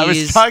 Chinese, I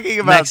was talking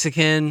about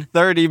Mexican.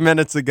 30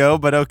 minutes ago,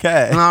 but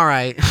okay. All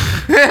right.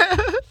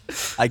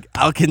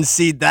 I'll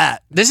concede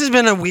that. This has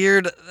been a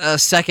weird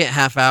second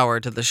half hour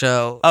to the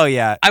show. Oh,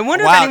 yeah. I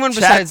wonder wow, if anyone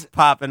besides...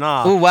 popping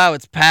off. Oh, wow,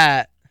 it's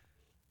Pat.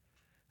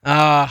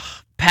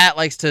 Pat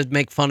likes to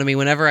make fun of me.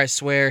 Whenever I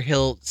swear,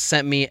 he'll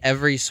send me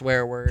every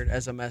swear word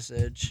as a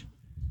message.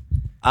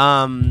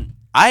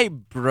 I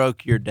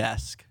broke your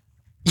desk.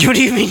 What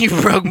do you mean you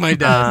broke my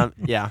desk?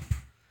 Yeah.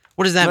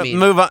 What does that mean?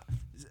 Move on.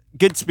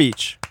 Good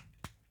speech.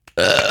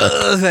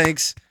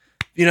 Thanks.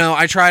 You know,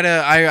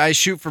 I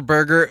shoot for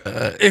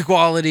burger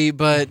equality,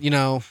 but, you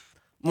know.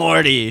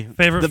 Morty.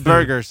 Favorite the food.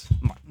 burgers.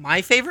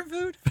 My favorite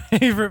food?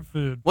 Favorite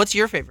food. What's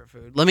your favorite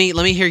food? Let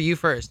me hear you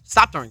first.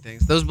 Stop throwing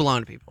things. Those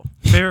belong to people.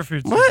 Favorite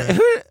food.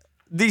 What?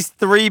 These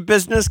 3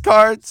 business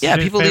cards? Yeah,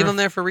 CJ, people leave them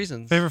there for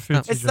reasons. Favorite food.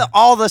 It's CJ.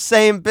 all the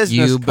same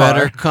business You card.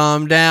 better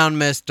calm down,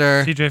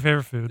 mister. CJ,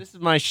 favorite food. This is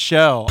my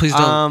show. Please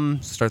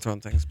don't start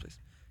throwing things, please.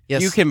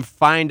 Yes. You can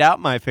find out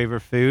my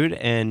favorite food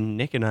and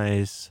Nick and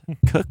I's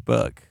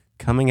cookbook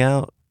coming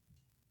out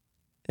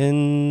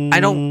in...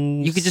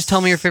 You could just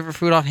tell me your favorite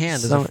food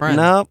offhand as a friend.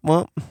 No,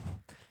 well...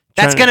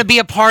 That's going to be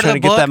a part of the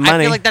book. That money. I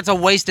feel like that's a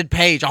wasted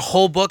page. A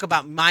whole book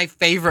about my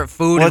favorite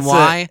food and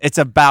why. It's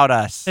about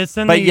us. It's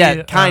in but the,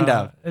 yeah, kind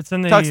of. It's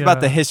in the talks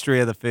about the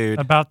history of the food.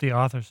 About the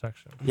author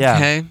section. Yeah.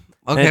 Okay. And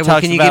Okay. it Well,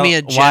 talks can you give me a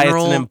about why it's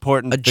general, an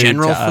important food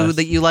general to food us.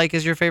 that you like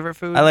as your favorite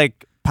food? I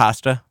like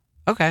pasta.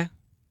 Okay.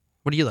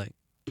 What do you like?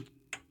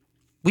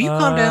 Will you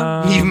calm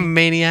down, you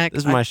maniac?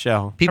 This is my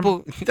show.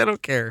 People, they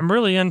don't care. I'm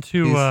really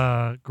into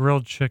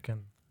grilled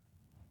chicken.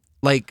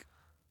 Like,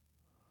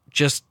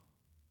 just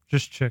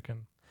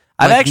chicken.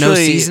 I've like actually no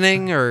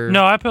seasoning or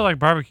No, I put like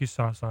barbecue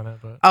sauce on it,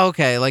 but Oh,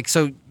 okay. Like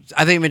so,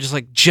 I think it meant just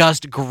like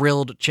just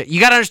grilled chicken. You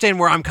got to understand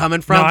where I'm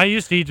coming from. No, I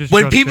used to eat just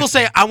when grilled people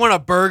chicken. say I want a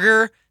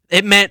burger,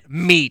 it meant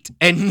meat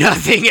and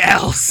nothing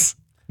else.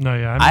 No,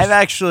 yeah. I've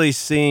actually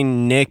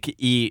seen Nick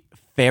eat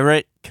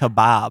ferret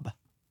kebab.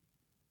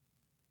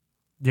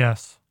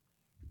 Yes.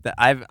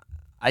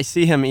 I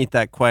see him eat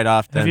that quite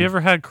often. Have you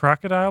ever had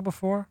crocodile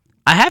before?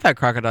 I have had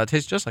crocodile. It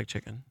tastes just like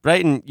chicken.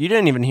 Brighton, you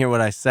didn't even hear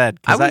what I said.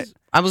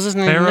 I was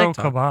listening to Pharaoh Nick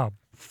talk. kebab.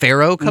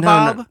 Pharaoh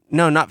kebab?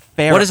 No, not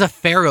ferret. What is a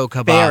pharaoh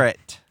kebab?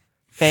 Ferret.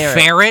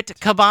 Ferret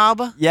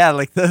kebab? Yeah,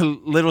 like the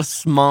little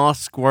small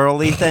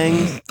squirrely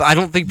things. I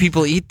don't think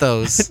people eat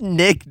those.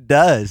 Nick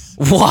does.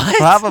 What?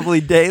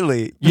 Probably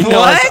daily. You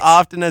know, as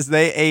often as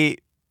they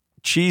ate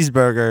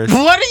cheeseburgers.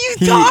 What are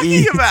you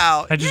talking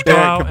about? I just go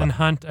out and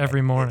hunt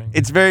every morning.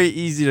 It's very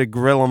easy to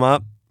grill them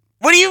up.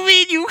 What do you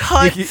mean you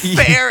hunt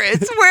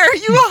ferrets? Where are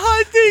you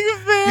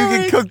hunting ferrets? You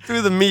can cook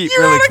through the meat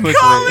You're really on a quickly.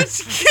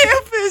 college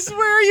campus.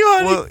 Where are you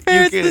hunting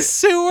ferrets? The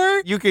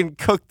sewer? You can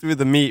cook through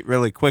the meat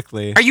really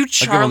quickly. Are you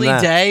Charlie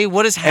Day?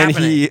 What is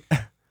happening?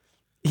 And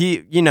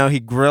he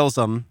grills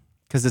them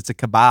because it's a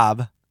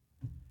kebab.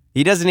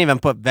 He doesn't even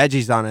put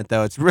veggies on it,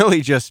 though. It's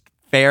really just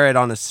ferret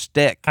on a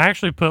stick. I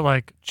actually put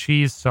like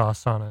cheese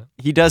sauce on it.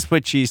 He does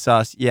put cheese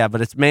sauce, yeah,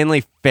 but it's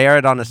mainly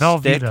ferret on a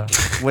Velveeta.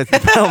 stick with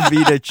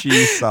Velveeta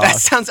cheese sauce. That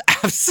sounds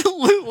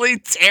absolutely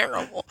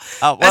terrible.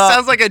 Well, that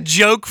sounds like a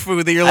joke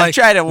food that you're I like,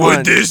 tried it once.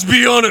 would this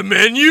be on a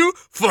menu?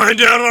 Find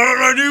out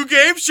on our new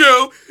game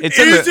show. It's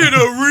Is it a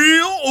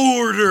real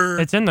order?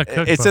 It's in the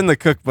cookbook. It's in the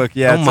cookbook,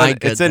 yeah. Oh my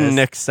It's in goodness.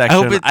 Nick's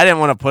section. it- I didn't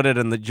want to put it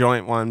in the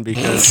joint one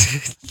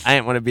because I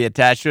didn't want to be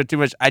attached to it too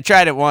much. I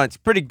tried it once.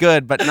 Pretty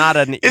good, but not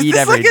an Is eat this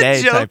every like a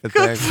day joke type of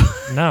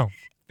thing. No.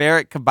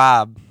 Ferret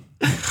kebab.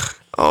 Oh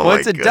Well, my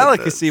it's a goodness.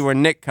 delicacy where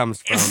Nick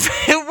comes from.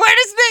 Where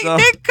does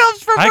Nick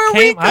comes from? Where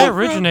we I come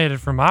originated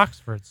from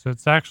Oxford, so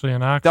it's actually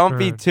an Oxford. Don't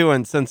be too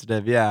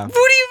insensitive, yeah. What do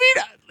you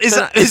mean? Is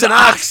It's an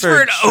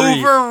Oxford Oxford treat.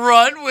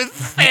 overrun with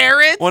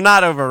ferrets? Well,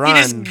 not overrun.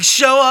 You just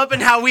show up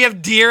and how we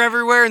have deer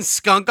everywhere and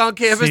skunk on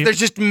campus. See- There's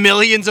just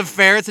millions of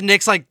ferrets, and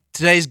Nick's like,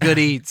 today's good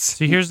eats.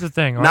 See, here's the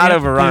thing. All Not you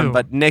have to overrun, do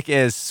but Nick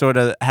is sort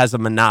of has a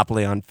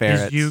monopoly on is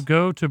ferrets. you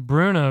go to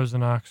Bruno's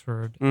in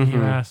Oxford and you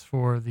Mhm. ask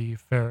for the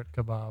ferret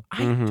kebab,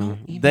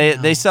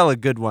 They sell a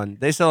good one.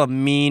 They sell a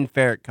mean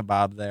ferret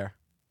kebab there.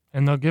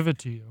 and they'll give it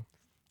to you.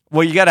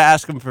 Well, you got to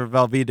ask them for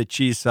Velveeta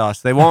cheese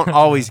sauce. They won't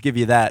always give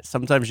you that.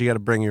 Sometimes you got to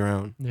bring your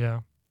own.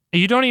 Yeah.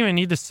 You don't even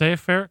need to say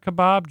ferret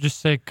kebab.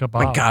 Just say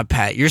kebab. My God,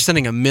 Pat, you're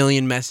sending a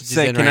million messages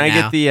Say, in can right I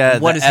now. get the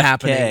What the is FK?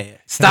 happening? Can I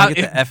Stop,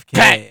 get the FK?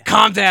 Pat,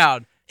 calm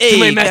down. Hey, Too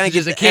many can I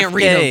messages. get I the can't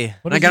read FK? them.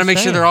 What I is got to he make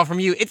sure saying? they're all from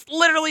you. It's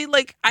literally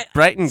like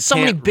Brighton so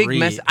many can't big read.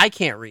 messages. I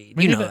can't read.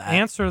 We You need know to that.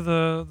 answer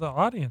the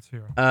audience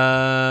here.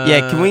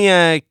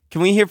 Yeah,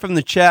 can we hear from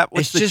the chat?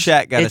 What's It's the just,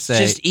 chat got to it's say?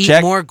 just eat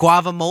Check. more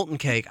guava molten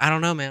cake. I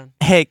don't know, man.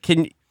 Hey,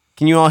 can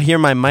you all hear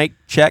my mic?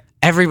 Check.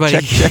 Everybody,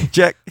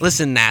 Check.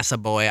 Listen,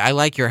 NASA boy, I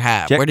like your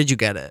hat. Check. Where did you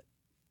get it?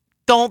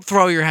 Don't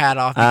throw your hat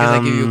off because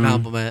I give you a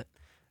compliment.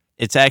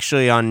 It's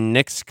actually on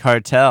Nick's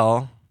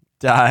Cartel.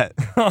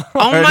 Oh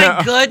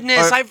my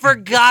goodness! I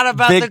forgot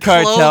about Big the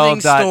clothing Cartel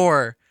dot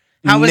store.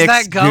 How is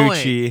that going?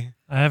 Gucci.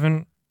 I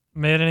haven't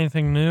made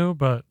anything new,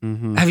 but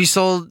Have you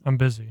sold I'm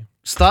busy.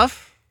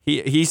 stuff?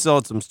 He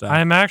sold some stuff.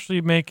 I'm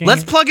actually making.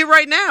 Let's plug it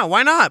right now.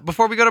 Why not?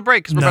 Before we go to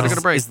break, because we're about to go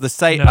to break. Is the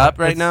site No, up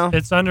right it's- now?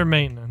 It's under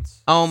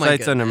maintenance. Oh my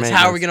Site's under goodness!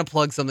 How are we maintenance. gonna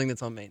plug something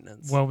that's on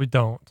maintenance? Well, we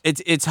don't.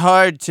 It's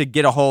hard to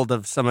get a hold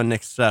of some of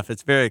Nick's stuff.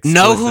 It's very exclusive.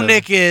 Know who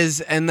Nick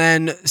is, and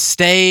then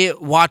stay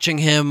watching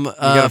him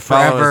gotta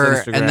follow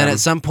his forever. And then Instagram. at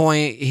some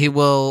point, he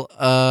will.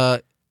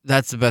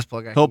 That's the best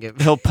plug I can give.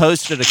 He'll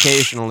post it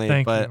occasionally,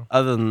 Thank but you.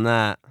 other than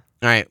that,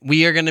 All right,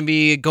 we are going to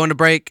be going to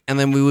break, and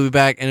then we will be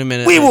back in a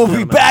minute. we will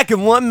be back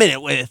in 1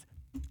 minute with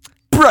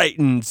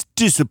Brighton's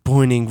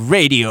Disappointing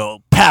Radio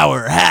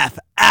Power Half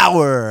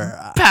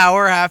Hour.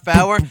 Power half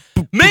hour.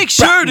 Make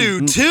sure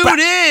to tune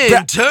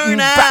in, turn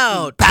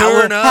out,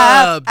 turn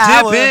up,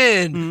 dip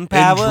in, and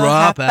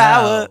drop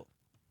out.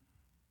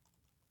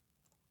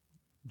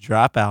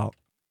 Drop out.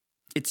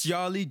 It's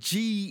Yarly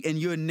G, and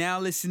you're now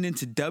listening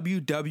to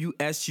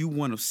WWSU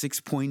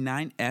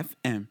 106.9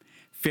 FM.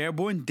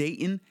 Fairborn,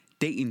 Dayton,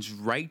 Dayton's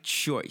right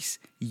choice.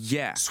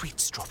 Yeah. Sweet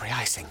strawberry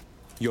icing.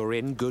 You're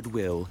in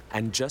Goodwill,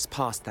 and just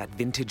past that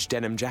vintage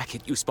denim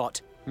jacket, you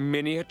spot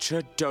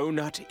miniature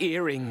donut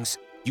earrings.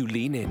 You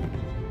lean in.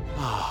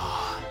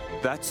 Ah,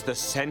 that's the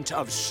scent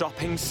of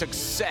shopping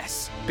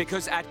success.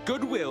 Because at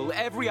Goodwill,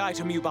 every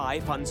item you buy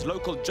funds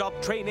local job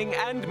training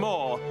and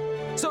more.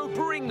 So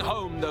bring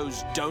home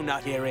those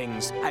donut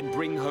earrings and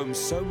bring home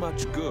so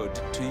much good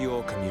to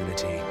your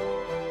community.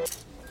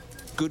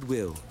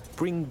 Goodwill.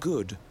 Bring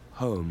good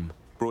home.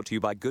 Brought to you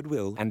by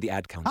Goodwill and the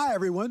Ad Council. Hi,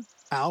 everyone.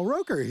 Al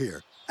Roker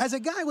here. As a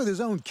guy with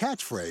his own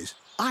catchphrase,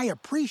 I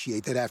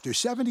appreciate that after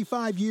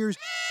 75 years,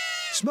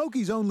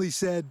 Smokey's only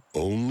said,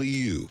 Only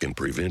you can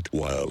prevent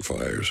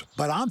wildfires.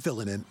 but I'm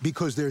filling in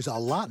because there's a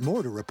lot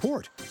more to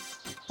report.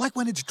 Like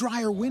when it's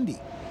dry or windy.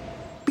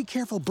 Be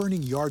careful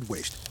burning yard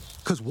waste,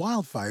 because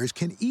wildfires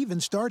can even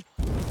start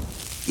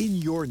in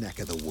your neck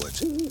of the woods.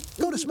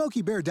 Go to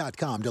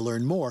SmokeyBear.com to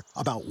learn more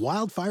about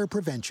wildfire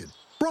prevention.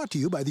 Brought to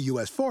you by the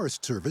U.S.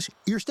 Forest Service,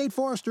 your state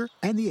forester,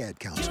 and the Ad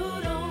Council.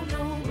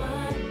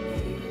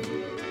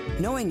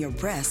 Knowing your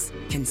breasts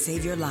can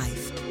save your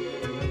life.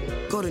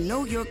 Go to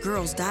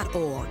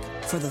knowyourgirls.org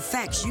for the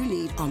facts you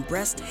need on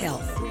breast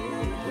health.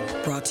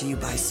 Brought to you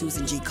by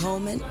Susan G.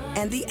 Coleman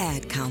and the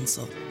Ad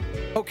Council.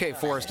 Okay,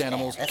 forest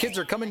animals, kids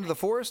are coming to the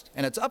forest,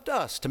 and it's up to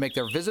us to make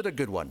their visit a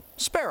good one.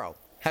 Sparrow,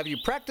 have you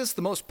practiced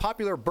the most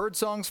popular bird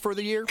songs for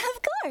the year?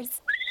 Of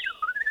course.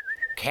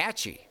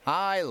 catchy.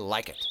 I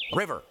like it.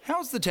 River,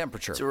 how's the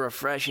temperature? It's a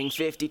refreshing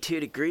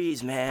 52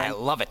 degrees, man. I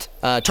love it.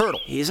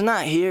 Turtle. He's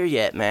not here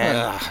yet,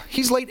 man.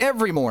 He's late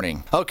every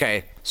morning.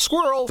 Okay.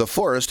 Squirrel. The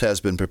forest has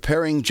been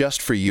preparing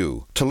just for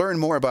you. To learn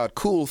more about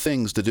cool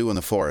things to do in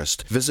the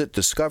forest, visit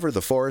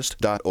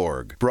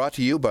discovertheforest.org. Brought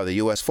to you by the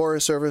U.S.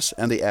 Forest Service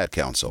and the Ad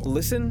Council.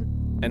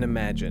 Listen and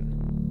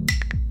imagine.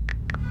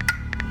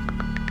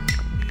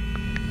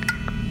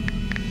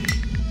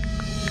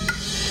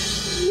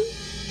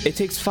 It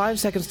takes 5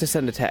 seconds to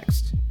send a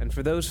text, and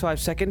for those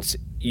 5 seconds,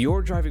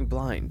 you're driving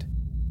blind.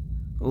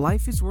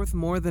 Life is worth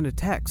more than a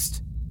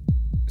text.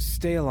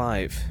 Stay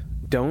alive.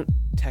 Don't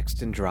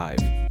text and drive.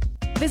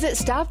 Visit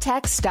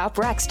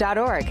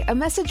StopTextStopWrecks.org, a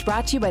message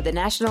brought to you by the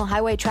National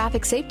Highway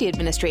Traffic Safety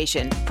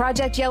Administration,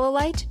 Project Yellow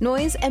Light,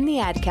 Noise, and the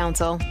Ad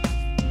Council.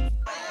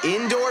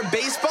 Indoor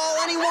baseball,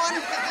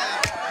 anyone?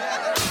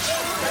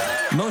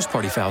 Most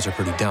party fouls are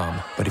pretty dumb,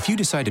 but if you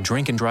decide to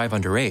drink and drive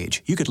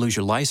underage, you could lose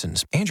your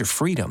license and your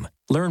freedom.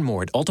 Learn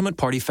more at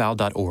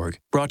ultimatepartyfoul.org.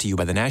 Brought to you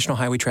by the National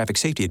Highway Traffic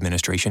Safety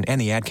Administration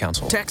and the Ad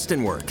Council. Text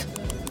and work.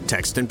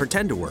 Text and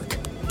pretend to work.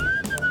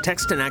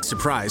 Text and act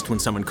surprised when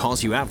someone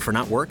calls you out for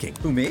not working.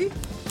 Who, me?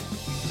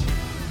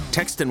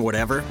 Text and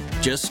whatever,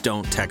 just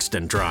don't text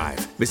and drive.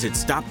 Visit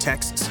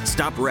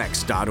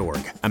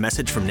StopTextsStopWrecks.org. A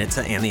message from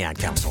NHTSA and the Ad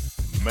Council.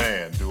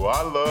 Man, do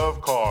I love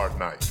card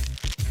night.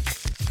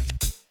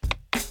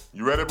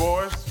 You ready,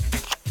 boys?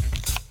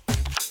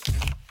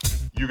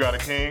 You got a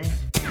king?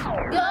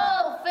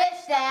 Go,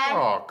 fish dad.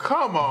 Oh,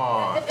 come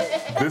on.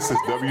 This is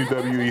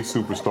WWE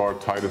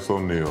superstar Titus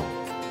O'Neil.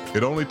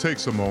 It only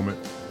takes a moment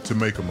to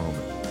make a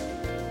moment.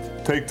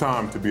 Take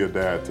time to be a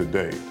dad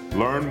today.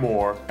 Learn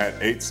more at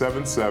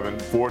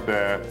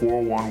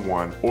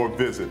 877-4DAD-411 or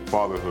visit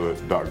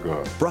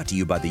fatherhood.gov. Brought to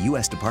you by the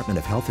U.S. Department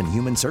of Health and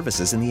Human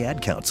Services and the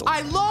Ad Council.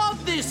 I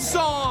love this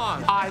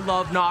song! I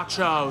love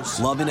nachos.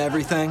 Loving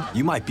everything?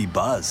 You might be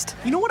buzzed.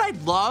 You know what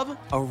I'd love?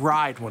 A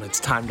ride when it's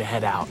time to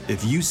head out.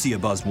 If you see a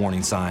buzzed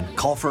warning sign,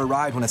 call for a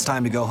ride when it's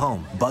time to go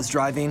home. Buzz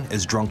driving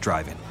is drunk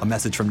driving. A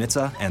message from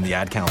NHTSA and the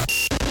Ad Council.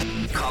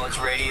 College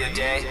Radio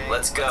Day,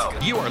 let's go.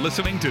 You are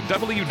listening to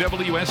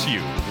WWSU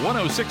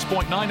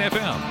 106.9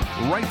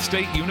 FM, Wright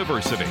State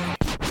University.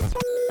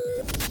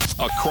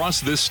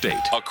 Across this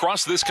state,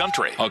 across this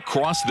country,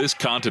 across this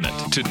continent,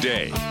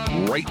 today,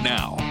 right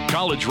now,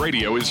 college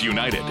radio is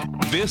united.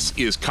 This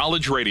is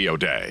College Radio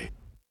Day.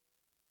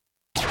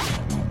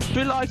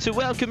 We'd like to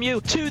welcome you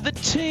to the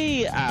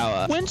tea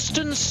hour.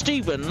 Winston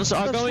Stevens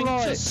are going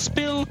to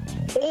spill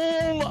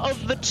all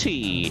of the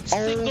tea. All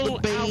the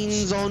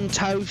beans on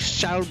toast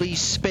shall be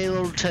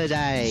spilled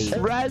today.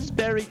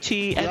 Raspberry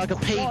tea and like a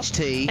peach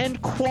tea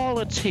and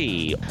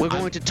quality. We're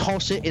going to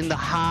toss it in the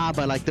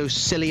harbour like those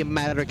silly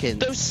Americans.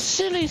 Those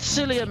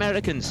silly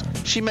Americans.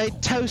 She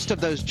made toast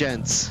of those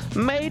gents.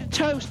 Made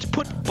toast,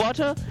 put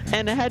butter,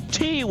 and had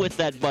tea with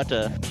that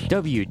butter.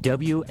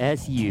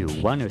 WWSU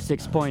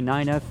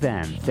 106.9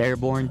 FM,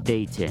 Fairborn,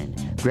 Dayton.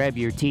 Grab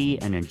your tea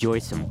and enjoy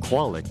some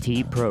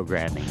quality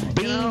programming.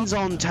 Beans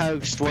on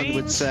toast, one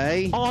would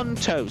say. On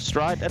toast,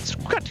 right? That's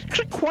quite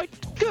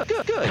good.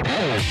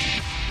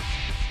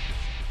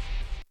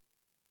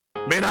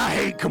 Man, I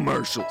hate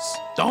commercials.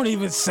 Don't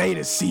even say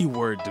the C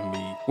word to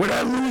me. Where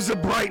that loser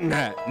Brighton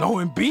at?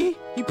 Knowing B?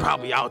 He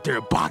probably out there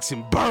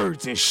boxing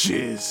birds and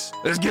shiz.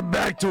 Let's get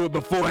back to it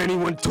before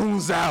anyone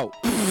tunes out.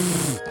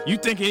 You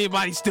think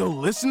anybody's still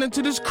listening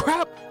to this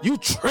crap? You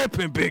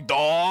tripping, big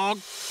dog.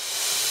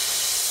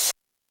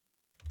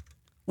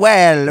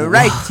 Well,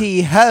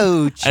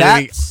 righty-ho,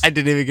 chaps. I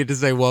didn't even get to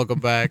say welcome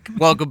back.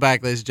 Welcome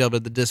back, ladies and gentlemen,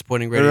 to the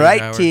Disappointing Radio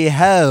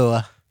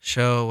Righty-ho.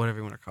 Show, whatever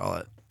you want to call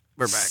it.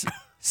 We're back.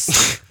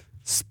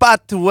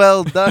 Spot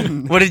well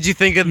done. What did you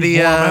think of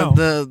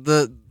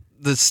the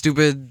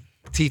stupid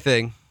tea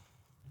thing?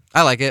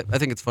 I like it. I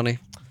think it's funny.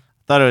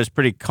 Thought it was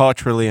pretty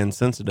culturally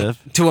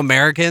insensitive. To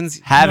Americans?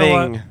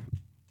 Having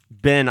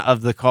been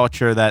of the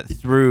culture that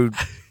threw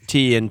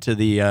tea into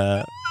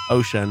the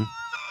ocean.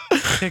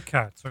 Kit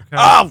Kats, okay?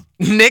 Oh,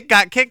 Nick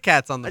got Kit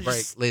Kats on the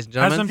break, ladies and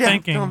gentlemen. As I'm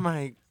thinking, Oh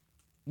my.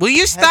 Will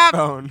you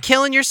stop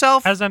killing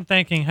yourself? As I'm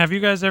thinking, have you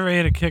guys ever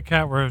ate a Kit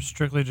Kat where it was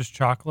strictly just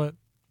chocolate?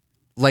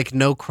 Like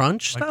no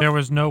crunch Like stuff? there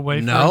was no wafer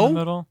in the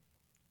middle?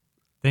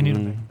 They need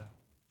to make that.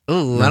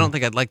 Ooh, I don't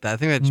think I'd like that. I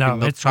think that'd just be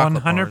milk it's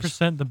chocolate 100% bars.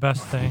 the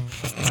best thing.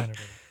 Planet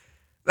Earth.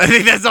 I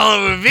think that's all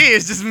it would be.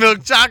 It's just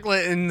milk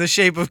chocolate in the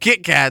shape of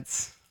Kit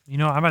Kats. You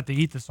know, I'm about to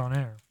eat this on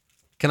air.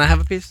 Can I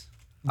have a piece?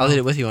 No. I'll eat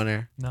it with you on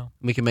air. No.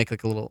 We can make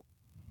like a little...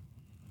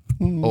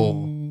 the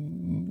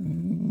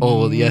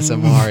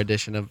SMR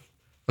edition of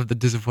the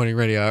Disappointing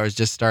Radio Hour has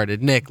just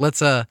started. Nick,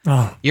 let's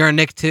you're on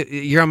Nick too.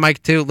 You're on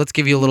Mike too. Let's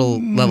give you a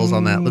little levels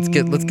on that. Let's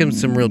give him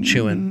some real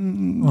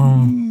chewing.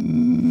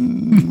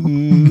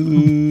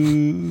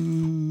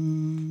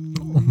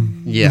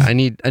 Yeah, I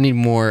need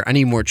more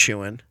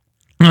chewing.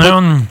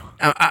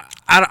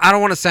 I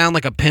don't want to sound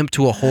like a pimp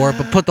to a whore,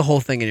 but put the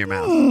whole thing in your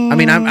mouth. I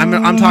mean,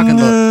 I'm talking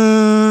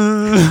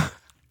the.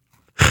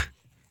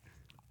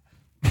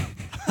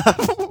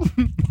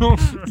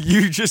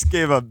 You just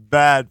gave a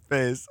bad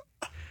face.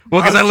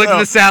 Well, because I looked at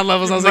the sound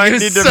levels, I was like,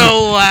 it was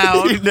so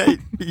loud.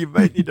 You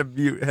might need to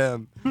mute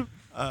him. Is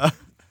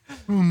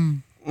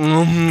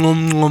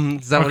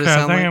that what it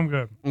sounds like? I think I'm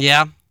good.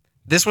 Yeah.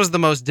 This was the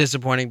most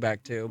disappointing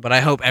back too, but I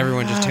hope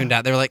everyone just tuned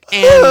out. They were like,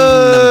 and I'm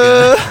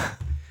good.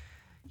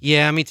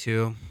 Yeah, me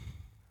too.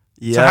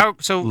 Yeah.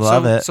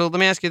 Love it. So let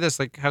me ask you this: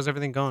 like, how's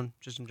everything going,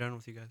 just in general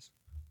with you guys?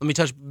 Let me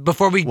touch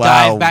before we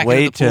dive back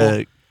into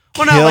the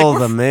pool. Way to kill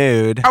the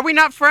mood. Are we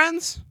not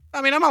friends?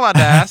 I mean, I'm allowed to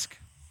ask.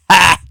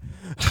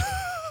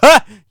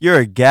 You're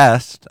a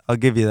guest. I'll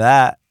give you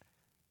that.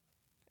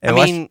 I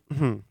mean,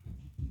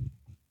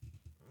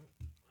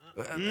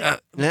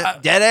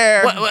 dead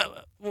air. What?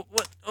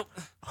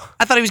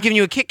 I thought he was giving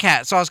you a Kit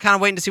Kat, so I was kind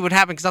of waiting to see what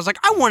happened because I was like,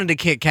 I wanted a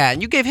Kit Kat,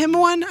 and you gave him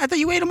one. I thought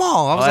you ate them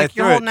all. I was like,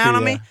 you're holding out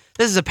on me.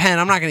 This is a pen.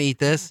 I'm not gonna eat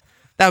this.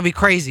 That would be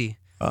crazy.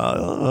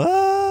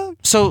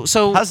 So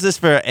how's this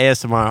for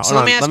ASMR? So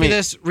let me ask you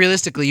this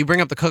realistically. You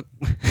bring up the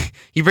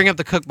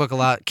cookbook a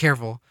lot.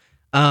 Careful.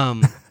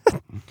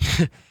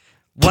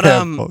 What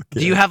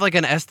do you have like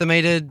an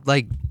estimated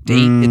like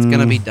date it's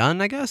gonna be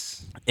done? I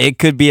guess it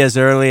could be as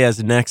early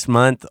as next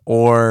month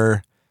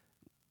or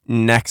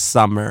next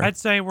summer. I'd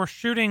say we're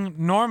shooting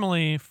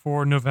normally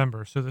for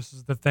November, so this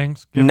is the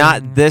Thanksgiving.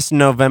 Not this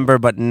November,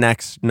 but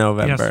next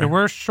November. Yeah, so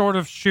we're sort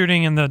of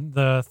shooting in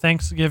the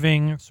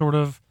Thanksgiving sort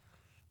of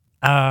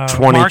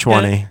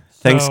 2020. market.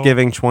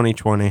 Thanksgiving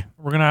 2020.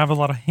 We're gonna have a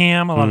lot of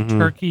ham, a lot of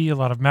turkey, a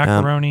lot of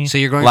macaroni. So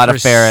you're going for a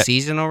ferret.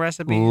 seasonal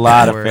recipe? A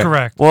lot of ferret.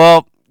 Correct.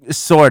 Well,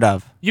 sort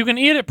of. You can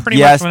eat it pretty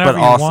much whenever you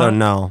want. Yes, but also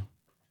no.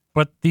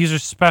 But these are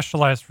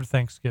specialized for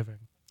Thanksgiving.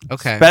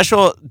 Okay.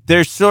 Special.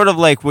 They're sort of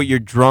like what your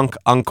drunk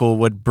uncle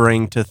would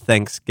bring to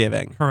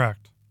Thanksgiving.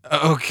 Correct.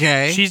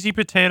 Okay. Cheesy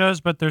potatoes,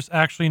 but there's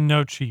actually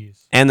no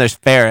cheese. And there's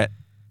ferret.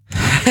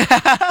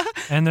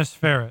 And there's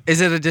ferret. Is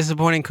it a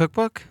disappointing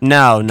cookbook?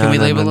 No. Can we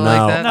label it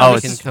like that? No,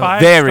 it's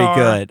very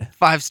good.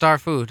 5-star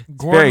food.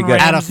 It's very good.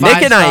 At a 5-star.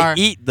 Nick and I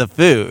eat the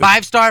food.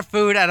 5-star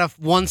food at a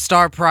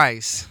 1-star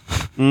price.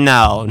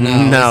 No.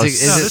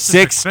 Is it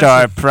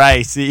 6-star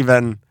price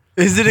even.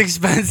 Is it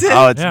expensive?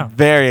 Oh, it's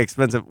very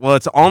expensive. Well,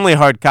 it's only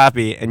hard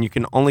copy, and you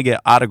can only get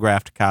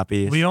autographed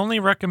copies. We only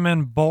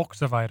recommend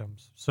bulks of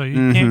items, so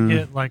you can't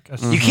get like a.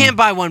 You can't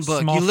buy one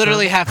book. small You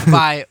literally set. have to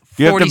buy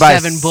You have to buy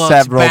 47 books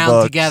several bound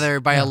books. together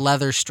by a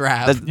leather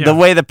strap. The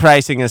way the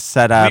pricing is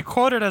set up, We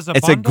quote it as a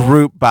it's bundle. a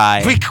group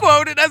buy. We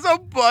quote it as a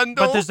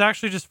bundle. But there's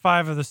actually just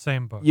 5 of the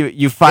same book.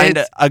 You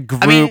find a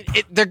group. I mean,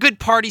 they're good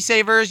party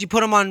savers. You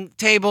put them on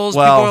tables.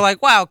 Well- People are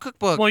like, wow,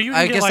 cookbook. Well, you can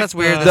I get guess like that's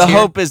weird. the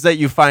hope is that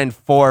you find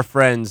 4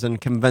 friends and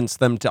convince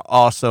them to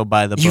also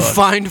buy the book. You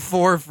find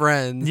 4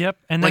 friends. Yep,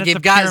 and then like it's you've a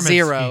got pyramid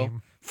 0.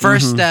 scheme.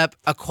 First step,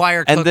 acquire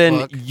and cookbook.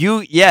 then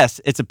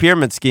it's a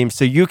pyramid scheme,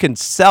 so you can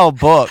sell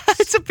books.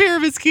 It's a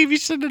pyramid scheme. You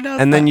shouldn't have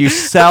known And that. then you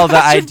sell the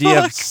About your idea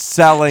of book.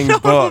 selling No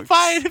one will books.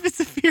 buy it if it's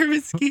a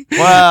pyramid scheme.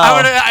 Well, I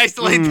want to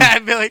isolate that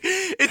and be like,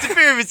 it's a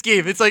pyramid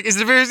scheme. It's like, is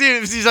it a pyramid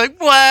scheme? She's like,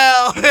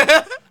 well.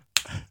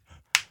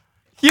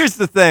 Here's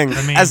the thing.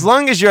 I mean- as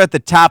long as you're at the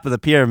top of the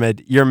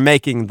pyramid, you're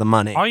making the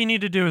money. All you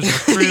need to do is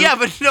recruit. Yeah,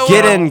 but no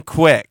Get one. in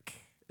quick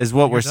is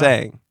what we're done.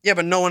 saying. Yeah,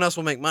 but no one else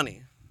will make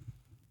money.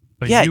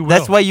 But Yeah, you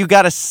that's will. why you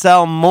got to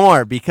sell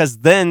more, because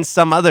then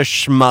some other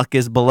schmuck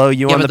is below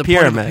you Yeah, on but the the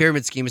point of a pyramid.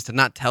 pyramid scheme is to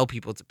not tell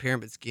people it's a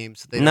pyramid scheme.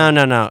 So they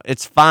No.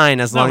 It's fine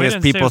as No, long we as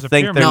didn't say it people was a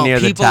think pyramid. they're no, near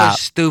the people are top.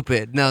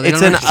 stupid. No, they It's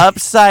don't an understand.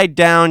 upside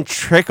down,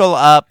 trickle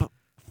up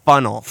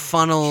funnel.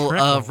 funnel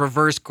of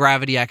reverse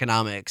gravity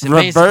economics. And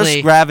Reverse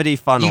basically, gravity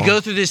funnel. You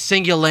go through this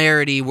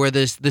singularity where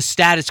the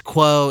status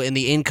quo and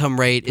the income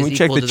rate is Can we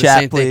check equal the to the chat,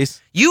 same please?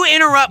 thing. You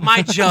interrupt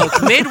my joke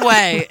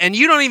midway, and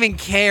you don't even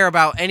care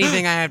about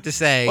anything I have to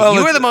say. Well, you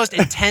are it's- the most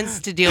intense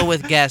to deal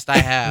with guest I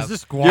have. Is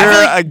this You're I feel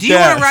like, a do you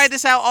want to guest. ride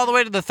this out all the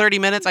way to the 30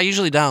 minutes? I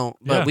usually don't,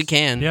 but Yes. we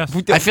can. Yes.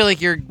 I feel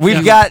like you're.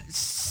 We've got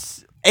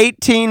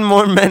 18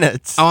 more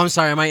minutes. Oh, I'm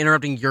sorry. Am I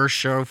interrupting your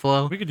show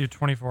flow? We could do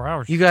 24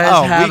 hours. You guys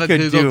Oh, have we a could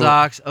Google do-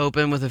 Docs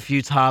open with a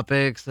few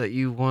topics that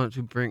you want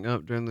to bring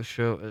up during the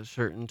show at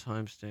certain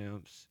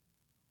timestamps.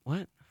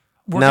 What?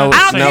 No,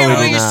 I don't no, care we what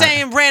do you're not.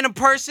 saying, random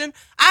person.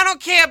 I don't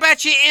care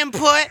about your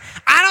input.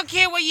 I don't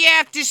care what you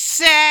have to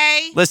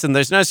say. Listen,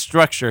 there's no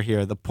structure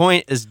here. The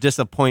point is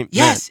disappointment.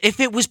 Yes,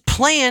 if it was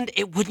planned,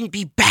 it wouldn't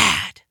be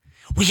bad.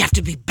 We have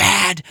to be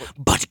bad,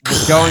 but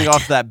good. Going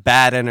off that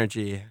bad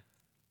energy.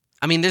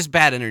 I mean, there's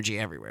bad energy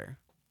everywhere.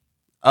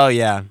 Oh,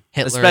 yeah.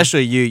 Hitler.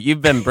 Especially you.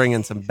 You've been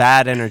bringing some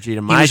bad energy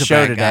to my was a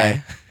show bad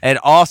today. guy. It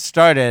all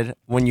started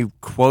when you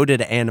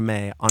quoted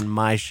anime on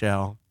my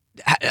show.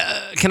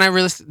 Can I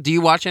really? Do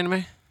you watch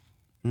anime?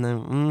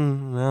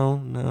 No,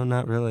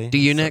 not really. Do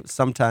you, Nick?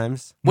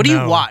 Sometimes. What do you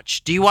No.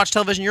 watch? Do you watch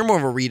television? You're more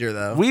of a reader,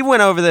 though. We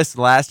went over this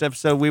last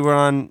episode. We were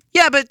on.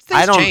 Yeah, but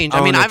I things don't change.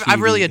 I mean, own a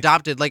I've really TV.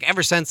 adopted, like,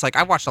 ever since, like,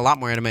 I've watched a lot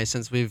more anime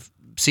since we've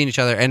seen each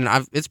other, and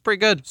it's pretty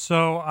good.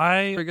 So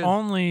I Pretty good.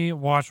 only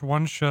watch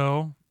one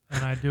show,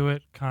 and I do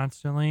it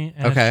constantly,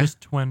 and Okay. it's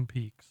just Twin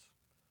Peaks.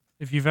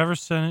 If you've ever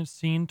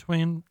seen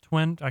Twin,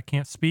 I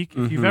can't speak.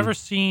 If you've Mhm. ever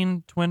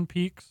seen Twin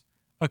Peaks,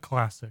 a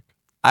classic.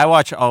 I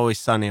watch Always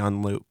Sunny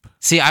on loop.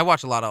 See, I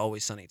watch a lot of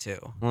Always Sunny too.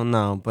 Well,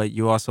 no, but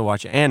you also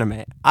watch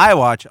anime. I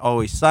watch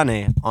Always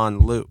Sunny on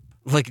loop.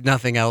 Like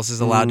nothing else is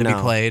allowed to be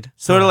played.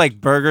 Sort of like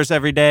Burgers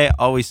every day,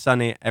 Always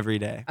Sunny every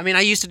day. I mean,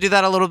 I used to do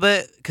that a little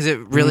bit because it's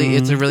a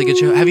really good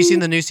show. Have you seen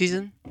the new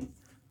season?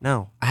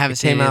 No, I haven't it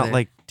seen came it out either.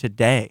 like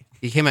today.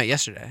 It came out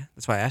yesterday.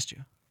 That's why I asked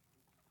you.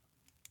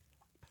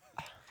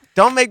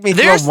 Don't make me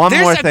throw one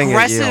more thing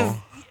at you.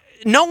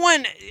 No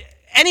one,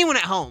 anyone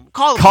at home,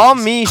 call the Call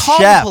police. me Call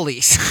Chef. the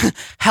police.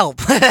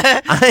 Help.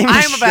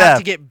 I'm about Chef.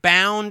 to get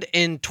bound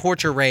and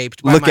torture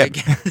raped by Look my at-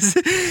 guest.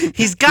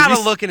 He's got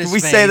a look in his Can we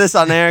face. say this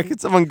on air? Can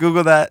someone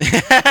Google that?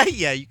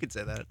 Yeah, you could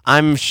say that.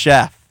 I'm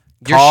Chef.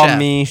 You're Call Chef.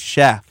 me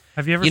Chef.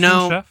 Have you ever seen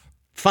Chef?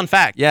 Fun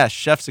fact. Yeah,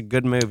 Chef's a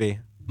good movie.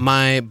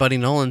 My buddy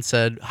Nolan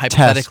said,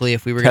 hypothetically,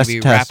 if we were going to be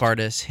Test. rap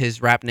artists,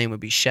 his rap name would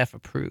be Chef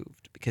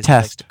Approved because he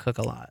Test. likes to cook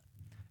a lot.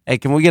 Hey,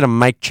 can we get a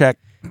mic check?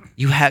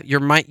 You have your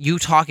mic. You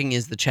talking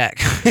is the check.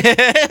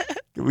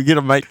 Can we get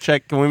a mic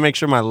check? Can we make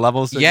sure my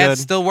levels are Yeah, good?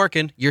 it's still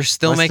working. You're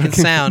still Am I making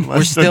still- sound. am I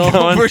We're still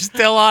still going? we're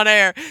still on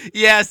air.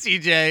 Yeah,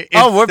 CJ.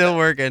 It's we're still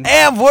working.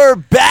 And we're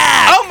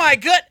back. Oh my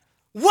good.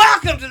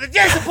 Welcome to the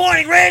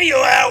Disappointing Radio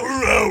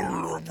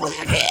Hour.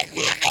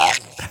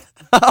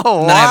 Oh,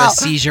 wow. And I have a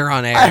seizure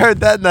on air. I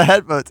heard that in the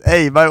headphones.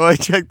 Hey, you might want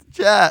to check the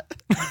chat.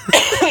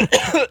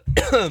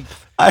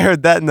 I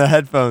heard that in the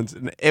headphones,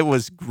 and it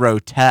was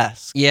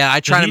grotesque. Yeah, I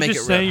try Did to he make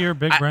just it say real. you're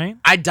big brain?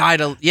 I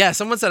died. Yeah,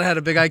 someone said I had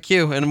a big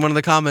IQ in one of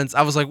the comments.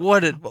 I was like,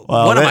 what am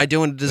I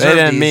doing to deserve They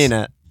didn't these? mean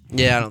it.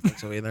 Yeah, I don't think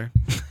so either.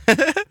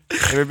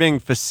 They were being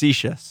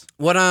facetious.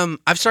 What I've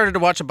started to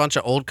watch a bunch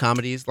of old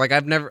comedies. Like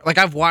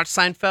I've watched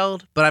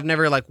Seinfeld, but I've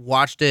never like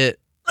watched it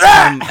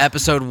from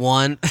episode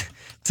 1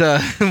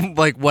 to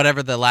like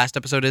whatever the last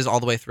episode is all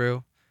the way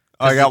through.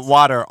 Oh, I got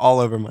water all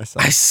over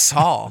myself. I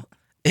saw.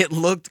 It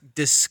looked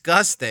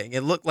disgusting.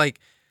 It looked like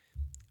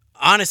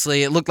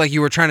honestly, it looked like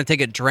you were trying to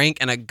take a drink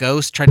and a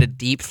ghost tried to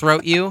deep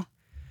throat you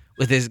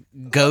with his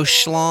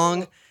ghost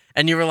schlong.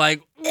 And you were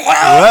like,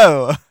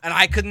 whoa! And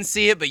I couldn't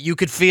see it, but you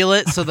could feel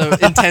it. So the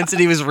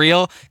intensity was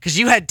real because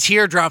you had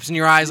teardrops in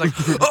your eyes like,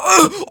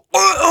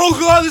 oh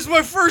God, this is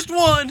my first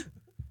one.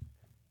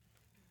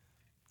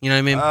 You know what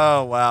I mean?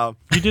 Oh, wow.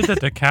 You did that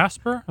to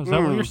Casper? Is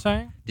that what you're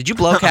saying? Did you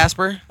blow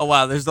Casper? Oh,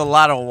 wow. There's a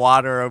lot of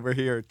water over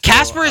here, too.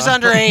 Casper is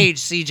underage,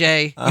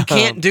 CJ. You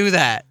can't do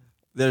that.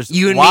 There's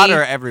You and water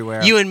me-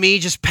 everywhere. You and me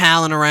just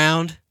palling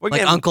around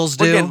like uncles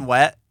do. We're getting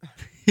wet.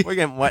 We're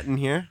getting wet in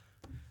here.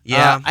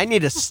 Yeah. I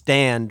need to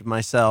stand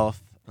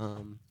myself.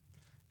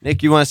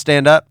 Nick, you want to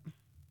stand up?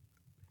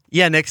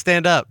 Yeah, Nick,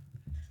 stand up.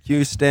 Can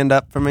you stand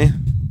up for me?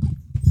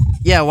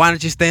 Yeah, why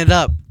don't you stand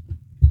up?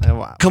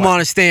 Come on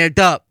and stand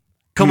up.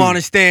 Come on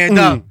and stand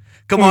up.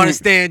 Come on and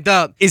stand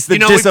up. It's the we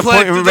pledge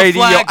Disappointing to the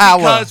Radio flag Hour.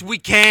 because we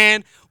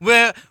can.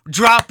 We're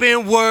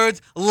dropping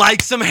words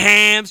like some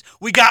hams.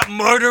 We got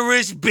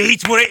murderous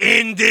beats. We're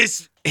in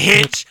this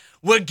hitch.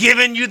 We're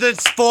giving you the You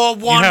have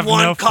 411.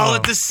 no Call flow.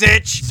 it the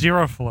sitch.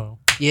 Zero flow.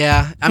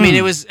 Yeah, I mean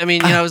it was. I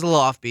mean, it was a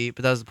little offbeat,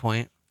 but that was the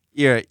point.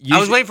 Yeah, I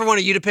was waiting for one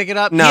of you to pick it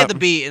up. No. He had the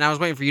beat, and I was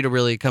waiting for you to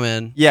really come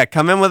in. Yeah,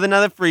 come in with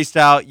another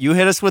freestyle. You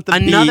hit us with the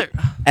Another-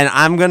 beat, and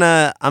I'm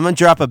gonna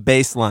drop a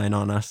bass line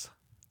on us.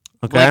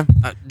 Okay.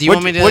 Like, do you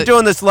want me to? We're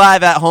doing this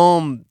live at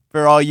home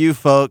for all you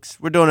folks.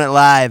 We're doing it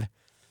live.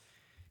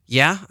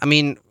 Yeah, I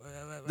mean,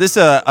 This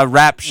is a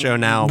rap show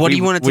now. what do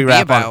you want it to be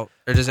rap on- about,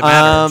 or does it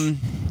matter?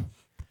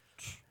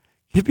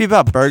 Could it be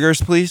about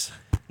burgers, please?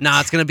 Nah,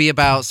 it's gonna be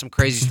about some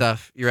crazy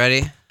stuff. You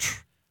ready?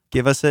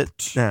 Give us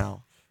it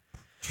now.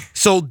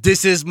 So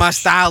this is my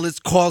style. It's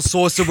called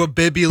Sorcerer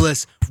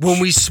Bibulus. When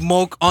we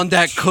smoke on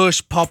that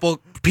Kush,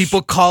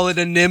 people call it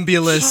a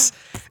nimbulus.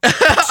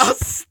 I'll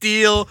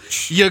steal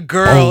your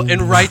girl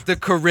and write the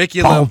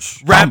curriculum.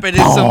 Rap it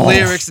in some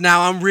lyrics.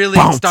 Now I'm really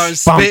starting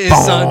spitting,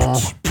 son.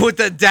 Put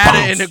the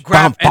data in a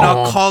graph and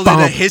I'll call it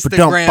a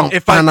histogram.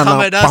 If I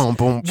come at us,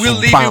 we'll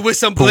leave you with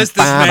some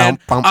blisters, man.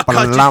 I'll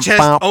cut your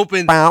chest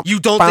open. You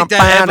don't think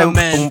that ever,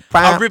 man.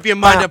 I'll rip your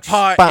mind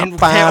apart and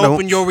can't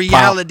open your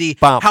reality.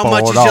 How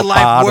much is your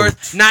life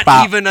worth? Not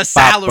even a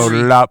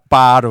salary.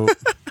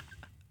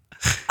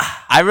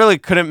 I really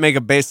couldn't make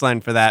a bass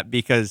line for that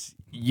because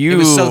you... It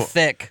was so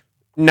thick.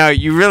 No,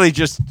 you really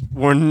just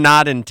were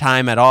not in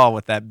time at all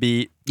with that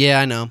beat. Yeah,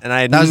 I know. And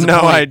I had That was the no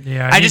point.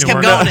 idea. I just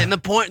kept going, and the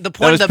point of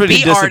was the pretty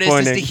beat artist is to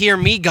disappointing. hear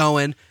me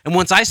going, and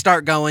once I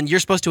start going, you're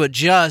supposed to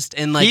adjust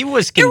and like He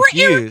was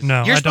confused.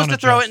 No, you're I supposed to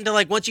don't throw adjust. it into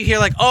like once you hear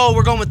like, oh,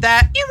 we're going with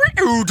that.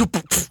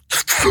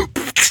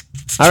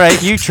 All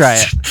right, you try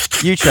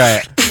it. You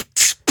try it.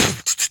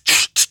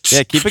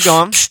 Yeah, keep it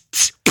going.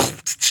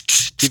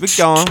 Keep it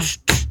going.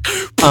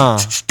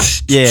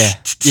 Yeah,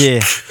 yeah,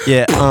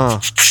 yeah,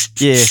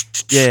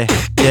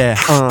 yeah,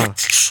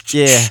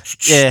 yeah,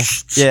 yeah,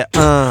 yeah,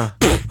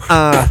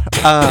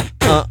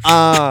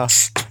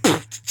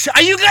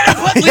 Are you gonna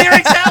put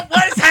lyrics out?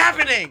 What is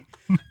happening?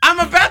 I'm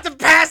about to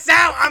pass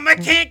out. I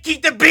can't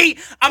keep the beat.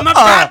 I'm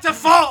about to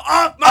fall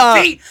off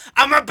my feet.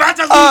 I'm about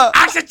to lose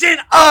oxygen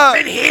up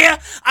in here.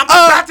 I'm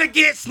about to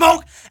get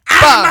smoke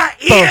out of my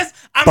ears.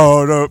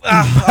 Oh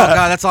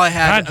God, that's all I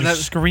had. God, you're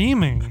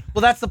screaming.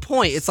 Well, that's the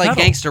point. It's like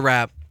Settle. gangster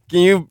rap. Can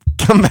you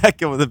come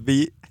back in with a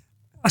beat?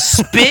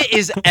 Spit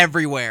is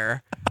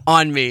everywhere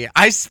on me.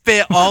 I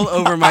spit all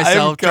over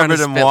myself. I'm covered trying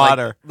to in spit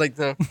water. Like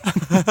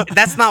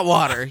that's not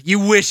water. You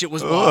wish it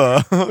was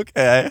water.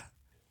 Okay.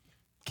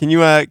 Can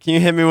you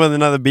hit me with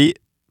another beat?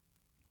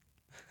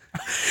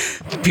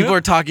 People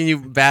are talking you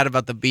bad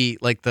about the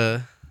beat, like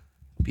the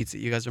beats that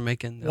you guys are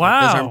making. They're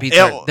Wow. like, those aren't beats.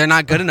 They're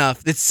not good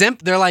enough. It's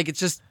They're like, it's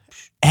just.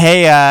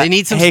 Hey, they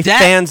need some hey,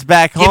 depth. fans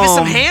back home. Give us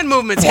some hand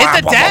movements. Hit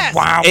the desk.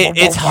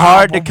 It's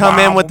hard to come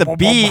in with the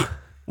beat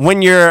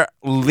when your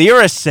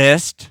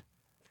lyricist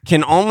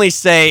can only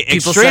say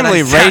People said I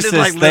extremely sounded racist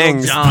like Little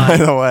things, John. by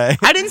the way.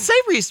 I didn't say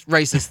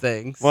racist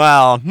things.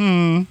 Well,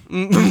 On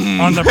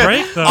the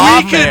break, though.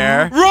 Off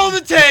there. Roll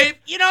the tape.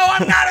 You know,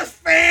 I'm not a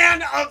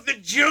fan of the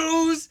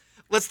Jews.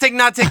 Let's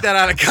not take that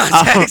out of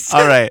context.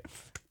 All right.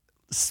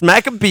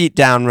 Smack a beat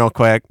down real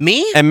quick.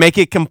 Me? And make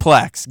it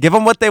complex. Give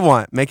them what they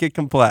want. Make it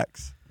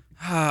complex.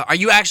 Are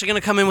you actually going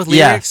to come in with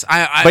lyrics?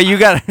 Yes. But you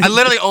got. I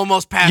literally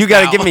almost passed You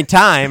got to out. give me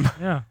time.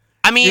 Yeah.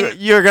 I mean,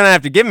 you're gonna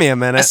have to give me a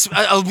minute.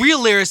 A real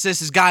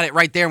lyricist has got it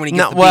right there when he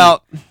gets the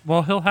beat.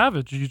 Well, he'll have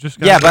it. You just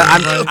Yeah, but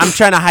I'm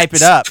trying to hype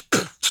it up.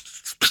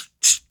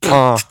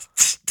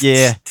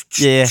 Yeah,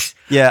 yeah,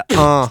 yeah.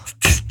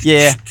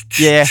 Yeah,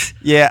 yeah,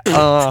 yeah.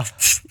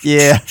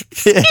 Yeah,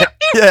 yeah,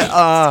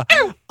 yeah.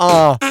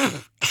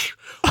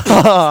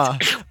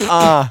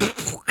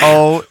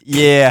 Oh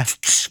yeah,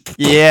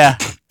 yeah.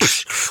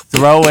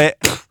 Throw it.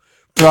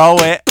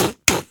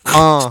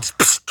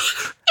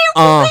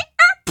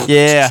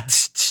 Yeah.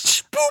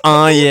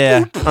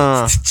 Yeah.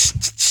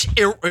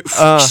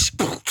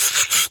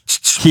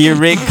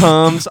 Here it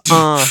comes.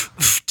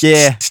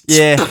 Yeah,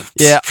 yeah,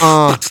 yeah.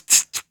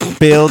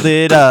 Build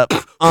it up.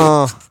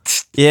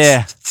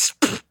 Yeah.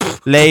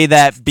 Lay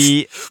that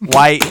beat,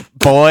 white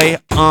boy.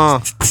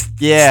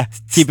 Yeah.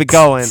 Keep it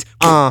going.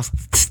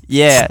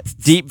 Yeah.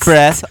 Deep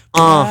breath.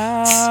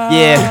 Yeah.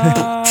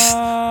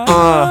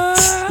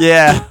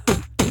 Yeah.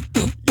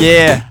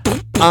 Yeah.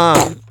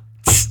 Oh.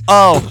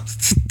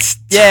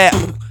 Yeah.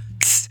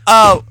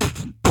 Oh.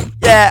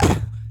 Yeah.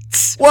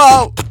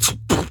 Whoa.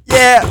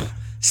 Yeah.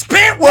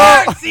 Spit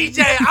work,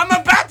 CJ. I'm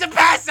about to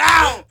pass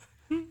out.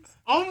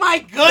 Oh my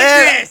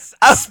goodness.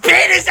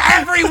 Spit is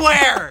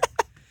everywhere.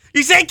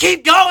 You say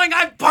keep going.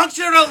 I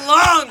punctured a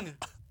lung.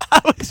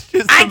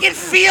 I can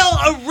feel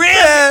a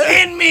rib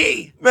in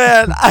me.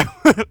 Man,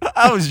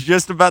 I was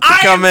just about to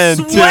come in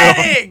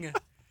sweating.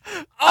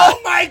 Oh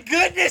my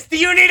goodness. Do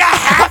you need a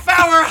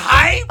half-hour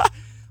hype?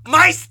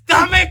 My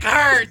stomach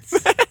hurts.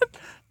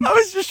 I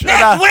was just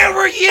Nick, where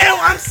were you?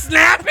 I'm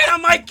snapping.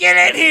 I'm like, get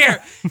in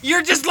here.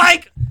 You're just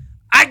like,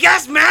 I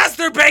guess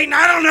masturbating.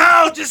 I don't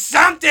know. Just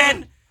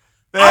something.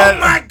 Oh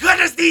my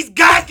goodness, these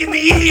guys give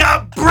me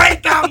a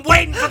break. I'm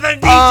waiting for the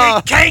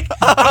DJ cake.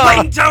 I'm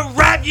waiting to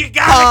rap. You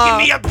gotta give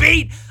me a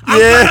beat.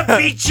 I'm gonna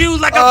beat you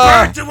like a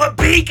bird to a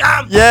beak.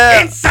 I'm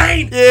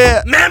insane.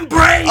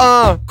 Membrane.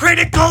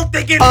 Critical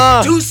thinking.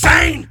 Too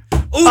sane.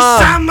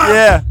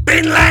 Osama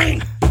Bin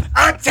Laden.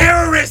 A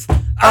terrorist.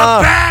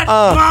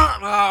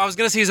 I was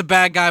gonna say he's a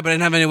bad guy, but I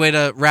didn't have any way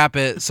to rap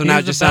it, so now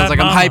it just sounds like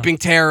I'm hyping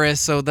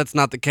terrorists. So that's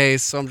not the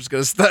case. So I'm just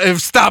gonna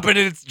stop it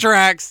in its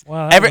tracks.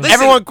 Wow,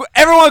 everyone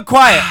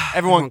quiet.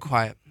 Everyone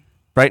quiet.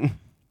 Brighton.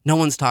 No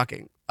one's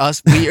talking.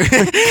 Us,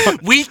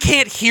 we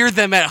can't hear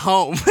them at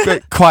home.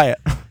 Quiet.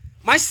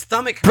 My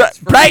stomach hurts.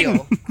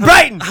 Brighton.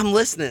 Brighton. I'm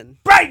listening.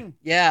 Brighton.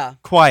 Yeah.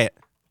 Quiet.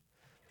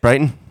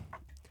 Brighton.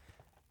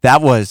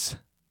 That was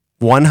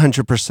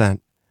 100%,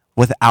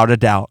 without a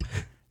doubt,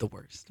 the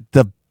worst.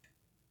 The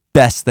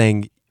best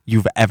thing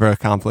you've ever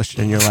accomplished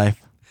in your life.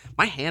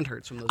 My hand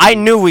hurts from those. I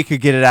knew we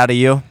could get it out of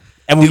you,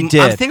 and we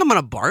did. I think I'm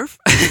gonna barf.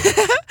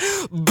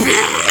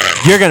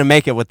 You're gonna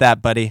make it with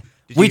that, buddy.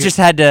 We just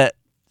had to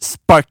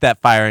spark that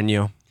fire in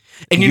you.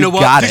 And you know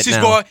what? This is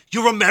why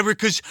you're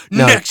America's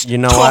next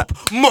top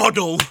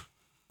model.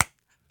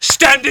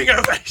 Standing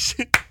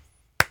ovation.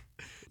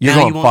 You're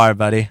going far,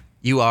 buddy.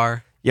 You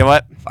are. You know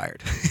what?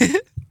 Fired.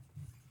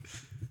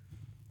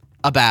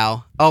 A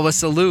bow. Oh, a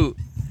salute.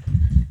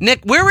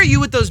 Nick, where were you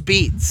with those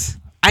beats?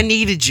 I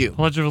needed you.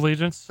 Pledge of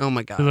Allegiance. Oh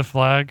my God. To the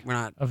flag We're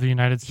not, of the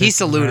United States. He's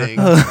saluting.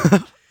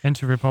 And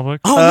to Republic.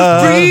 On the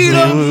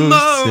freedom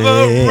of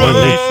a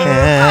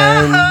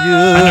nation.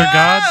 Under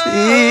God.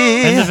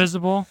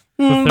 Indivisible.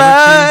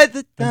 By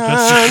the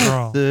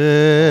time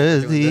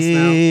this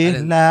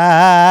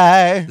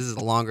is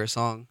a longer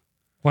song.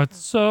 What's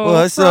so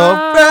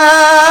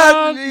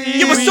proud?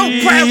 You were so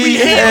proud we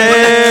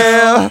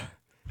hailed.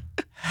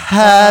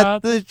 At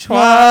the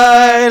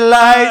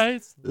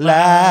twilight's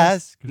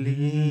last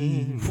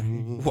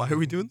gleam. Why are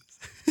we doing this?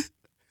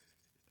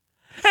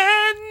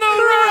 And the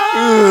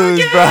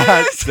rockets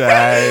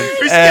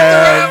broadside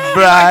and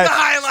bright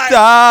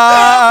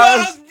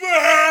stars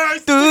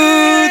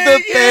through the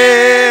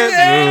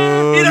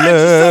perilous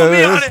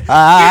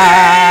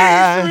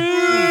eye.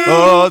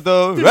 Oh,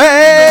 the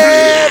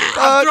red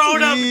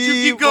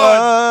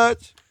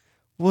watch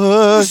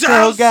was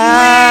so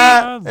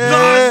God.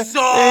 The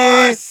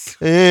sauce.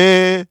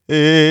 Hey,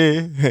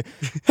 the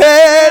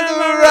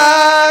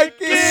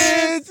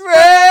rocket's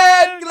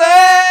red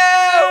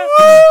glare.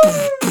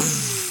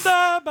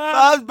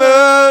 Bob's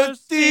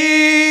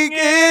bursting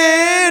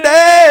in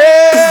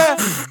air.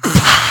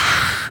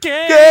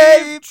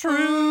 Gave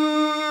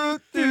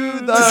truth to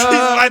the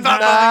I thought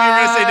both of you were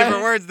going to say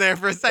different words there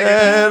for a second.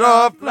 And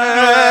our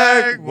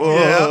flag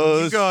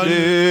was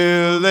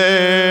still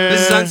there.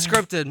 This is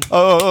unscripted.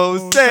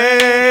 Oh,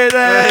 say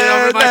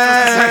that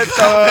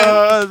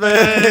the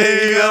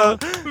veil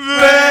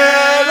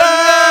red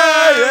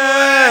I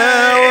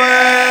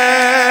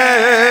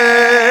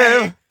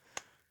am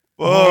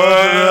for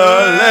the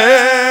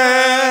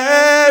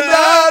land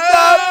of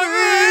the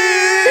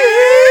free.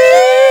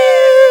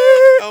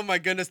 Oh my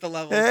goodness, the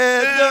level.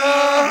 And the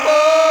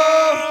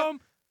home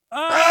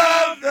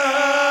of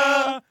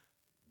the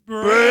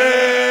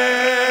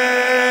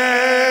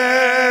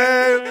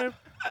brave.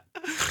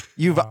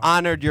 You've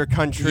honored your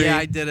country. Yeah,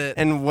 I did it.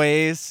 In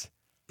ways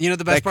you know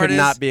the best that part could is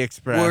not be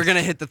expressed. We're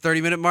gonna hit the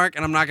 30-minute mark,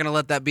 and I'm not gonna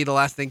let that be the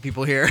last thing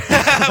people hear.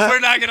 We're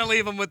not gonna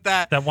leave them with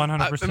that. That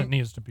 100%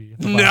 needs to be.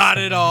 Not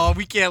at all.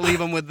 We can't leave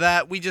them with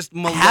that. We just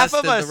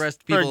molested the rest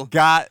of people.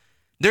 Forgot.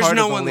 There's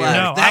no one left.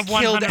 No, that I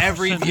killed 100%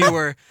 every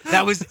viewer.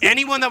 That was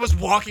anyone that was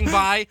walking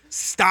by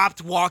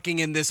stopped walking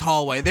in this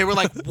hallway. They were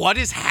like, "What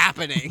is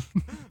happening?"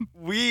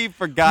 We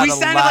forgot. We a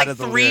sounded lot like of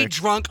the three lyrics.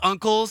 drunk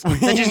uncles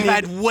that just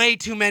had way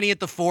too many at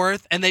the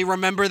 4th, and they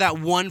remember that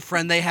one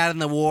friend they had in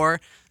the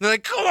war. They're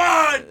like, "Come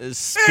on,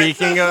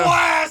 Speaking it's a of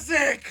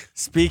classic."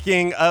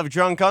 Speaking of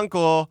Drunk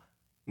Uncle,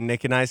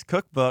 Nick and I's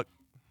cookbook,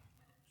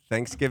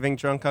 Thanksgiving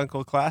Drunk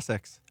Uncle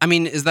Classics. I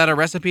mean, is that a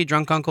recipe,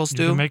 Drunk Uncle You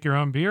stew? can make your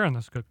own beer in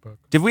this cookbook.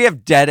 Did we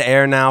have dead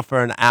air now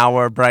for an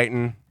hour,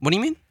 Brighton? What do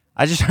you mean?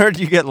 I just heard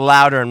you get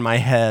louder in my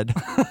head,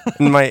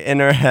 in my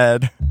inner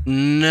head.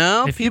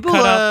 No, If you people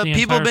cut out the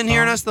people entire been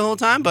hearing song- us the whole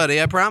time,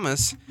 buddy. I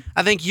promise.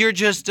 I think you're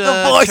just The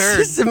turd.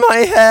 voices in my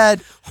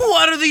head.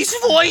 What are these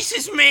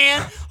voices,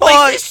 man? Oh,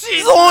 Like this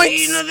is, zoink,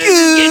 you know, this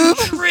is getting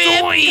Scoob.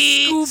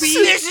 trippy.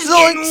 This is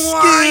Zoink, getting Scoob.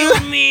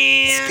 wild,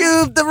 man.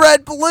 Scoob the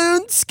red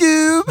balloon,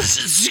 Scoob.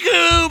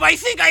 Scoob, I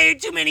think I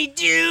ate too many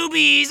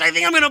doobies. I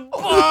think I'm gonna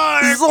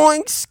barf.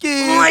 Zoink,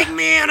 Scoob. Like,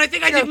 man, I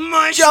think I did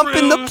mushrooms. Jump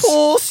in the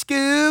pool,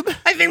 Scoob.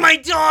 I think my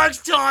dog's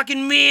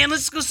talking, man.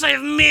 Let's go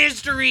solve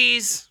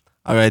mysteries.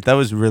 All right, that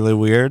was really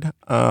weird.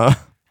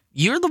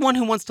 You're the one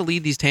who wants to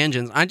lead these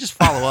tangents. I just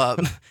follow up.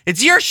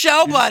 It's your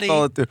show, buddy.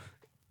 Follow through.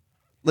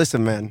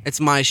 Listen, man. It's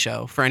my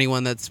show for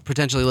anyone that's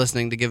potentially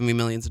listening to give me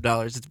millions of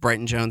dollars. It's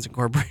Brighton Jones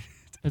Incorporated.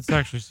 It's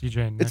actually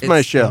CJ and Nick. It's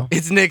my show.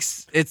 It's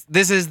Nick's.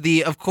 This is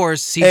the, of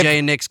course, CJ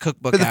and Nick's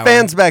cookbook For the hour.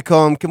 fans back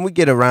home, can we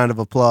get a round of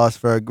applause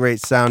for our great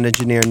sound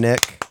engineer,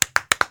 Nick?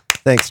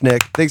 Thanks,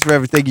 Nick. Thanks for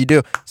everything you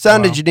do.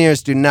 Sound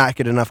engineers do not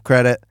get enough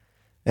credit.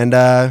 And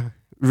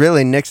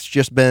really, Nick's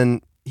just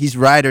been, he's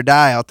ride or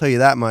die, I'll tell you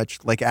that much.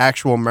 Like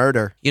actual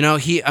murder. You know,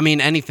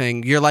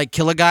 anything. You're like,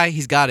 kill a guy,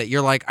 he's got it.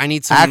 You're like, I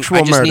need some, Actual I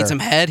just murder. need some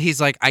head. He's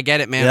like, I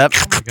get it, man. Yep.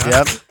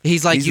 Yep.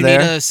 He's like, He's you there.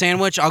 need a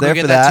sandwich? I'll go There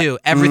get for that that. too.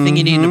 Everything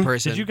you need in a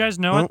person. Did you guys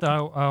know at the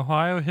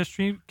Ohio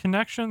History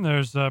Connection,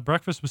 there's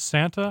Breakfast with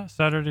Santa,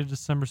 Saturday,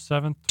 December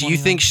 7th. Do you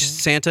think 2019?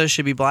 Santa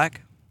should be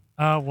black?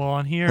 Well,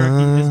 on here,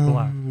 he is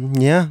black.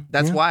 Yeah.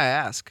 That's yeah. why I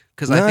ask.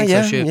 Because No, I think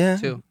yeah, so too. yeah,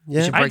 too. yeah.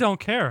 You should I break- don't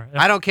care.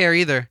 I don't care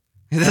either.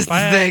 That's If the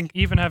I thing.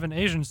 even have an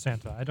Asian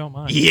Santa, I don't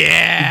mind.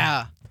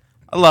 Yeah.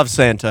 I love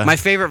Santa. My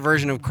favorite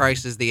version of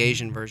Christ is the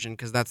Asian version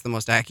because that's the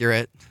most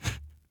accurate.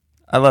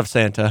 I love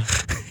Santa.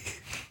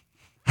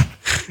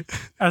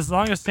 As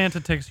long as Santa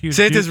takes huge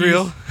Santa's dookies,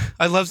 real.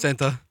 I love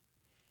Santa.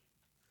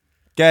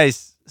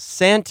 Guys,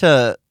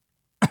 Santa...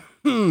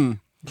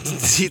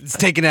 It's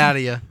taken out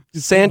of you.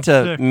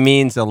 Santa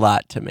means a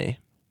lot to me.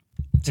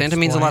 Santa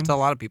means a lot to a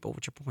lot of people.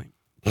 What's your point?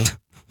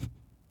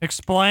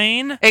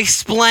 Explain.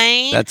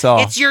 Explain. That's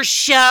all. It's your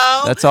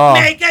show. That's all.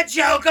 Make a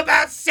joke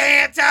about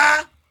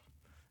Santa.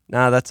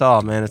 No, that's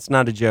all, man. It's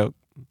not a joke.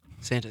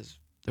 Santa's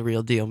the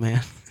real deal,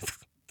 man.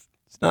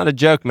 It's not a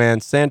joke, man.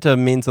 Santa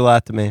means a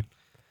lot to me.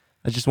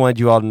 I just wanted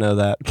you all to know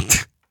that.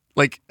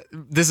 Like,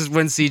 this is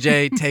when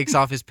CJ takes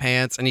off his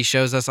pants and he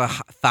shows us a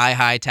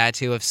thigh-high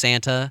tattoo of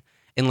Santa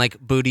in, like,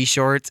 booty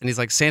shorts. And he's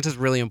like, Santa's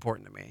really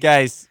important to me.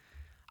 Guys,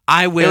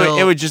 I will.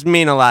 It would just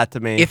mean a lot to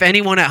me. If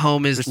anyone at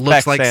home looks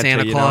Respect like Santa,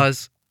 Santa you know?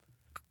 Claus,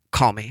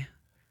 call me.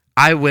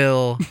 I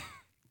will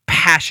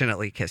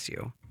passionately kiss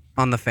you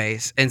on the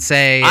face and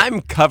say,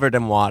 I'm covered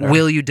in water.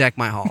 will you deck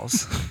my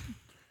halls?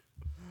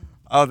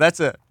 Oh, that's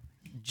a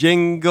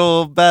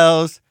jingle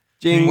bells.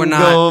 Jingle We're not.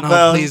 No,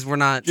 bells. please, we're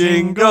not.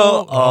 Jingle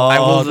all I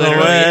will the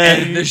literally way.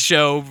 end the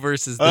show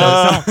versus this.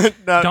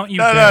 Don't you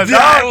no, dare. no,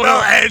 I no, will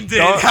no. end it.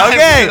 Don't- I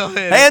Okay, will end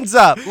it. hands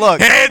up.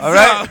 Look, Hands all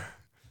right? up.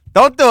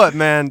 Don't do it,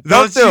 man.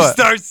 Don't do you it.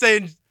 start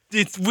saying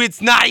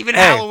it's not even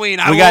Hey,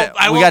 Halloween. I we won't.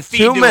 got I we won't got feed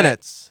 2 to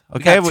minutes. It.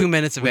 Okay, We got 2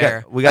 minutes of we got-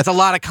 air. we got- That's a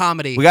lot of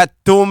comedy. We got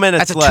 2 minutes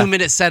That's a left.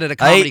 2-minute set at a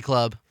comedy Hey,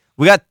 club.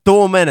 We got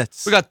 2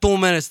 minutes. We got 2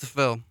 minutes to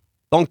fill.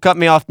 Don't cut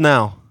me off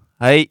now.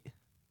 Hey,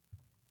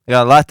 I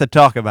got a lot to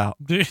talk about.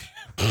 You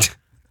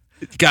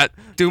got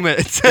 2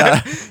 minutes.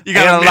 I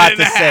got a lot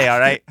to say. All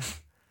right.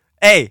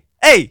 Hey,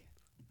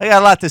 I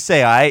got a lot to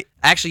say, all right?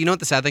 Actually, you know what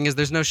the sad thing is?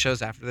 There's no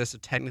shows after this, so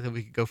technically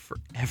we could go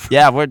forever.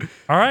 Yeah, we're...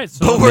 All right.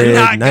 So But we're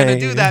not going to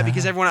do that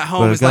because everyone at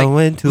home is like...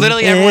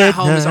 Literally, everyone at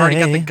home has already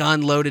got the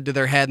gun loaded to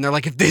their head, and they're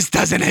like, if this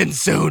doesn't end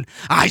soon,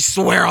 I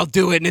swear I'll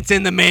do it, and it's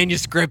in the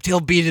manuscript.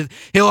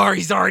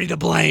 He's already to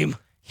blame.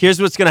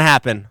 Here's what's going to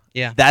happen.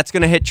 Yeah. That's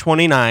going to hit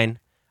 29.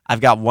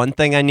 I've got one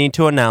thing I need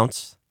to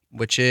announce.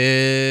 Which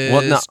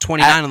is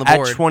 29 on the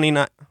board. At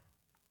 29.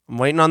 I'm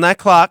waiting on that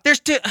clock.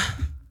 There's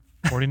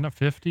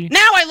 50. Now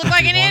I look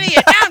like an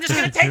idiot. Now I'm just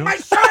going to take my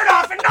shirt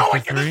off and no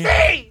one can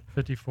see.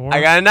 54.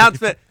 I got an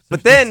announcement. 56,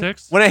 but then,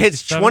 when it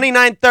hits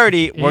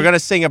 29:30, we're going to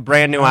sing a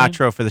brand new 29,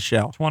 outro for the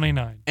show.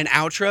 29. An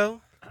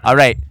outro? All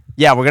right.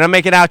 Yeah, we're going to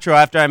make an outro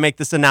after I make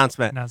this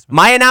announcement.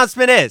 My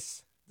announcement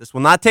is, this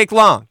will not take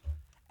long.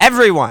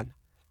 Everyone,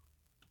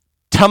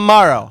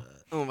 tomorrow.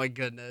 Oh, my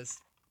goodness.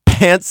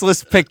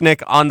 Pantsless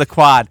picnic on the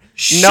quad.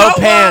 Show no up,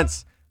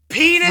 pants.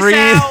 Penis Free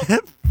out. Free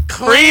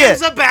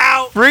Clams it.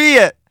 about. Free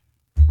it.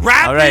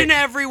 Rapping right.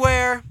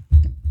 everywhere.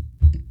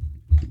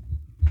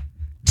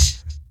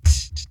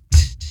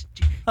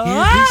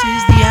 Yeah, this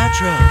is the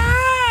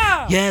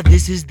outro. Yeah,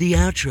 this is the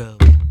outro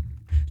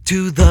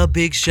to the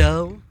big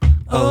show.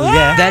 Oh,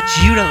 yeah. That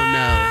you don't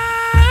know.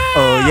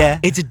 Oh, yeah.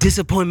 It's a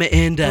disappointment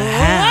and a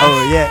half.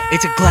 Oh, yeah.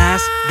 It's a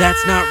glass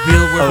that's not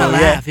real worth my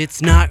laugh.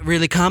 It's not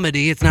really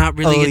comedy. It's not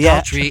really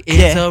adultery.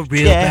 It's a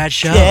real bad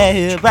show.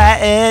 Yeah,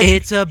 right.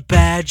 It's a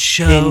bad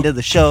show. End of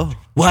the show.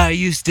 Why are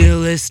you still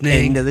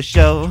listening? End of the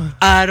show.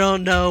 I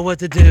don't know what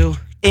to do.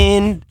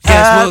 End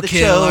Guess of we'll the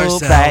kill show.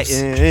 ourselves.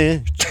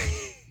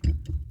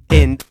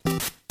 End.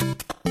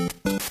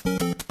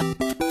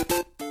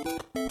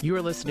 You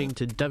are listening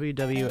to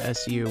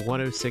WWSU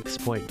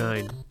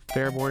 106.9,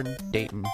 Fairborn, Dayton.